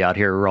Tyler's gonna be out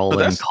here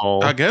rolling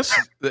coal. I guess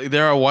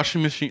there are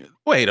washing machine.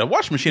 Wait, a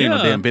washing machine ain't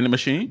no damn vending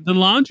machine. The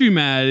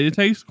laundromat, it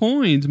takes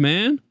coins,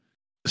 man.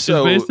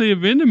 So it's basically a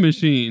vending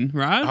machine,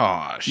 right?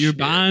 Oh shit. You're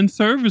buying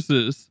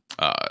services.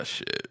 Oh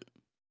shit.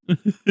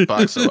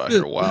 Boxxo out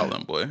here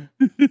wilding, boy.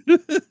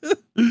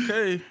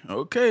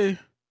 Okay.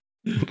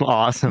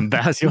 Awesome.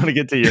 Bass, you want to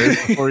get to yours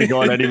before we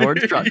go on any more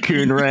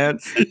Coon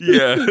rants?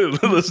 Yeah,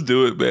 let's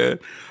do it, man.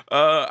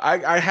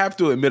 I have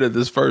to admit that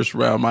this first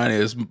round, mine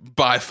is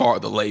by far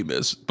the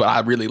lamest, but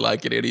I really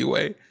like it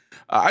anyway.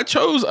 I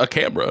chose a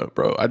camera,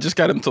 bro. I just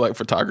got into like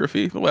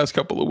photography the last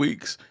couple of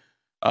weeks.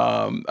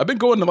 I've been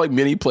going to like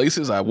many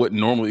places I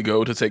wouldn't normally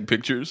go to take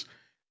pictures,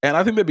 and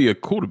I think that'd be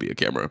cool to be a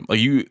camera.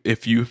 Like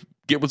if you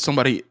get with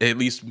somebody at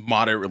least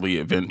moderately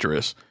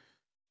adventurous,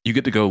 you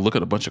get to go look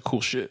at a bunch of cool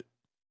shit,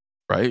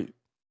 right?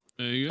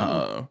 There you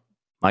go.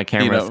 My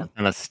camera is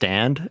on a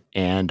stand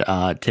and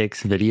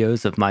takes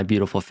videos of my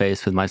beautiful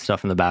face with my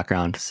stuff in the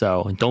background.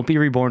 So don't be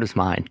reborn as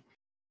mine.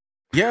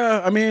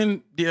 Yeah, I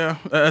mean, yeah,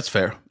 that's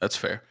fair. That's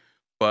fair.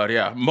 But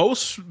yeah,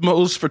 most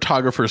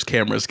photographers'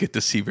 cameras get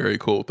to see very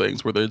cool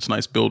things, whether it's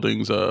nice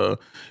buildings,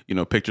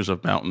 pictures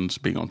of mountains,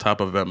 being on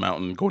top of a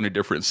mountain, going to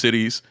different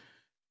cities.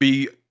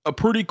 Be a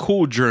pretty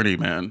cool journey,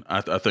 man.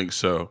 I think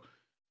so.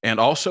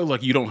 And also,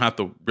 like, you don't have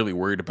to really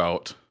worry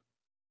about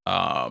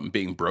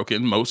being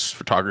broken. Most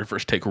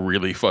photographers take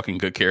really fucking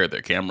good care of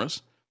their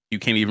cameras. You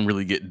can't even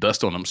really get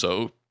dust on them,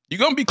 so you're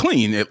gonna be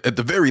clean. At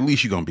the very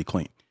least, you're gonna be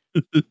clean.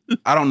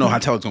 I don't know how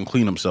Tyler's gonna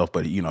clean himself,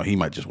 but he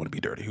might just want to be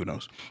dirty. Who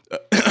knows?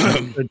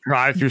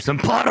 Drive through some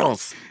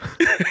puddles.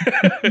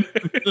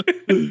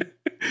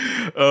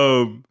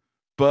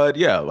 But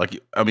yeah, like,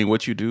 I mean,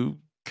 what you do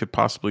could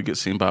possibly get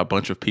seen by a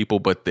bunch of people,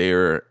 but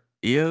there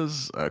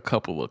is a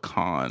couple of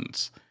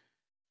cons.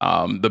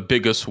 The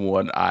biggest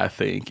one, I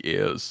think,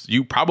 is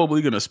you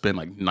probably going to spend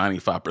like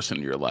 95%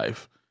 of your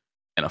life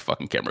in a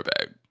fucking camera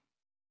bag.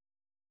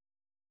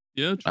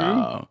 Yeah,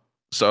 true.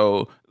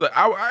 So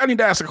I need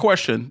to ask a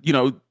question.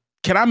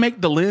 Can I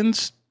make the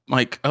lens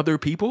like other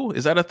people?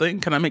 Is that a thing?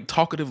 Can I make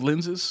talkative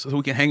lenses so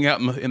we can hang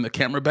out in the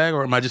camera bag,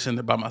 or am I just in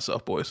there by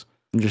myself, boys?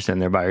 You're just in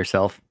there by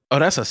yourself. Oh,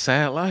 that's a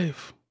sad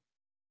life.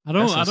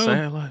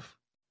 Sad life.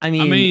 I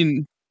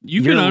mean,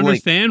 you can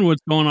understand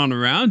what's going on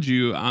around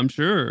you, I'm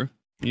sure.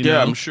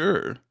 I'm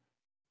sure.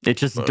 It's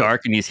just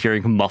dark and he's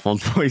hearing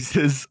muffled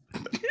voices.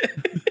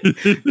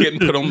 Getting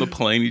put on the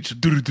plane.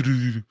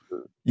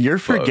 You're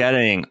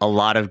forgetting a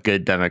lot of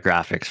good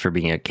demographics for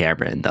being a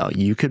cameraman, though.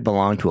 You could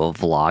belong to a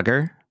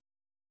vlogger.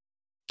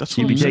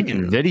 You'd be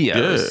taking videos.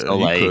 Yeah,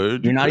 so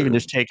you're not even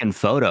just taking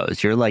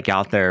photos. You're like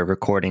out there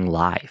recording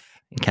live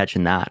and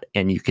catching that.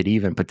 And you could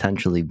even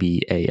potentially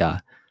be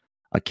a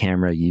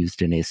camera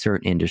used in a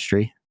certain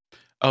industry.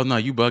 Oh no,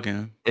 you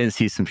bugging. And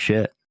see some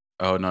shit.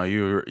 Oh no,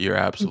 you're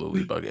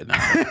absolutely bugging now.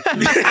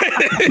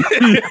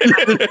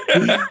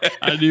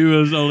 I knew it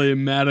was only a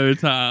matter of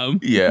time.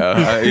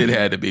 Yeah, it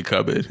had to be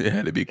coming.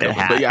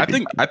 But yeah,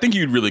 I think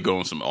you'd really go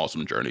on some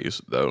awesome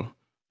journeys, though.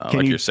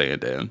 You're saying,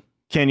 Dan.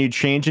 Can you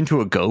change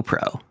into a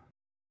GoPro?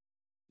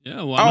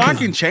 Yeah. I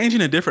can change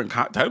into different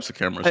types of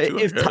cameras too.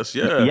 I guess.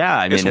 Yeah.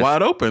 I mean, it's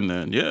wide open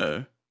then.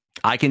 Yeah.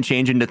 I can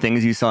change into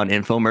things you saw in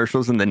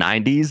infomercials in the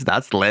 90s.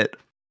 That's lit.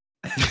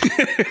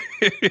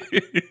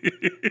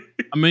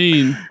 I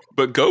mean,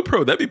 but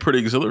GoPro, that'd be pretty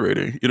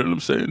exhilarating. You know what I'm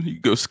saying? You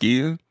go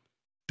skiing,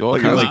 do all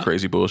kinds of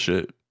crazy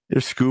bullshit.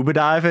 You're scuba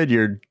diving,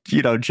 you're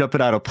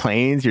jumping out of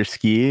planes, you're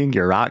skiing,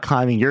 you're rock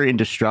climbing, you're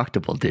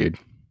indestructible, dude.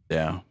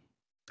 Yeah,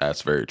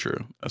 that's very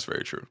true.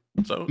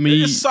 So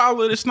it's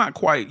solid. It's not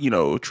quite,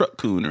 truck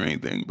coon or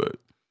anything, but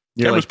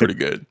camera's pretty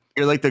good.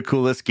 You're like the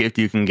coolest gift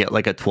you can get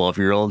like a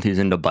 12-year-old who's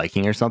into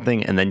biking or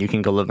something, and then you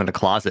can go live in a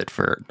closet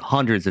for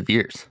hundreds of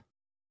years.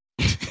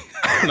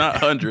 Not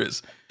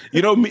hundreds.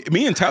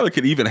 Me and Tyler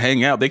could even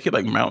hang out. They could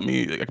like mount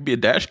me. I could be a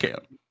dash cam.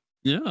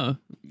 Yeah.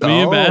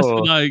 Me and Bass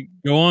could like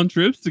go on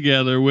trips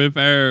together with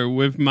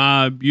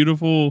my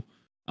beautiful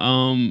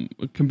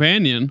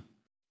companion.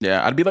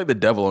 Yeah, I'd be like the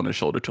devil on his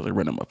shoulder till they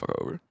run a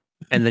motherfucker over.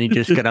 And then you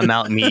just gotta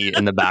mount me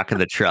in the back of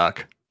the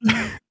truck.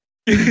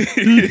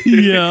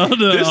 Yeah,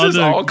 this is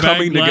all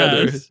coming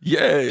together.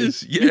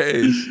 Yes.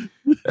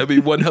 That'd be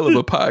one hell of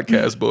a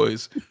podcast,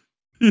 boys.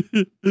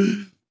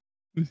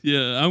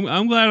 Yeah,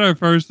 I'm glad our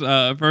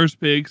first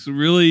picks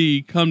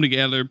really come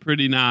together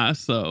pretty nice.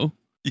 So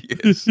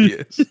yes.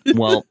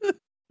 Well,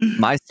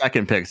 my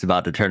second pick's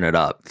about to turn it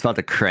up. It's about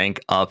to crank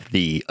up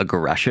the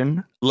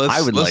aggression.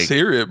 Let's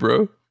hear it,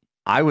 bro.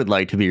 I would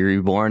like to be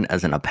reborn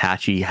as an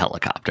Apache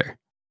helicopter.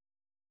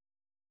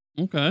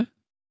 Okay,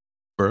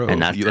 bro.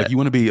 And you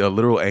want to be a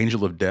literal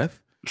angel of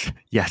death?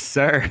 Yes,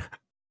 sir.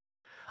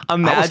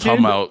 Imagine. I was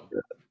talking about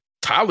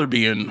Tyler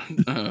being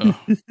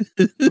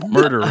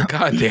murderer.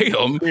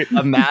 Goddamn.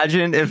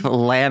 Imagine if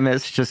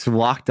Lamus just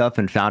walked up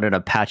and found an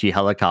Apache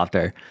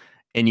helicopter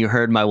and you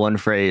heard my one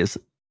phrase,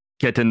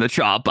 get in the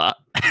chopper.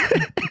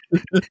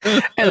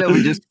 And then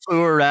we just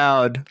flew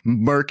around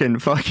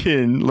murking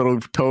fucking little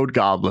toad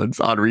goblins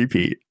on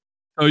repeat.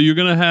 Oh, you're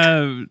going to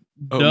have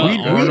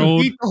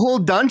We'd beat the whole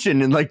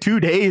dungeon in like 2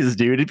 days,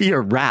 dude. It'd be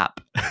a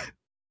wrap.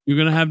 You're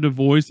going to have the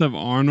voice of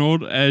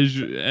Arnold as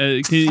you're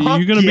going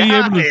to be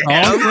able to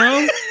talk,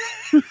 bro?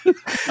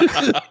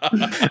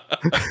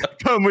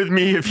 Come with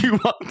me if you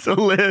want to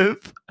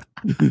live.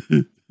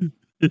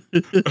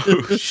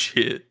 Oh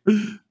shit.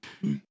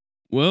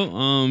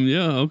 Well,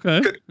 yeah,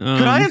 okay. Could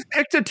I have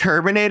picked a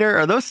Terminator?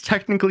 Are those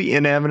technically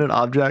inanimate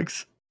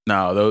objects?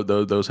 No,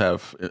 those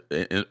have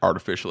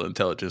artificial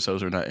intelligence.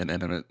 Those are not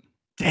inanimate.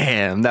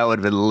 Damn, that would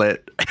have been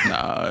lit.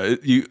 Nah,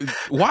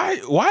 why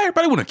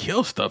everybody want to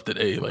kill stuff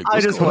today? Like, I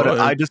just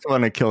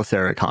want to kill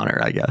Sarah Connor,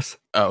 I guess.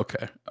 Oh,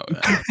 okay.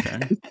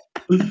 Okay.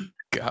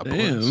 God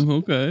bless. Damn,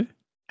 okay.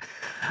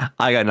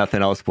 I got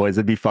nothing else, boys.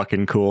 It'd be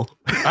fucking cool.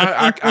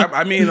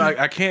 I mean, like,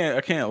 I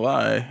can't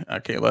lie.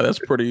 That's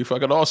pretty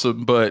fucking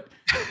awesome, but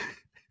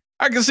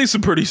I can see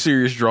some pretty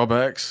serious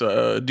drawbacks.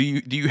 Do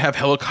you have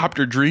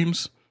helicopter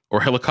dreams or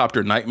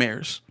helicopter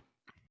nightmares?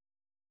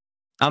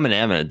 I'm an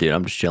inanimate, dude.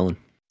 I'm just chilling.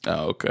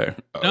 Oh, okay.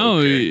 No,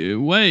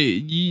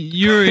 wait,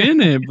 you're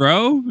in it,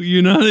 bro.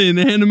 You're not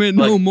inanimate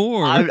no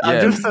more. I'm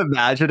just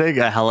imagining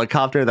a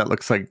helicopter that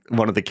looks like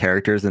one of the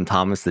characters in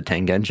Thomas the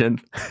Tank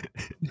Engine.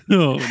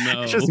 Oh,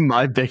 no. It's just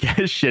my big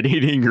ass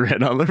shit-eating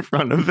grin on the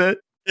front of it.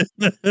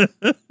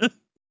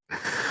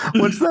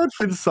 What's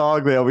that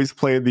song they always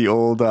play in the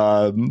old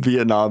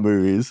Vietnam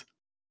movies?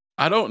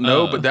 I don't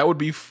know, but that would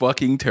be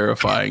fucking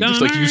terrifying.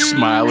 Just like you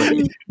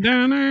smiling.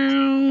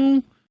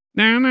 I'm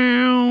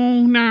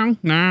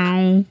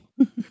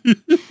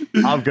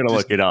gonna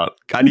look it up.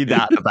 I need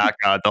that in the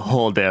background the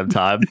whole damn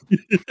time.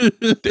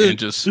 Dan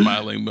just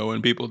smiling,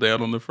 mowing people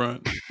down on the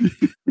front.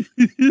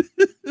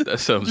 That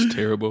sounds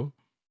terrible.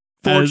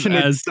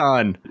 Fortunate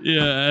son.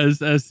 Yeah, as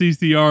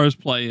CCR is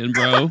playing,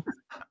 bro.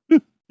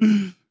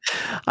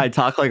 I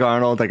talk like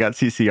Arnold. I got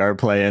CCR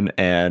playing,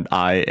 and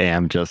I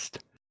am just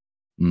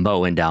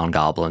mowing down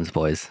goblins,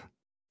 boys.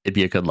 It'd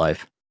be a good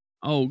life.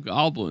 Oh,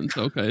 goblins.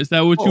 Okay. Is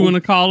that what you want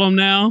to call them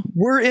now?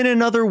 We're in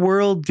another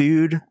world,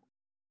 dude.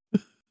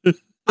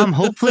 I'm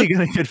hopefully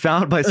going to get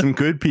found by some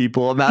good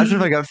people. Imagine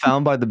if I got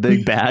found by the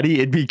big baddie.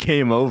 It'd be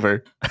game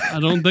over. I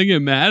don't think it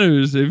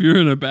matters if you're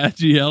in a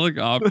Apache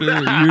helicopter.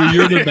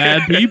 You're the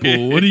bad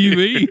people. What do you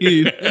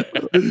mean?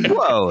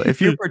 Whoa.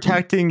 If you're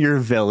protecting your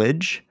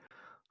village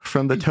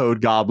from the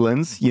toad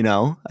goblins, you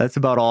know, that's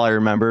about all I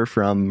remember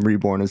from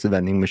Reborn as a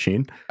Vending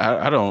Machine.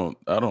 I don't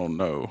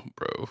know,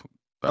 bro.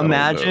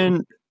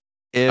 Imagine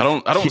if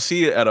I don't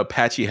see an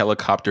Apache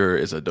helicopter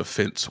as a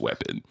defense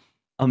weapon.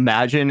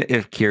 Imagine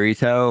if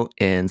Kirito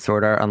in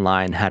Sword Art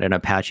Online had an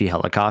Apache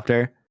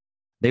helicopter.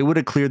 They would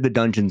have cleared the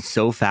dungeon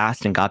so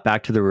fast and got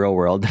back to the real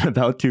world in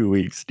about 2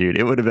 weeks, dude.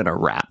 It would have been a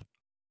wrap.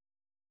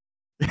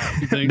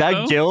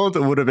 That guild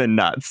would have been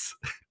nuts.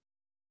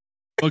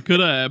 But could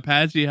an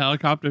Apache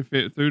helicopter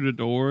fit through the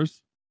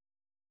doors?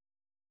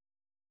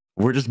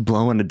 We're just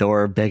blowing a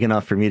door big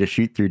enough for me to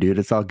shoot through, dude.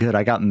 It's all good.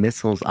 I got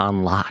missiles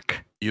on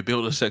lock. You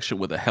build a section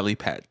with a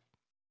helipad.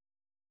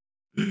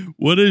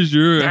 What is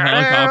your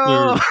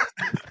helicopter?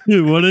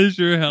 What is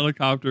your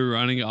helicopter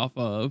running off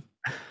of?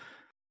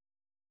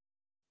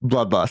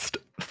 Bloodlust.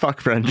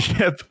 Fuck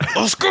friendship.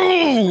 Let's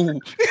go.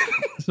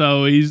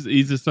 So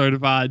he's a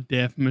certified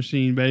death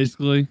machine,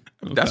 basically.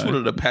 Okay. That's what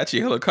an Apache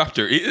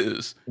helicopter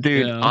is,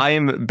 dude. Yeah. I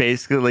am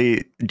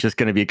basically just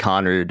gonna be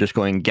Connor, just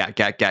going gat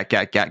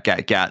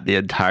the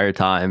entire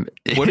time.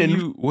 What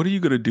are you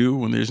gonna do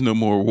when there's no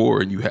more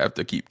war and you have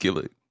to keep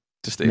killing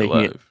to stay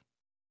alive?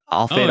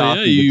 I'll fade off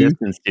in the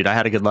distance, dude. I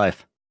had a good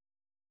life.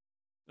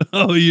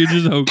 Oh, you're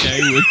just okay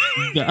with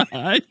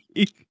dying?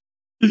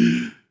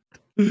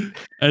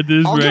 At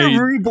this I'll rate, get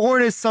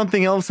reborn as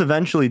something else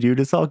eventually,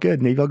 dude. It's all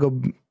good. Maybe I'll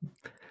go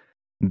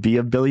be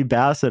a Billy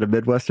Bass at a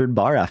Midwestern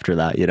bar after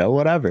that, you know,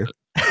 whatever.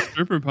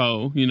 Stripper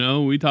pole, you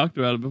know, we talked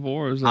about it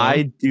before. So.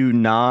 I do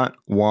not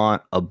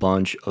want a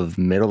bunch of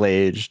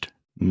middle-aged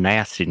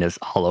nastiness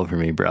all over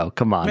me, bro.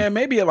 Come on. Man,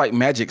 maybe like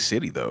Magic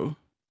City, though.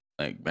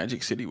 Like,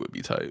 Magic City would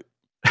be tight.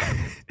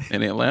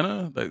 In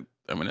Atlanta, like,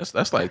 I mean,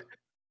 that's like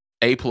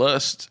A+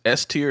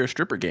 S tier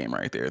stripper game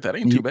right there. That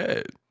ain't too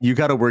bad. You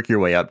got to work your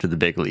way up to the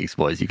big leagues,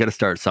 boys. You got to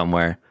start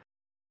somewhere.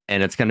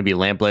 And it's going to be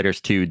Lamplighters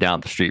 2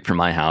 down the street from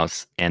my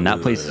house. And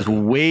that place is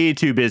way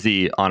too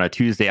busy on a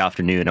Tuesday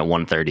afternoon at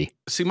 1:30.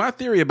 See, my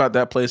theory about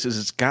that place is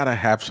it's got to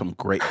have some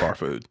great bar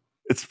food.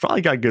 It's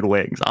probably got good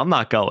wings. I'm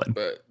not going.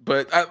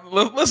 But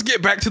let's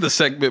get back to the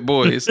segment,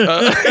 boys.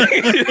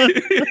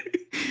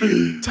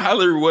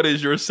 Tyler, what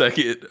is your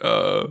second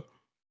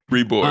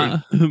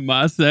Reborn?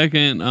 My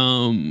second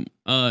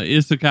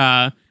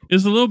isekai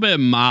is a little bit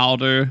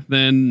milder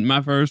than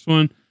my first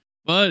one,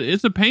 but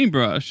it's a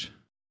paintbrush.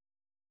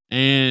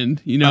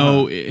 And you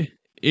know,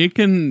 it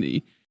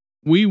can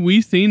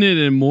we seen it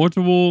in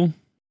multiple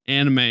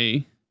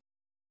anime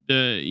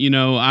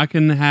I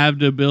can have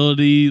the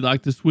ability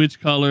like to switch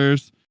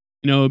colors,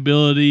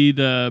 ability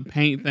to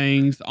paint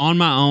things on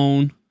my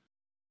own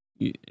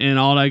and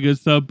all that good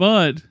stuff.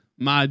 But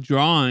my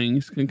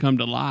drawings can come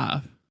to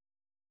life.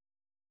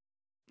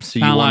 So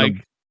you want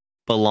to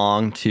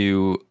belong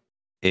to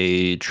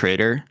a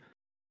trader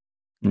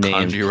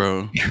named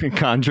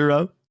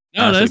Kanjiro?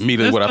 No, that's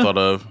immediately what I thought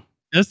of.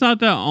 That's not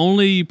the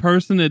only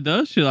person that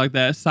does shit like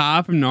that.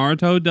 Sai from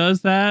Naruto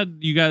does that.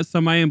 You got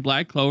somebody in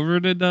Black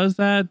Clover that does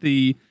that.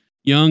 The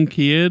young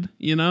kid,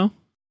 the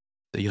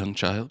young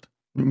child.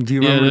 Do you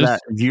remember that?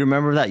 Do you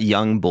remember that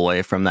young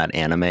boy from that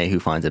anime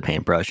who finds a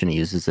paintbrush and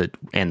uses it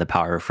and the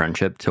power of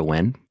friendship to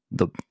win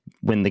the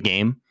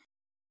game?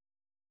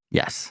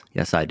 Yes,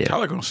 I do.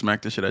 Tyler gonna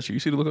smack this shit at you. You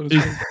see the look on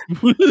his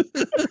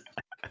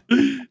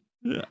face?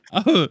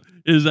 Oh,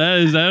 is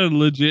that a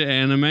legit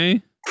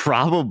anime?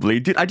 Probably,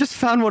 dude. I just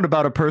found one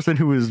about a person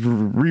who was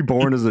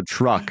reborn as a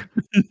truck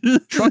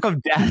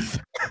of death.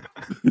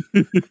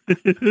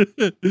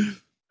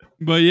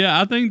 But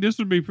yeah, I think this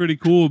would be pretty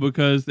cool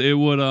because it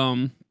would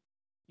would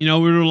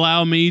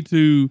allow me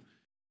to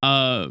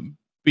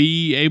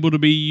be able to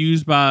be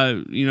used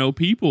by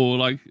people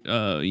like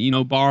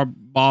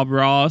Bob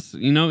Ross.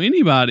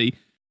 Anybody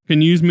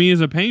can use me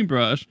as a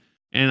paintbrush,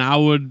 and I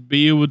would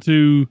be able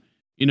to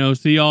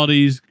see all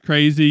these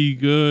crazy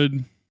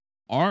good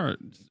art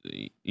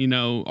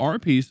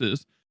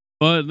pieces.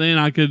 But then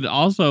I could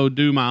also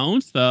do my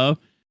own stuff,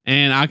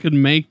 and I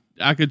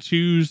could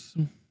choose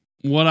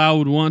what I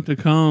would want to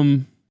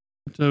become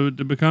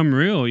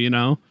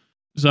real.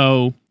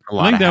 So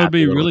I think that would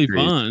be really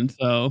fun.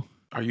 So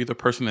are you the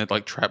person that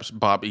like traps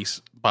Bob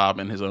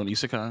in his own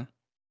isekai?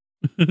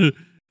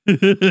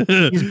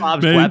 He's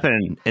Bob's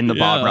weapon in the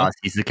Bob Ross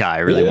isekai. I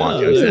really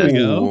want to. There you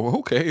go.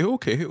 Okay.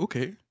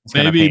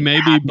 Maybe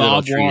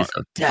Bob trees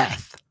of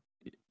death.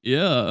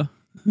 Yeah.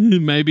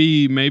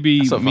 maybe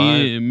me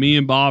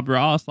and Bob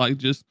Ross like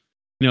just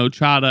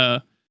try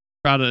to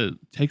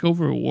take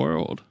over a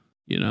world.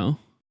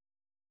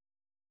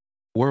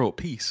 World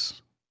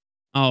peace.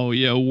 Oh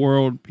yeah,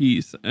 world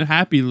peace. A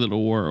happy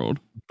little world.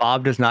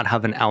 Bob does not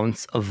have an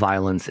ounce of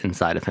violence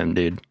inside of him,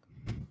 dude.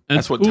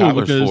 That's what cool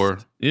Tyler's for.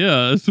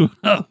 Yeah, that's what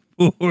I'm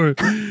for.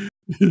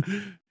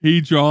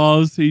 He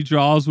draws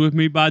with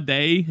me by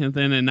day, and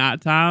then at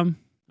nighttime,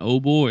 oh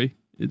boy,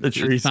 the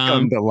trees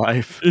come to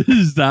life.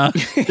 It's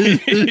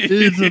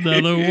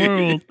another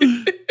world.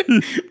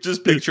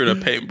 Just picturing a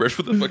paintbrush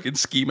with a fucking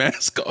ski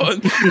mask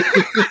on.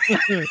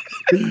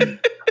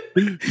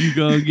 You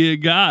gonna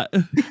get got.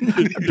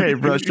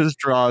 Paintbrush just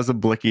draws a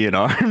blicky in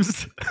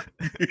arms.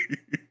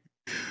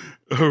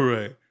 All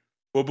right.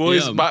 Well,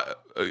 boys, you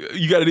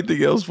got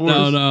anything else for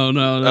us?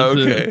 No.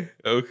 That's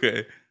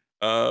okay.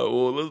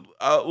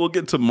 We'll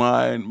get to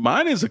mine.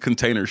 Mine is a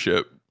container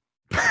ship.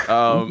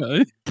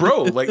 Okay.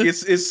 Bro, like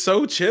it's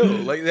so chill.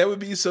 Like that would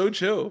be so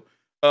chill.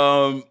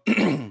 I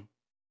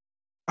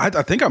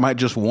think I might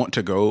just want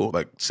to go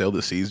like sail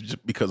the seas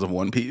just because of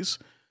One Piece,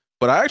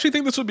 but I actually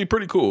think this would be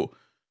pretty cool.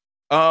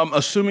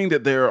 Assuming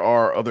that there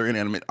are other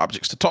inanimate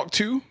objects to talk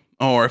to,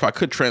 or if I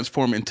could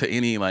transform into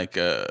any like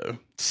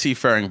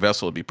seafaring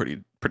vessel, it'd be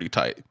pretty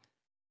tight.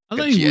 I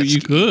think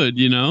you could,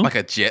 like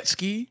a jet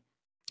ski.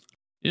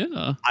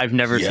 Yeah, I've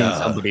never seen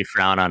somebody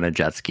frown on a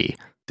jet ski.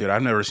 Dude,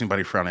 I've never seen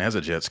anybody frown as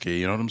a jet ski.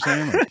 You know what I'm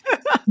saying? Like,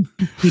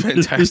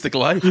 fantastic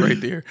life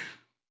right there.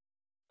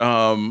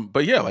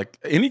 But yeah, like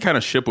any kind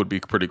of ship would be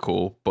pretty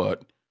cool.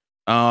 But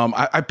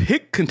I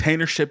picked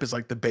container ship as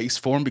like the base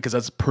form because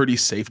that's a pretty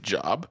safe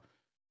job.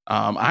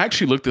 I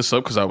actually looked this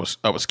up because I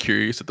was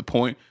curious at the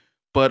point,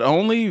 but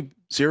only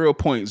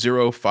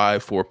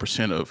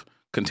 0.054% of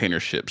container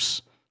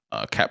ships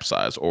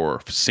capsize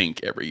or sink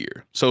every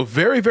year. So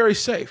very, very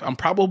safe. I'm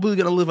probably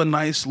going to live a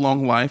nice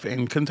long life,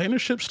 and container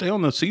ships stay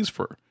on the seas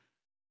for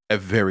a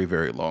very,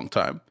 very long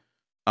time.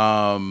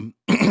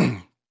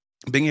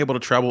 Being able to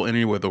travel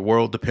anywhere in the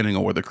world, depending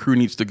on where the crew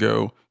needs to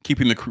go,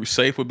 keeping the crew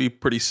safe would be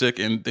pretty sick.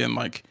 And then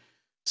like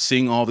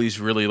seeing all these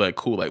really like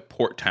cool like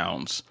port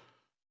towns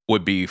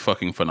would be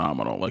fucking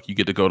phenomenal. Like you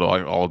get to go to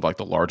like all of like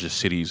the largest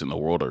cities in the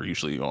world are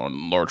usually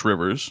on large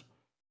rivers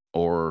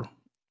or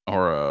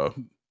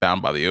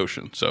bound by the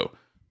ocean. So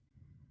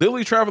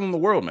literally traveling the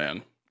world,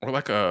 man. Or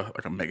like a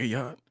mega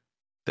yacht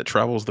that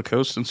travels the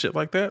coast and shit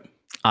like that.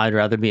 I'd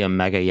rather be a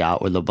mega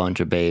yacht with a bunch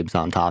of babes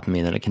on top of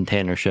me than a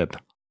container ship.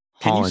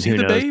 Can you see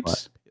the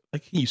babes?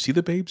 Like, can you see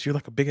the babes? You're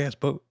like a big ass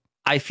boat.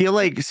 I feel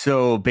like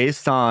so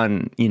based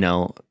on,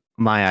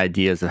 my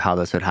ideas of how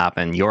this would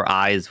happen, your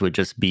eyes would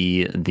just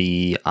be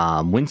the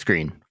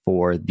windscreen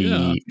for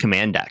the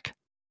command deck.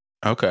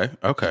 Okay.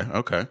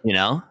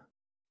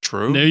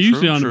 True. They're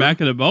usually on the back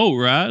of the boat,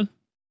 right?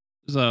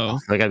 So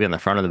they gotta be on the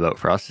front of the boat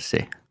for us to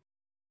see.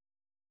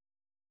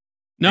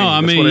 No,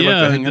 I mean,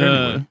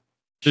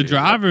 the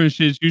driver and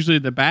shit's usually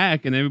at the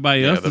back and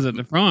everybody else is at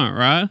the front,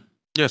 right?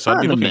 Yeah, so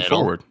I'd be looking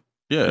forward.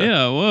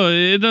 Yeah, well,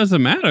 it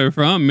doesn't matter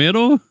front,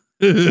 middle,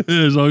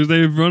 as long as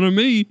they're in front of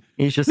me.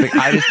 He's just like,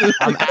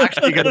 I'm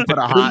actually going to put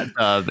a hot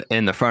tub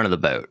in the front of the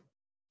boat.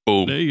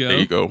 Boom. There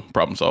you go.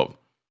 Problem solved.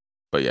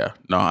 But yeah,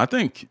 no, I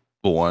think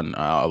for one,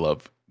 I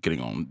love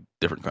getting on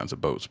different kinds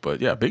of boats.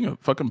 But yeah, being a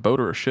fucking boat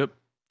or a ship,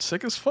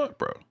 sick as fuck,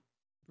 bro.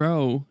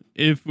 Bro,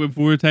 if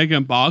we're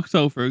taking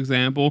Boxxo for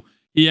example,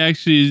 he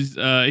actually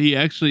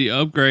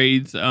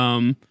upgrades.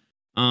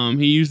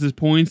 He uses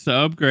points to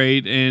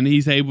upgrade, and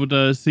he's able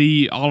to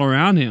see all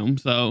around him.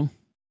 So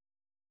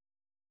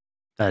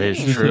that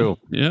is true.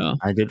 Yeah,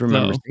 I did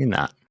remember seeing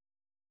that.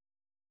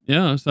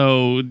 Yeah,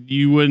 so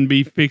you wouldn't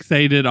be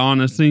fixated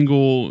on a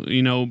single,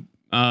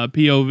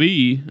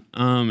 POV.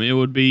 It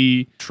would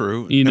be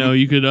true.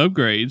 You could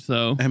upgrade.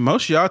 So, and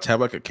most yachts have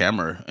like a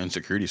camera and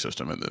security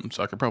system in them,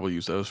 so I could probably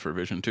use those for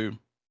vision too.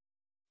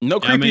 No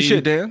creepy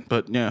shit, Dan,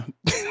 but yeah.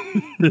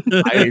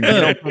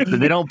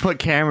 They don't put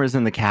cameras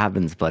in the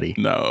cabins, buddy.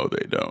 No,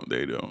 they don't.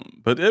 They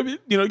don't. But it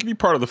can be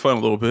part of the fun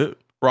a little bit.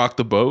 Rock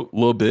the boat a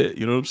little bit.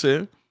 You know what I'm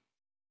saying?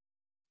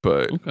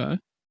 But okay.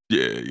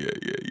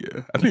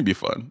 Yeah. I think it'd be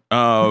fun.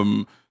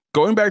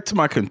 Going back to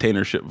my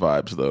container ship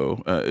vibes,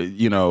 though,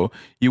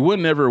 you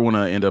wouldn't ever want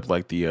to end up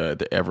like the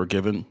Ever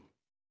Given,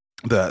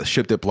 the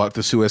ship that blocked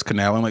the Suez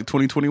Canal in like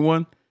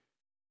 2021.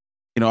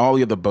 All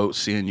the other boats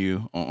seeing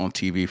you on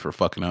TV for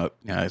fucking up.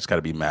 Yeah, it's got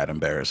to be mad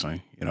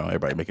embarrassing.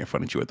 Everybody making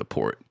fun of you at the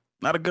port.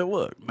 Not a good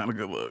look. Not a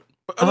good look.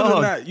 But other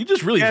than that, you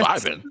just really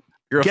vibing.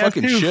 You're a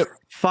fucking ship.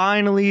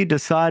 Finally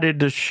decided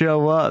to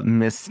show up,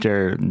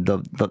 Mr.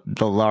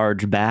 the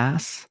large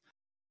bass.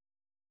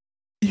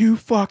 You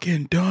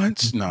fucking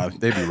dunce. Nah,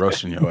 they'd be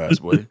roasting your ass,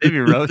 boy. They'd be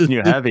roasting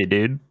you heavy,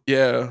 dude.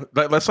 Yeah.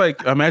 That's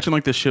like, imagine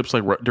like the ship's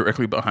like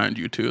directly behind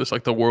you too. It's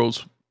like the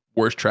world's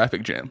worst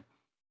traffic jam.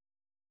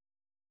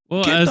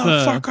 Well, get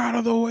the fuck out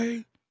of the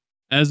way.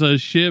 As a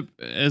ship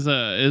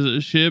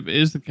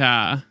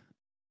isekai,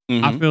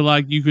 I feel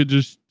like you could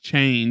just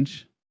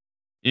change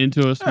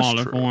into a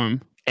smaller form.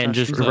 And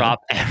just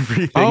drop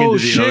everything. Oh,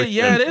 into the shit. ocean.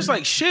 Yeah, there's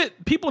like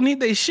shit. People need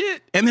their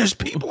shit. And there's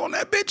people on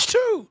that bitch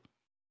too.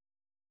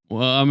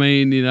 Well, I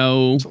mean,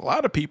 there's a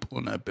lot of people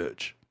on that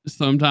bitch.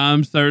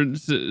 Sometimes certain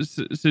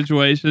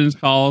situations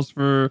calls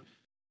for,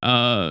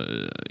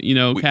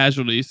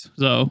 casualties.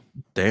 So,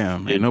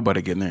 damn, ain't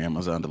nobody getting their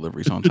Amazon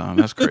deliveries on time.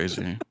 That's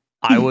crazy.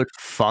 I would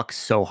fuck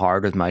so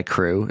hard with my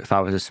crew if I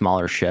was a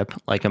smaller ship.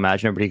 Like,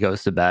 imagine everybody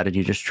goes to bed and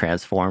you just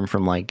transform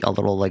from like a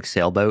little like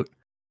sailboat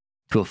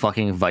to a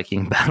fucking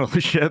Viking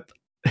battleship.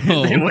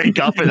 Oh. They wake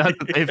up and that's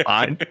what they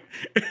find.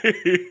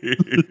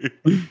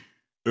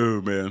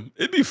 Oh man,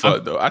 it'd be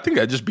fun though. I think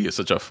that'd just be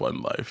such a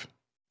fun life,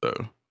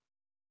 though.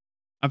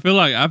 I feel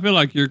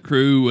like your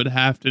crew would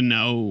have to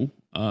know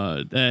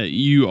that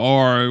you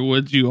are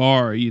what you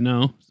are,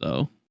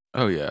 So.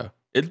 Oh yeah,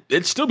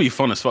 it'd still be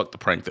fun as fuck to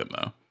prank them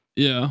though.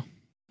 Yeah,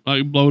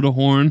 like blow the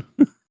horn.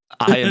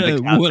 I am the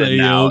captain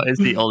now. Is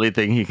the only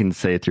thing he can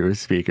say through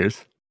his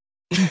speakers.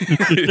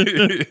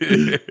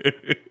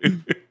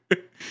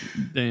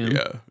 Damn.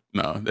 Yeah.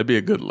 No, that'd be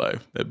a good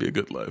life. That'd be a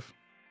good life.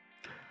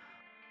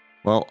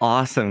 Well,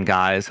 awesome,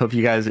 guys. Hope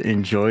you guys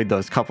enjoyed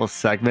those couple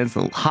segments.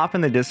 Hop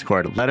in the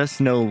Discord. Let us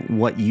know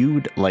what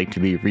you'd like to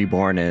be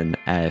reborn in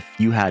if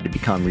you had to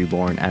become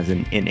reborn as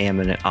an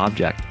inanimate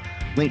object.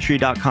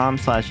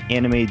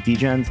 Linktree.com/Anime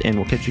Degens, and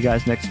we'll catch you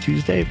guys next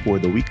Tuesday for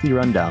the weekly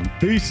rundown.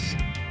 Peace.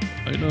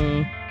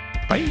 Bye.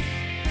 Bye.